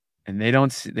 And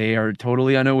they are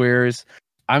totally unawares.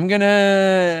 I'm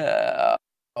gonna.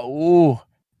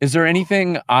 Is there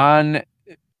anything on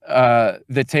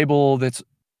the table that's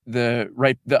the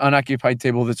unoccupied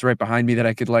table that's right behind me that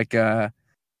I could like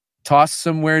toss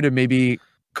somewhere to maybe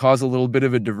cause a little bit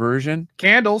of a diversion?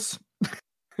 Candles.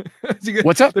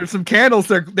 What's up? There's some candles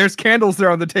there. There's candles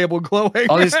there on the table glowing.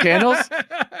 All these candles?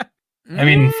 I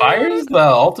mean, fire is the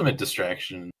ultimate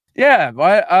distraction. Yeah,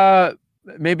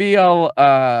 maybe I'll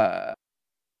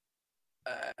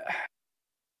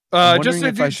just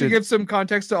to give some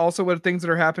context to also what things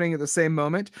that are happening at the same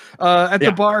moment. At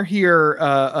the bar here,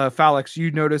 Falix,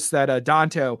 you notice that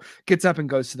Danto gets up and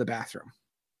goes to the bathroom.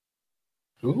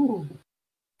 Ooh.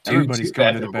 Everybody's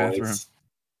going to the bathroom. Boys.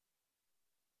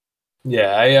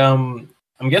 Yeah,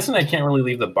 I'm guessing I can't really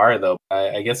leave the bar though.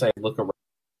 I guess I look around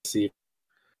to see if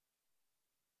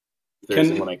there's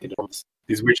someone I could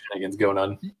these weird shenanigans going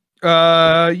on.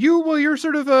 You're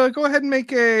sort of go ahead and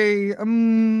make a I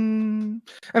mean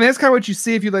that's kind of what you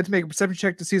see if you'd like to make a perception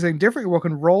check to see something different. You're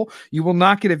welcome to roll. You will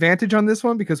not get advantage on this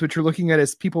one because what you're looking at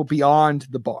is people beyond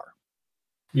the bar.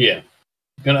 Yeah.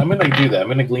 I'm gonna do that. I'm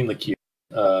gonna glean the cue.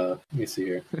 Let me see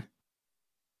here.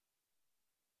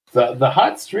 The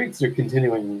hot streaks are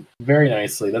continuing very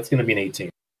nicely. That's gonna be an 18.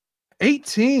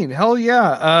 18, hell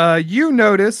yeah. You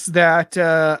notice that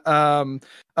sort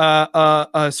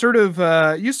of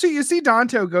you see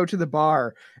Danto go to the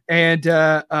bar, and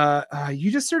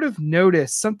you just sort of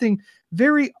notice something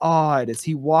very odd as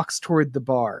he walks toward the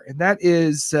bar, and that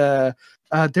is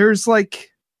there's like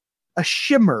a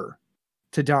shimmer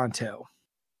to Danto.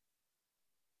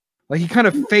 Like he kind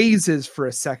of phases for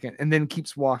a second and then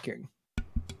keeps walking.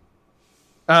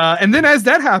 And then as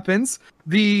that happens,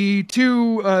 the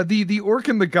two, the orc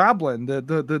and the goblin,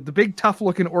 the big tough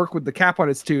looking orc with the cap on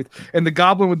his tooth and the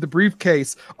goblin with the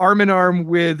briefcase, arm in arm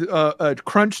with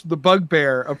Crunch the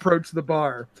bugbear, approach the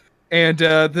bar. And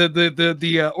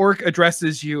the orc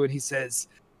addresses you and he says,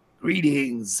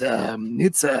 "Greetings.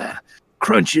 It's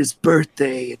Crunch's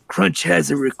birthday. Crunch has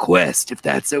a request, if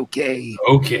that's okay."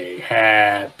 Okay,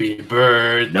 happy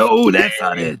birthday. No, that's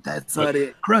not it. That's not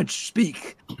it. Crunch,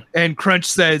 speak. And Crunch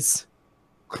says,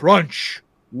 "Crunch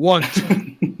want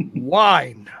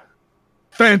wine.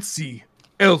 Fancy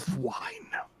elf wine."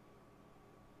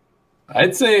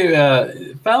 I'd say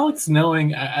Falix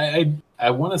knowing I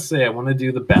want to say I want to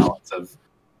do the balance of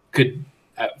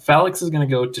Falix is going to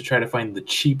go to try to find the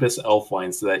cheapest elf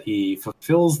wine so that he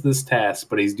fulfills this task,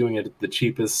 but he's doing it at the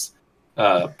cheapest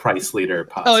price leader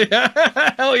possible. Hell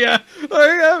yeah. Hell yeah. Oh,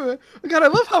 yeah. God, I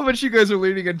love how much you guys are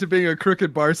leaning into being a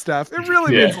crooked bar staff. It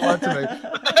really means a lot to me.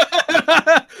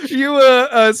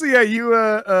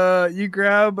 You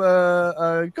grab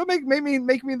go make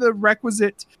me the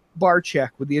requisite bar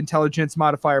check with the intelligence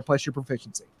modifier plus your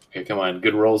proficiency. Okay, come on.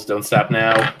 Good rolls, don't stop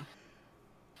now.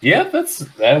 Yeah,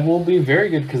 that will be very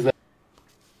good because that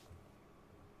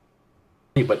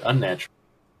but unnatural.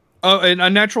 Oh, an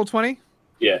unnatural 20?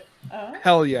 Yeah.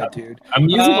 Hell yeah, dude. I'm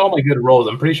using all my good rolls.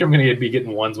 I'm pretty sure I'm going to be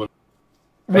getting ones when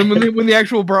the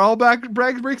actual brawl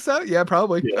brag breaks out. Yeah,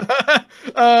 probably. Yeah.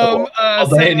 I'll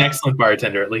die an excellent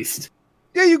bartender at least.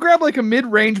 Yeah, you grab like a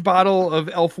mid-range bottle of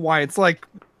elf wine. It's like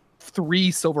 3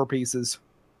 silver pieces.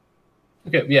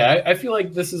 Okay, yeah, I feel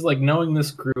like this is like knowing this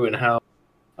crew and how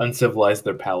uncivilized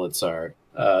their palates are.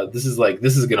 This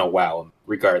is gonna wow them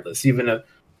regardless.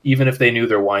 Even if they knew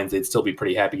their wines, they'd still be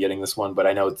pretty happy getting this one. But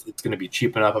I know it's gonna be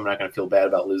cheap enough. I'm not gonna feel bad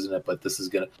about losing it. But it's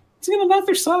gonna knock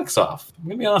their socks off. I'm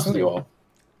gonna be honest with you all.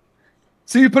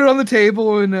 So you put it on the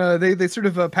table, and they sort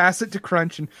of pass it to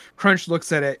Crunch, and Crunch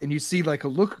looks at it, and you see like a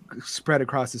look spread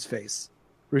across his face.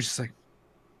 Where he's just like,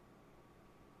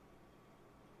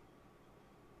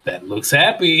 "That looks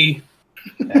happy.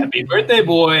 Happy birthday,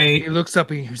 boy." He looks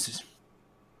up and he says,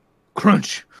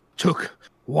 "Crunch took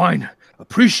wine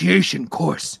appreciation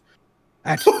course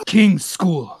at King's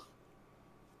School."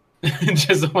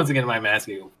 Just once again, my mask.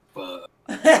 And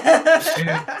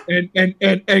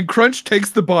Crunch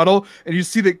takes the bottle, and you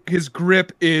see that his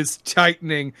grip is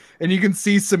tightening, and you can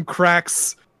see some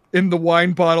cracks in the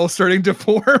wine bottle starting to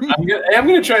form. I'm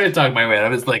gonna try to talk my way. I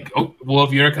was like, oh, well,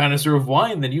 if you're a connoisseur of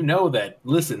wine, then you know that.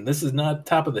 Listen, this is not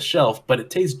top of the shelf, but it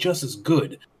tastes just as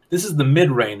good. This is the mid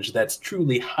range. That's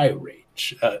truly high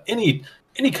range. Any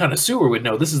connoisseur would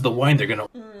know this is the wine they're gonna.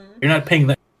 You're not paying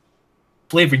that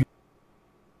flavor.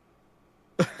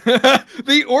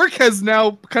 The orc has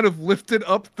now kind of lifted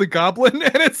up the goblin,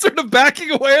 and it's sort of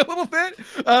backing away a little bit.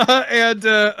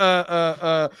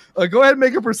 Go ahead and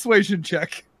make a persuasion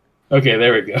check. Okay,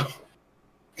 there we go.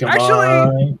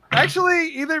 Actually,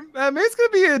 either maybe it's gonna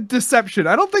be a deception.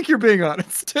 I don't think you're being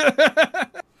honest.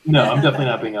 No, I'm definitely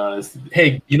not being honest.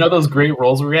 Hey, you know those great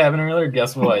rolls we were having earlier?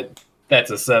 Guess what?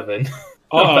 That's a 7.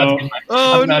 Oh my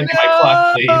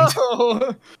clock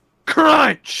cleaned.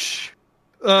 Crunch!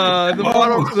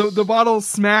 The bottle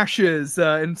smashes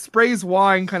and sprays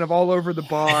wine kind of all over the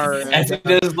bar. As it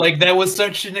does, like that was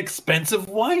such an expensive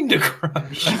wine to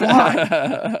crush.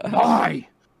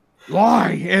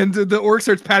 Why? And the orc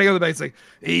starts patting on the back. He's like,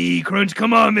 "Hey, Crunch,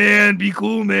 come on, man, be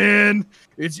cool, man.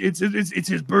 It's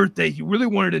his birthday. He really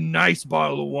wanted a nice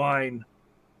bottle of wine."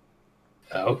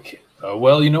 Okay.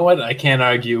 Well, you know what? I can't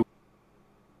argue.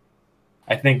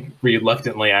 I think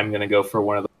reluctantly, I'm gonna go for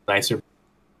one of the nicer.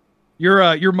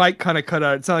 Your mic kind of cut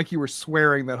out. It sounded like you were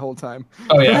swearing that whole time.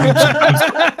 Oh yeah.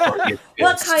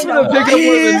 What kind of pick up one of the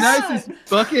wine? nicest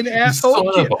fucking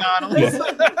asshole bottles.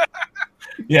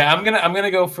 Yeah, I'm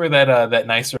gonna go for that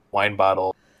nicer wine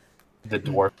bottle, the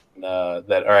dwarf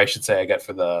or I should say I got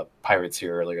for the pirates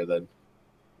here earlier. Then.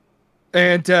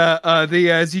 And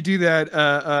as you do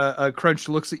that, Crunch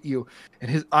looks at you, and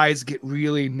his eyes get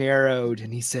really narrowed,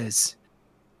 and he says,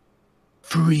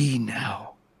 "Free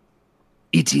now.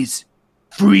 It is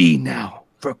free now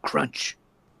for Crunch."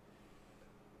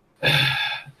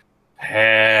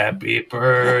 Happy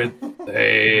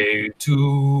birthday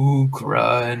to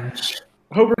Crunch.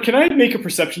 Hober, can I make a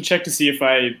perception check to see if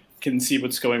I can see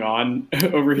what's going on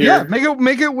over here? Yeah, make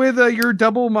it with your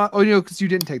double. Because you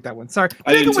didn't take that one. Sorry,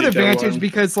 make it with advantage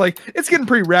because it's getting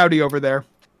pretty rowdy over there.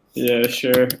 Yeah,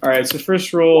 sure. All right, so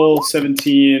first roll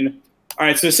 17. All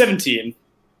right, so 17.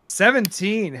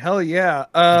 17. Hell yeah.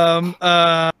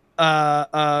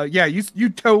 Yeah. You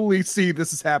totally see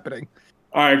this is happening.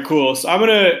 All right, cool. So I'm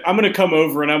gonna come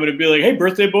over and I'm gonna be like, "Hey,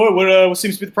 birthday boy, what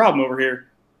seems to be the problem over here?"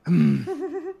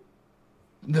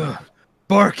 The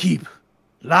barkeep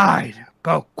lied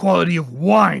about quality of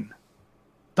wine.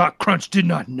 Thought Crunch did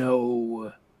not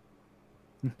know.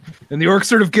 And the orc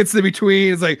sort of gets in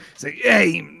between. It's like,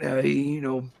 hey,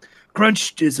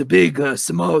 Crunch is a big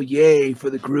sommelier for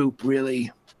the group,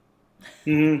 really.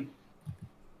 Mm-hmm.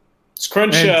 It's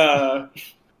Crunch.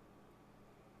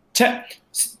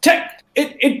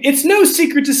 It's no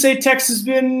secret to say Tex has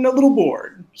been a little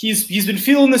bored. He's been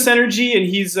feeling this energy, and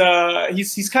he's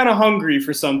kind of hungry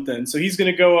for something. So he's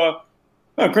gonna go.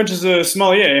 Crunch is a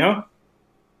sommelier, huh?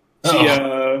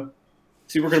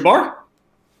 Is he work at a bar?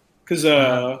 Because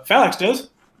Phalanx does.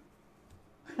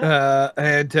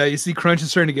 And you see Crunch is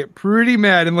starting to get pretty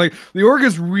mad, and like the orc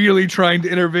is really trying to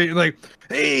intervene, like,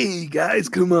 "Hey guys,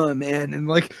 come on, man!" And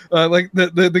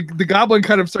the goblin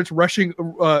kind of starts rushing,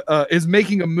 is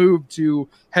making a move to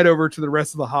head over to the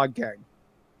rest of the hog gang.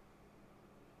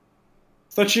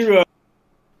 Thought you and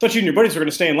your buddies were going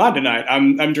to stay in line tonight.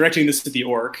 I'm directing this to the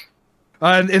orc.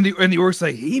 And the orc's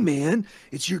like, "Hey man,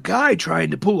 it's your guy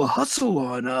trying to pull a hustle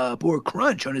on poor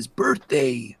Crunch on his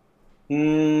birthday."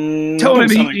 Tell him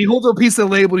he holds up a piece of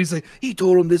the label. He's like, he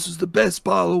told him this was the best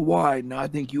bottle of wine. Now I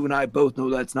think you and I both know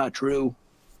that's not true.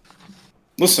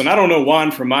 Listen, I don't know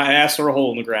wine from my ass or a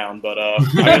hole in the ground, but I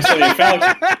gotta say, if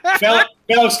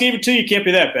Alex gave it to you, can't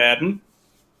be that bad.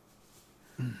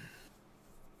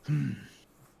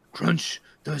 Crunch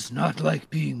does not like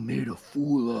being made a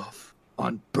fool of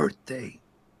on birthday.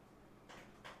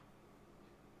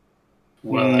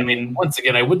 Well, I mean, once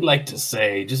again, I would like to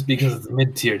say, just because it's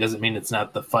mid-tier doesn't mean it's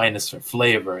not the finest for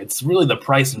flavor. It's really the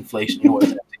price inflation you always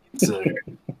have to consider.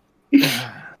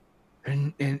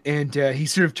 And he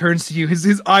sort of turns to you.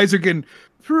 His eyes are getting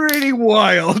pretty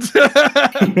wild.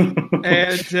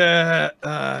 And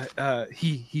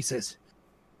he says,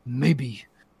 "Maybe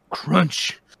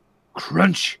Crunch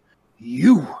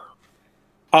you."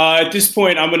 At this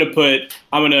point, I'm gonna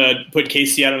put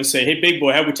Casey out and say, "Hey, big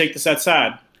boy, how we take this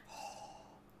outside?"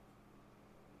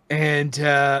 And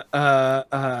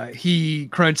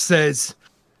Crunch says,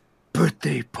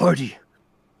 "Birthday party,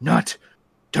 not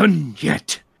done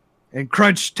yet." And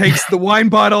Crunch takes the wine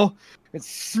bottle and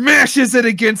smashes it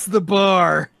against the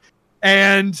bar.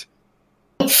 And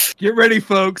Get ready,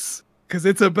 folks, because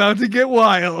it's about to get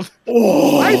wild.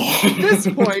 Oh. At this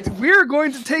point, we're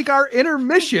going to take our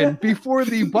intermission before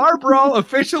the bar brawl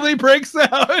officially breaks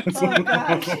out. Oh,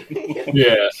 gosh.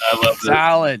 Yeah, I love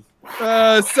that.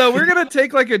 Solid. So we're going to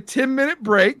take like a 10-minute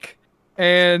break,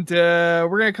 and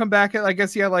we're going to come back at, I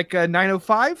guess, like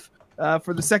 9:05.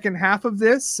 For the second half of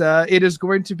this. It is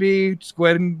going to be, just go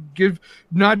ahead and give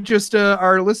not just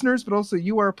our listeners, but also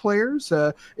you, our players.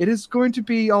 It is going to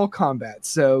be all combat.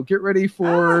 So get ready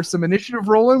for some initiative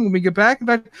rolling when we get back. In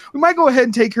fact, we might go ahead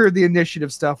and take care of the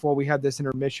initiative stuff while we have this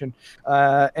intermission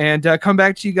and come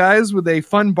back to you guys with a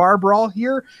fun bar brawl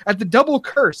here at the Double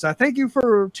Curse. Thank you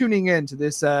for tuning in to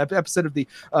this episode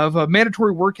of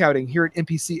Mandatory Workouting here at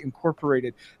NPC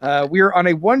Incorporated. We are on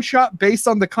a one-shot based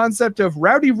on the concept of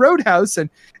Rowdy Roadhouse. And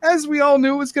as we all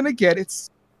knew it was going to get, it's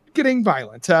getting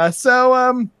violent.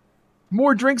 So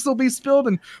more drinks will be spilled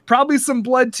and probably some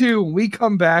blood too. When we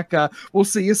come back, we'll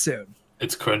see you soon.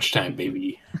 It's crunch time,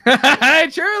 baby.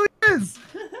 It surely is.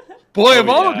 Boy, of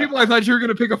all the people I thought you were going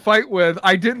to pick a fight with,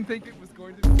 I didn't think it was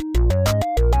going to.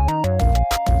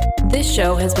 This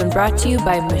show has been brought to you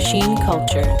by Machine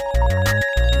Culture.